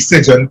made a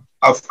decision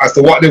as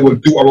to what they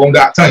would do around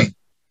that time.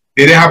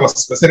 They didn't have a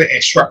specific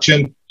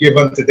instruction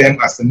given to them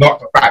as to not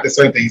to practice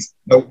certain things.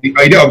 Now, the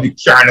idea of the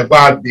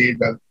carnival,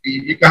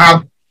 you can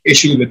have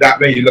issues with that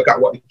when you look at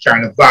what the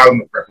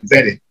carnival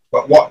represented.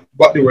 But what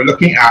they were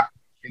looking at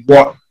is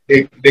what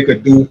they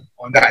could do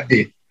on that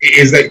day.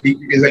 It's like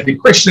the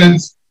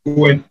Christians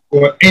going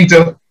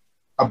into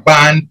a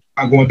band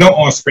and going down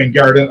on Spring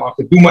Garden on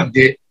Kadooment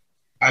Day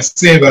and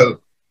saying,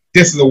 well,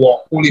 this is a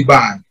holy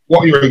band.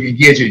 What you're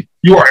engaging,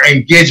 you are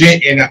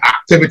engaging in an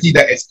activity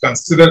that is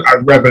considered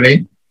as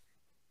reveling.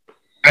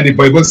 And the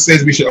Bible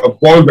says we should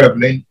avoid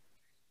reveling.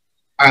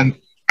 And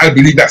I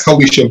believe that's how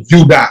we should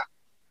view that.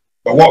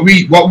 But what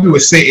we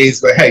would say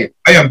is, well, hey,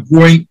 I am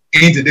going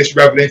into this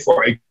reveling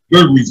for a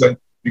good reason,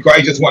 because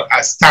I just want to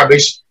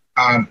establish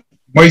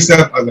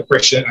myself as a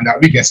Christian and that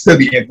we can still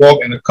be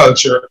involved in the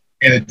culture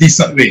in a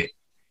decent way.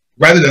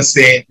 Rather than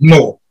saying,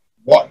 no,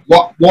 what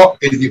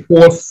is the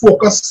whole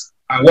focus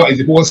and what is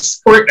the whole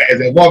spirit that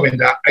is involved in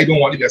that? I don't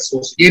want to be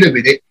associated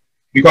with it,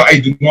 because I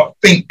do not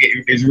think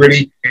it is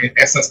really, in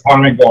essence,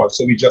 honoring God.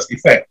 So we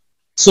justify it.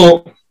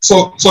 So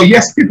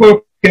yes,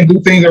 people can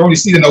do things around the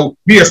season. Now,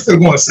 we are still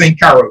going to sing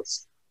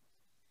carols.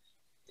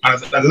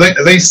 As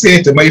I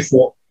say to my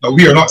folk, now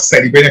we are not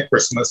celebrating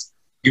Christmas.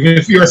 Even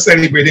if you are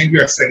celebrating, we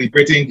are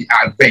celebrating the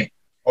Advent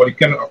or the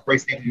coming of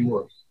Christ into the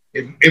world.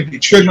 If the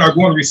children are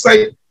going to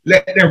recite,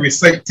 let them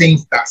recite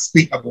things that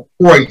speak about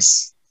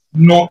Christ,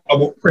 not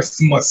about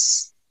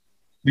Christmas.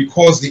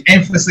 Because the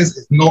emphasis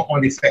is not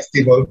on the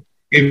festival.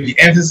 If the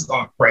emphasis is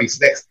on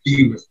Christ, let's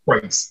deal with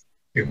Christ.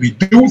 If we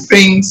do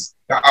things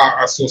that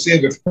are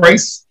associated with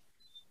Christ,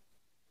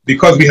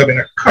 because we have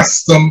been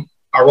accustomed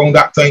around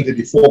that time to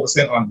be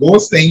focusing on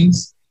those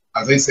things,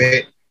 as I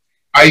said,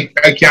 I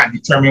can't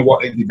determine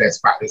what is the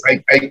best practice.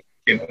 I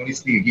can only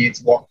speak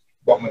against what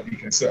might be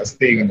considered as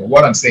pagan. But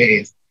what I'm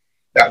saying is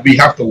that we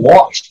have to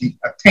watch the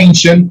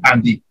attention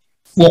and the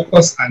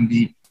focus and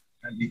the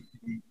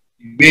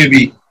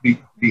way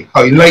we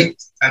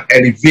highlight and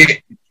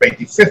elevate the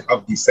 25th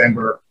of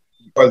December,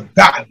 because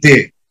that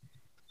day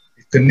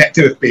is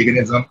connected with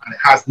paganism and it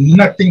has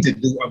nothing to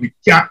do, and we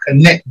can't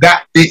connect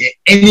that day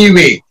in any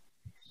way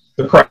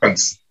to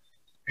Christ.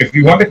 If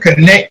you want to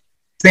connect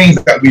things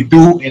that we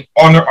do in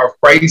honor of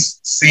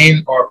Christ,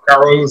 sing our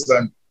carols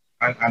and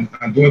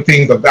doing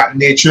things of that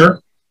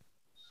nature,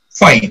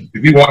 fine.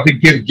 If we want to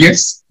give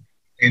gifts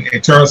in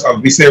terms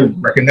of, we say,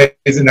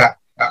 recognizing that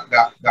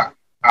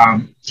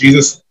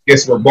Jesus'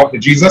 gifts were brought to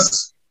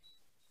Jesus,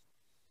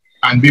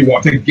 and we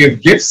want to give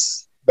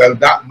gifts, well,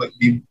 that might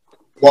be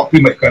what we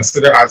might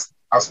consider as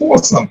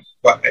wholesome.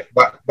 But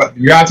the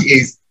reality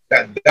is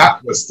that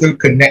that was still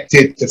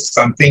connected to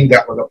something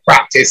that was a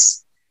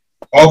practice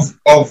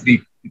of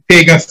the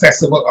pagan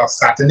festival of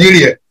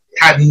Saturnalia. It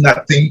had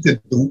nothing to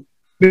do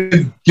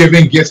with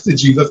giving gifts to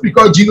Jesus,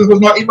 because Jesus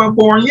was not even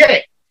born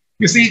yet.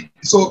 You see,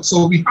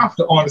 so we have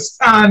to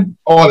understand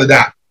all of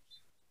that.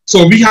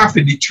 So we have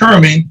to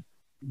determine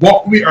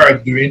what we are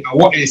doing and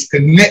what is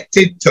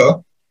connected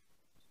to,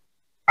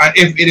 and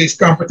if it is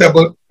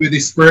compatible with the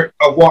spirit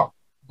of what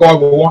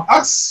God will want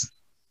us,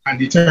 and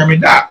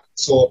determine that.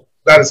 So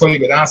that is how you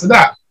can answer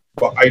that.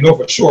 But I know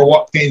for sure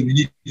what things we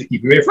need to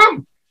keep away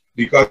from,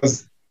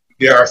 because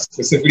they are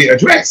specifically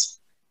addressed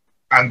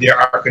and they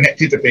are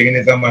connected to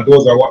paganism, and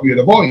those are what we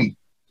avoid.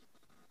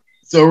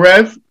 So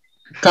Rev,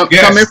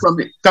 coming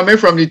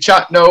from the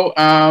chat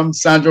now,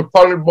 Sandra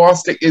Pollard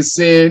Bostic is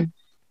saying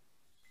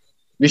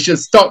we should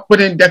stop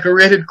putting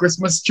decorated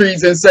Christmas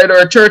trees inside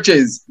our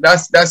churches.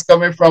 That's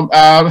coming from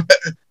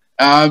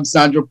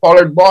Sandra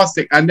Pollard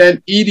Bostic. And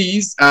then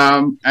Edie's,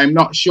 I'm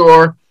not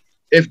sure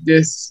if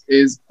this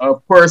is a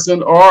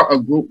person or a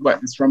group,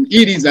 but it's from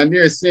Edie's, and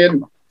they're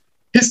saying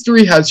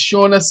history has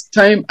shown us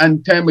time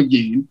and time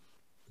again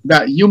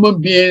that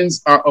human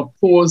beings are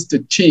opposed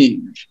to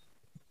change.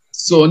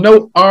 So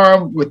now,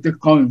 armed with the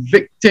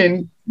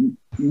convicting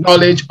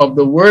knowledge of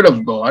the Word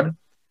of God,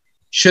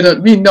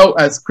 shouldn't we now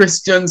as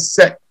Christians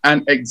set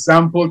an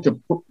example to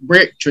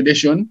break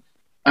tradition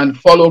and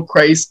follow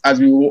Christ as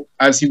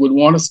he would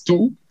want us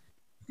to?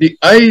 The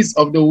eyes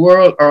of the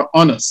world are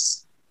on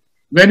us.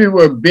 When we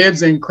were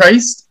babes in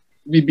Christ,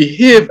 we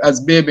behaved as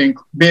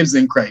babes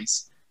in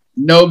Christ.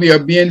 Now we are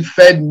being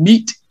fed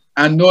meat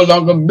and no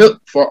longer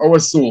milk for our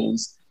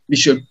souls. We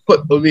should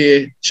put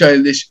away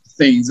childish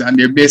things. And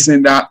they're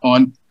basing that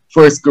on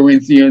 1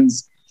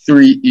 Corinthians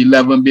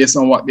 3:11, based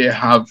on what they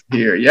have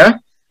here, yeah?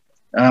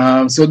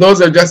 So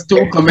those are just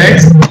two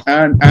comments,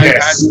 and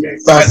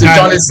Pastor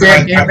John is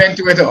saying amen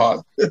to it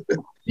all.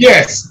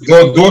 Yes,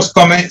 those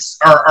comments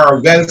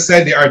are well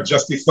said, they are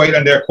justified,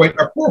 and they're quite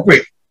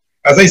appropriate.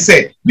 As I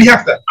said, we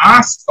have to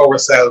ask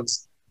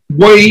ourselves,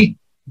 why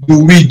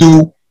do we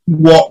do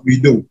what we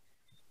do?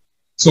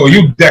 So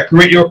you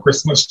decorate your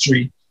Christmas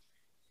tree,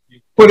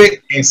 you put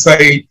it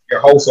inside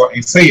your house or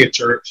inside your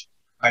church,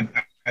 and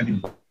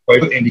the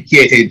Bible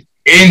indicated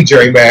in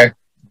Jeremiah,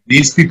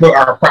 these people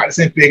are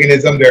practicing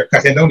paganism. They're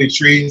cutting down the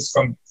trees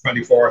from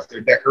the forest. They're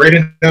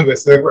decorating them with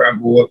silver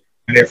and gold,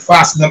 and they're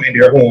fastening them in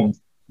their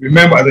homes.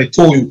 Remember, as I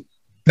told you,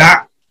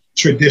 that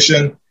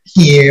tradition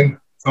came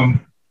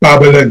from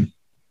Babylon.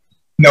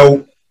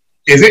 Now,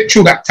 is it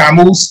true that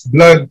Tammuz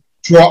blood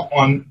dropped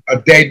on a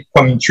dead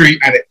pine tree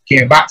and it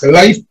came back to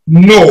life?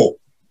 No.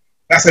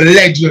 That's a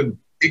legend.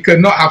 It could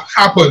not have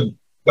happened.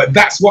 But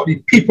that's what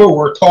the people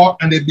were taught,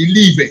 and they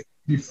believe it.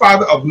 The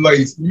father of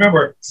lies.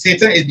 Remember,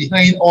 Satan is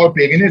behind all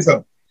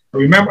paganism.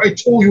 Remember, I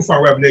told you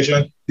from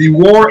Revelation, the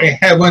war in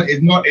heaven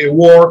is not a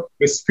war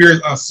with spears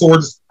and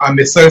swords and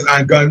missiles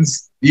and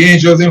guns. The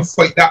angels didn't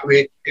fight that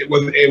way. It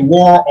was a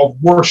war of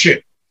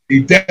worship.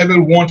 The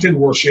devil wanted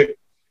worship,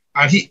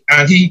 and he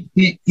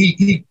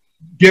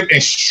gave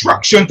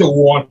instruction to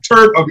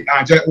 1/3 of the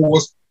angelic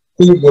host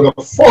who would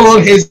have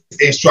followed his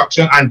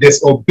instruction and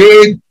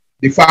disobeyed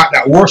the fact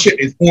that worship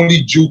is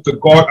only due to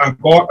God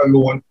and God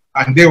alone,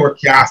 and they were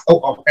cast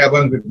out of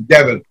heaven with the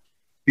devil.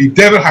 The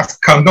devil has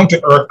come down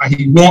to earth, and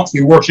he wants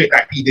the worship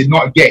that he did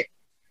not get.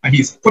 And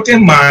he's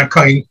putting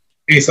mankind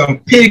in some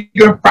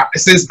pagan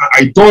practices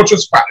and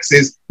idolatrous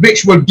practices,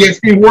 which will give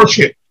him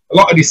worship. A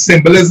lot of the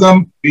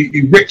symbolism,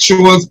 the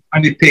rituals,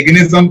 and the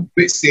paganism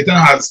which Satan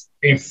has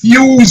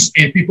infused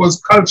in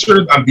people's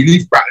cultures and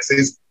belief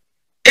practices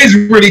is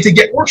really to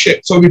get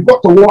worship. So we've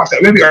got to watch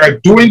that when we are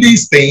doing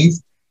these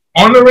things,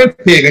 honoring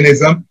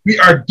paganism, we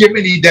are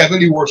giving the devil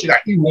the worship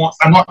that he wants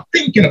and not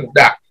thinking about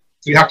that.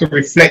 So you have to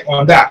reflect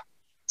on that.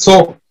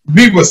 So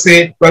we will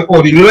say, well,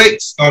 oh, the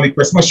lights on the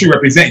Christmas tree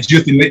represent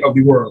just the light of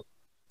the world.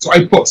 So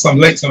I put some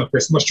lights on the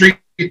Christmas tree,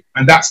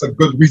 and that's a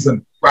good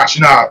reason,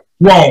 rationale.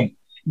 Wrong.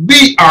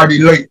 We are the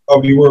light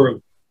of the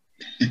world.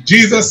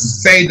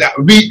 Jesus said that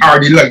we are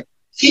the light.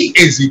 He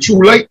is the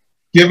true light,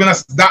 giving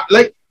us that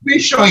light. We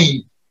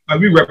shine,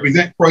 and we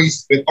represent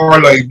Christ with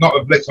our light, not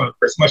with lights on the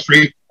Christmas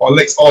tree or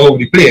lights all over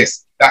the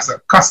place. That's a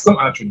custom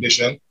and a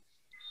tradition.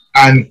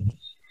 And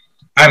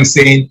I'm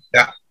saying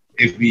that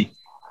if we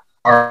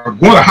are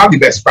going to have the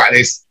best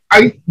practice,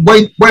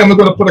 why am I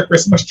going to put a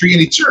Christmas tree in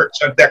the church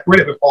and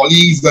decorate it with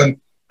hollies and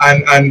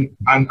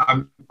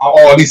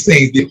all these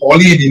things? The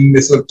holly, the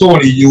mistletoe,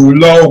 the Yule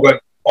log, and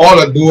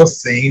all of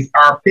those things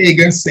are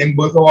pagan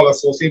symbols all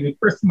associated with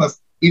Christmas.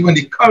 Even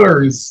the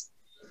colors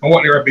and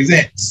what they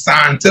represent,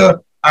 Santa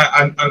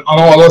and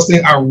all those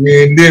things are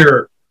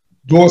reindeer.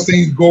 Those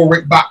things go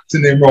right back to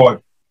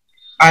Nimrod.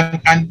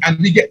 And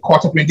we get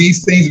caught up in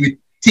these things. We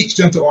teach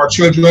them to our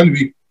children.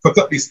 We put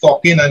up the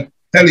stocking and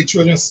tell the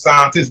children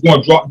Santa is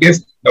going to drop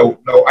gifts. No,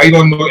 I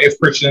don't know if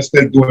Christians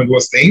still doing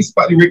those things,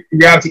 but the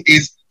reality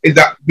is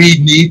that we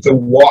need to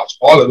watch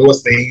all of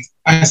those things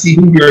and see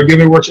who we are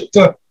giving worship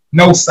to.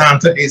 No,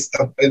 Santa is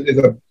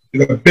a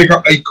is a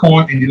bigger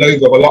icon in the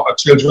lives of a lot of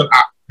children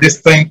at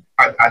this time,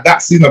 at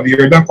that season of the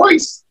year than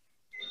Christ.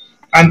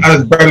 And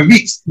as Brother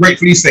Weeks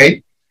rightfully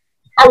said,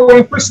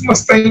 around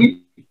Christmas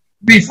time,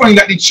 we find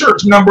that the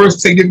church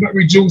numbers say they're not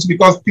reduced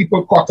because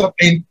people caught up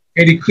in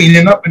the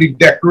cleaning up and the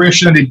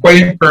decoration and the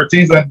buying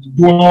curtains and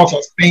doing all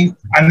sorts of things,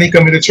 and they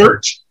come into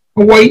church.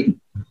 Why?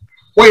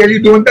 Why are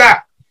you doing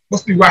that?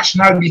 What's the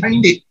rationale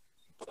behind it?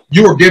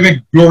 You are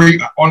giving glory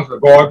and honor to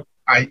God,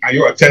 and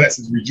your attendance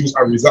is reduced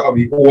as a result of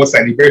the whole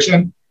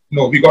celebration.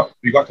 No, we got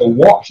to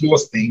watch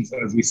those things,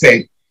 and as we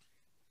said,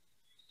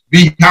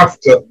 we have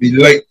to be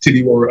light to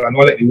the world and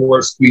not let the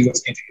world squeeze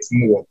us into its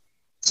mold.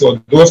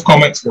 So those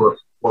comments were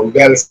well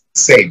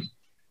said.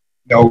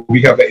 Now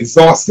we have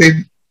exhausted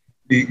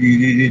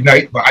the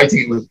night, but I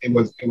think it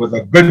was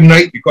a good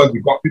night because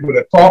we got people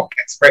to talk,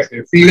 express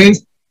their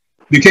feelings.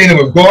 The kingdom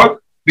of God,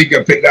 we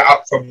can pick that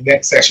up from the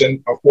next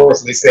session. Of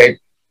course, they said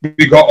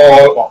we got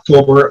all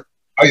October.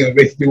 I am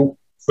with you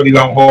for the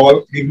long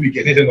haul. If we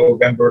get into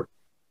November,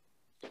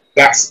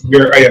 that's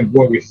where I am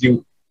going with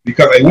you,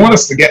 because I want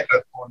us to get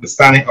an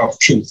understanding of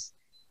truth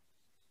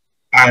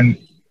and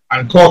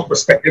God's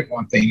perspective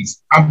on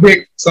things, and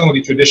break some of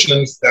the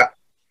traditions that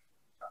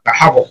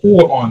have a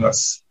hold on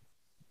us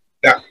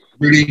that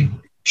really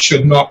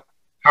should not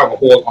have a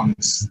hold on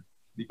us,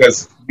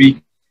 because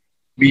we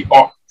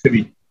ought to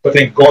be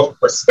putting God's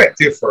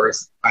perspective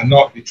first and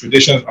not the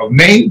traditions of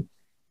men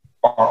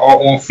or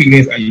our own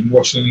feelings and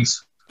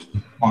emotions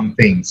on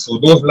things. So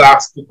those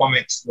last two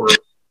comments were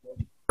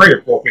very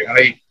appropriate,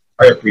 and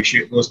I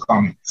appreciate those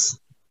comments.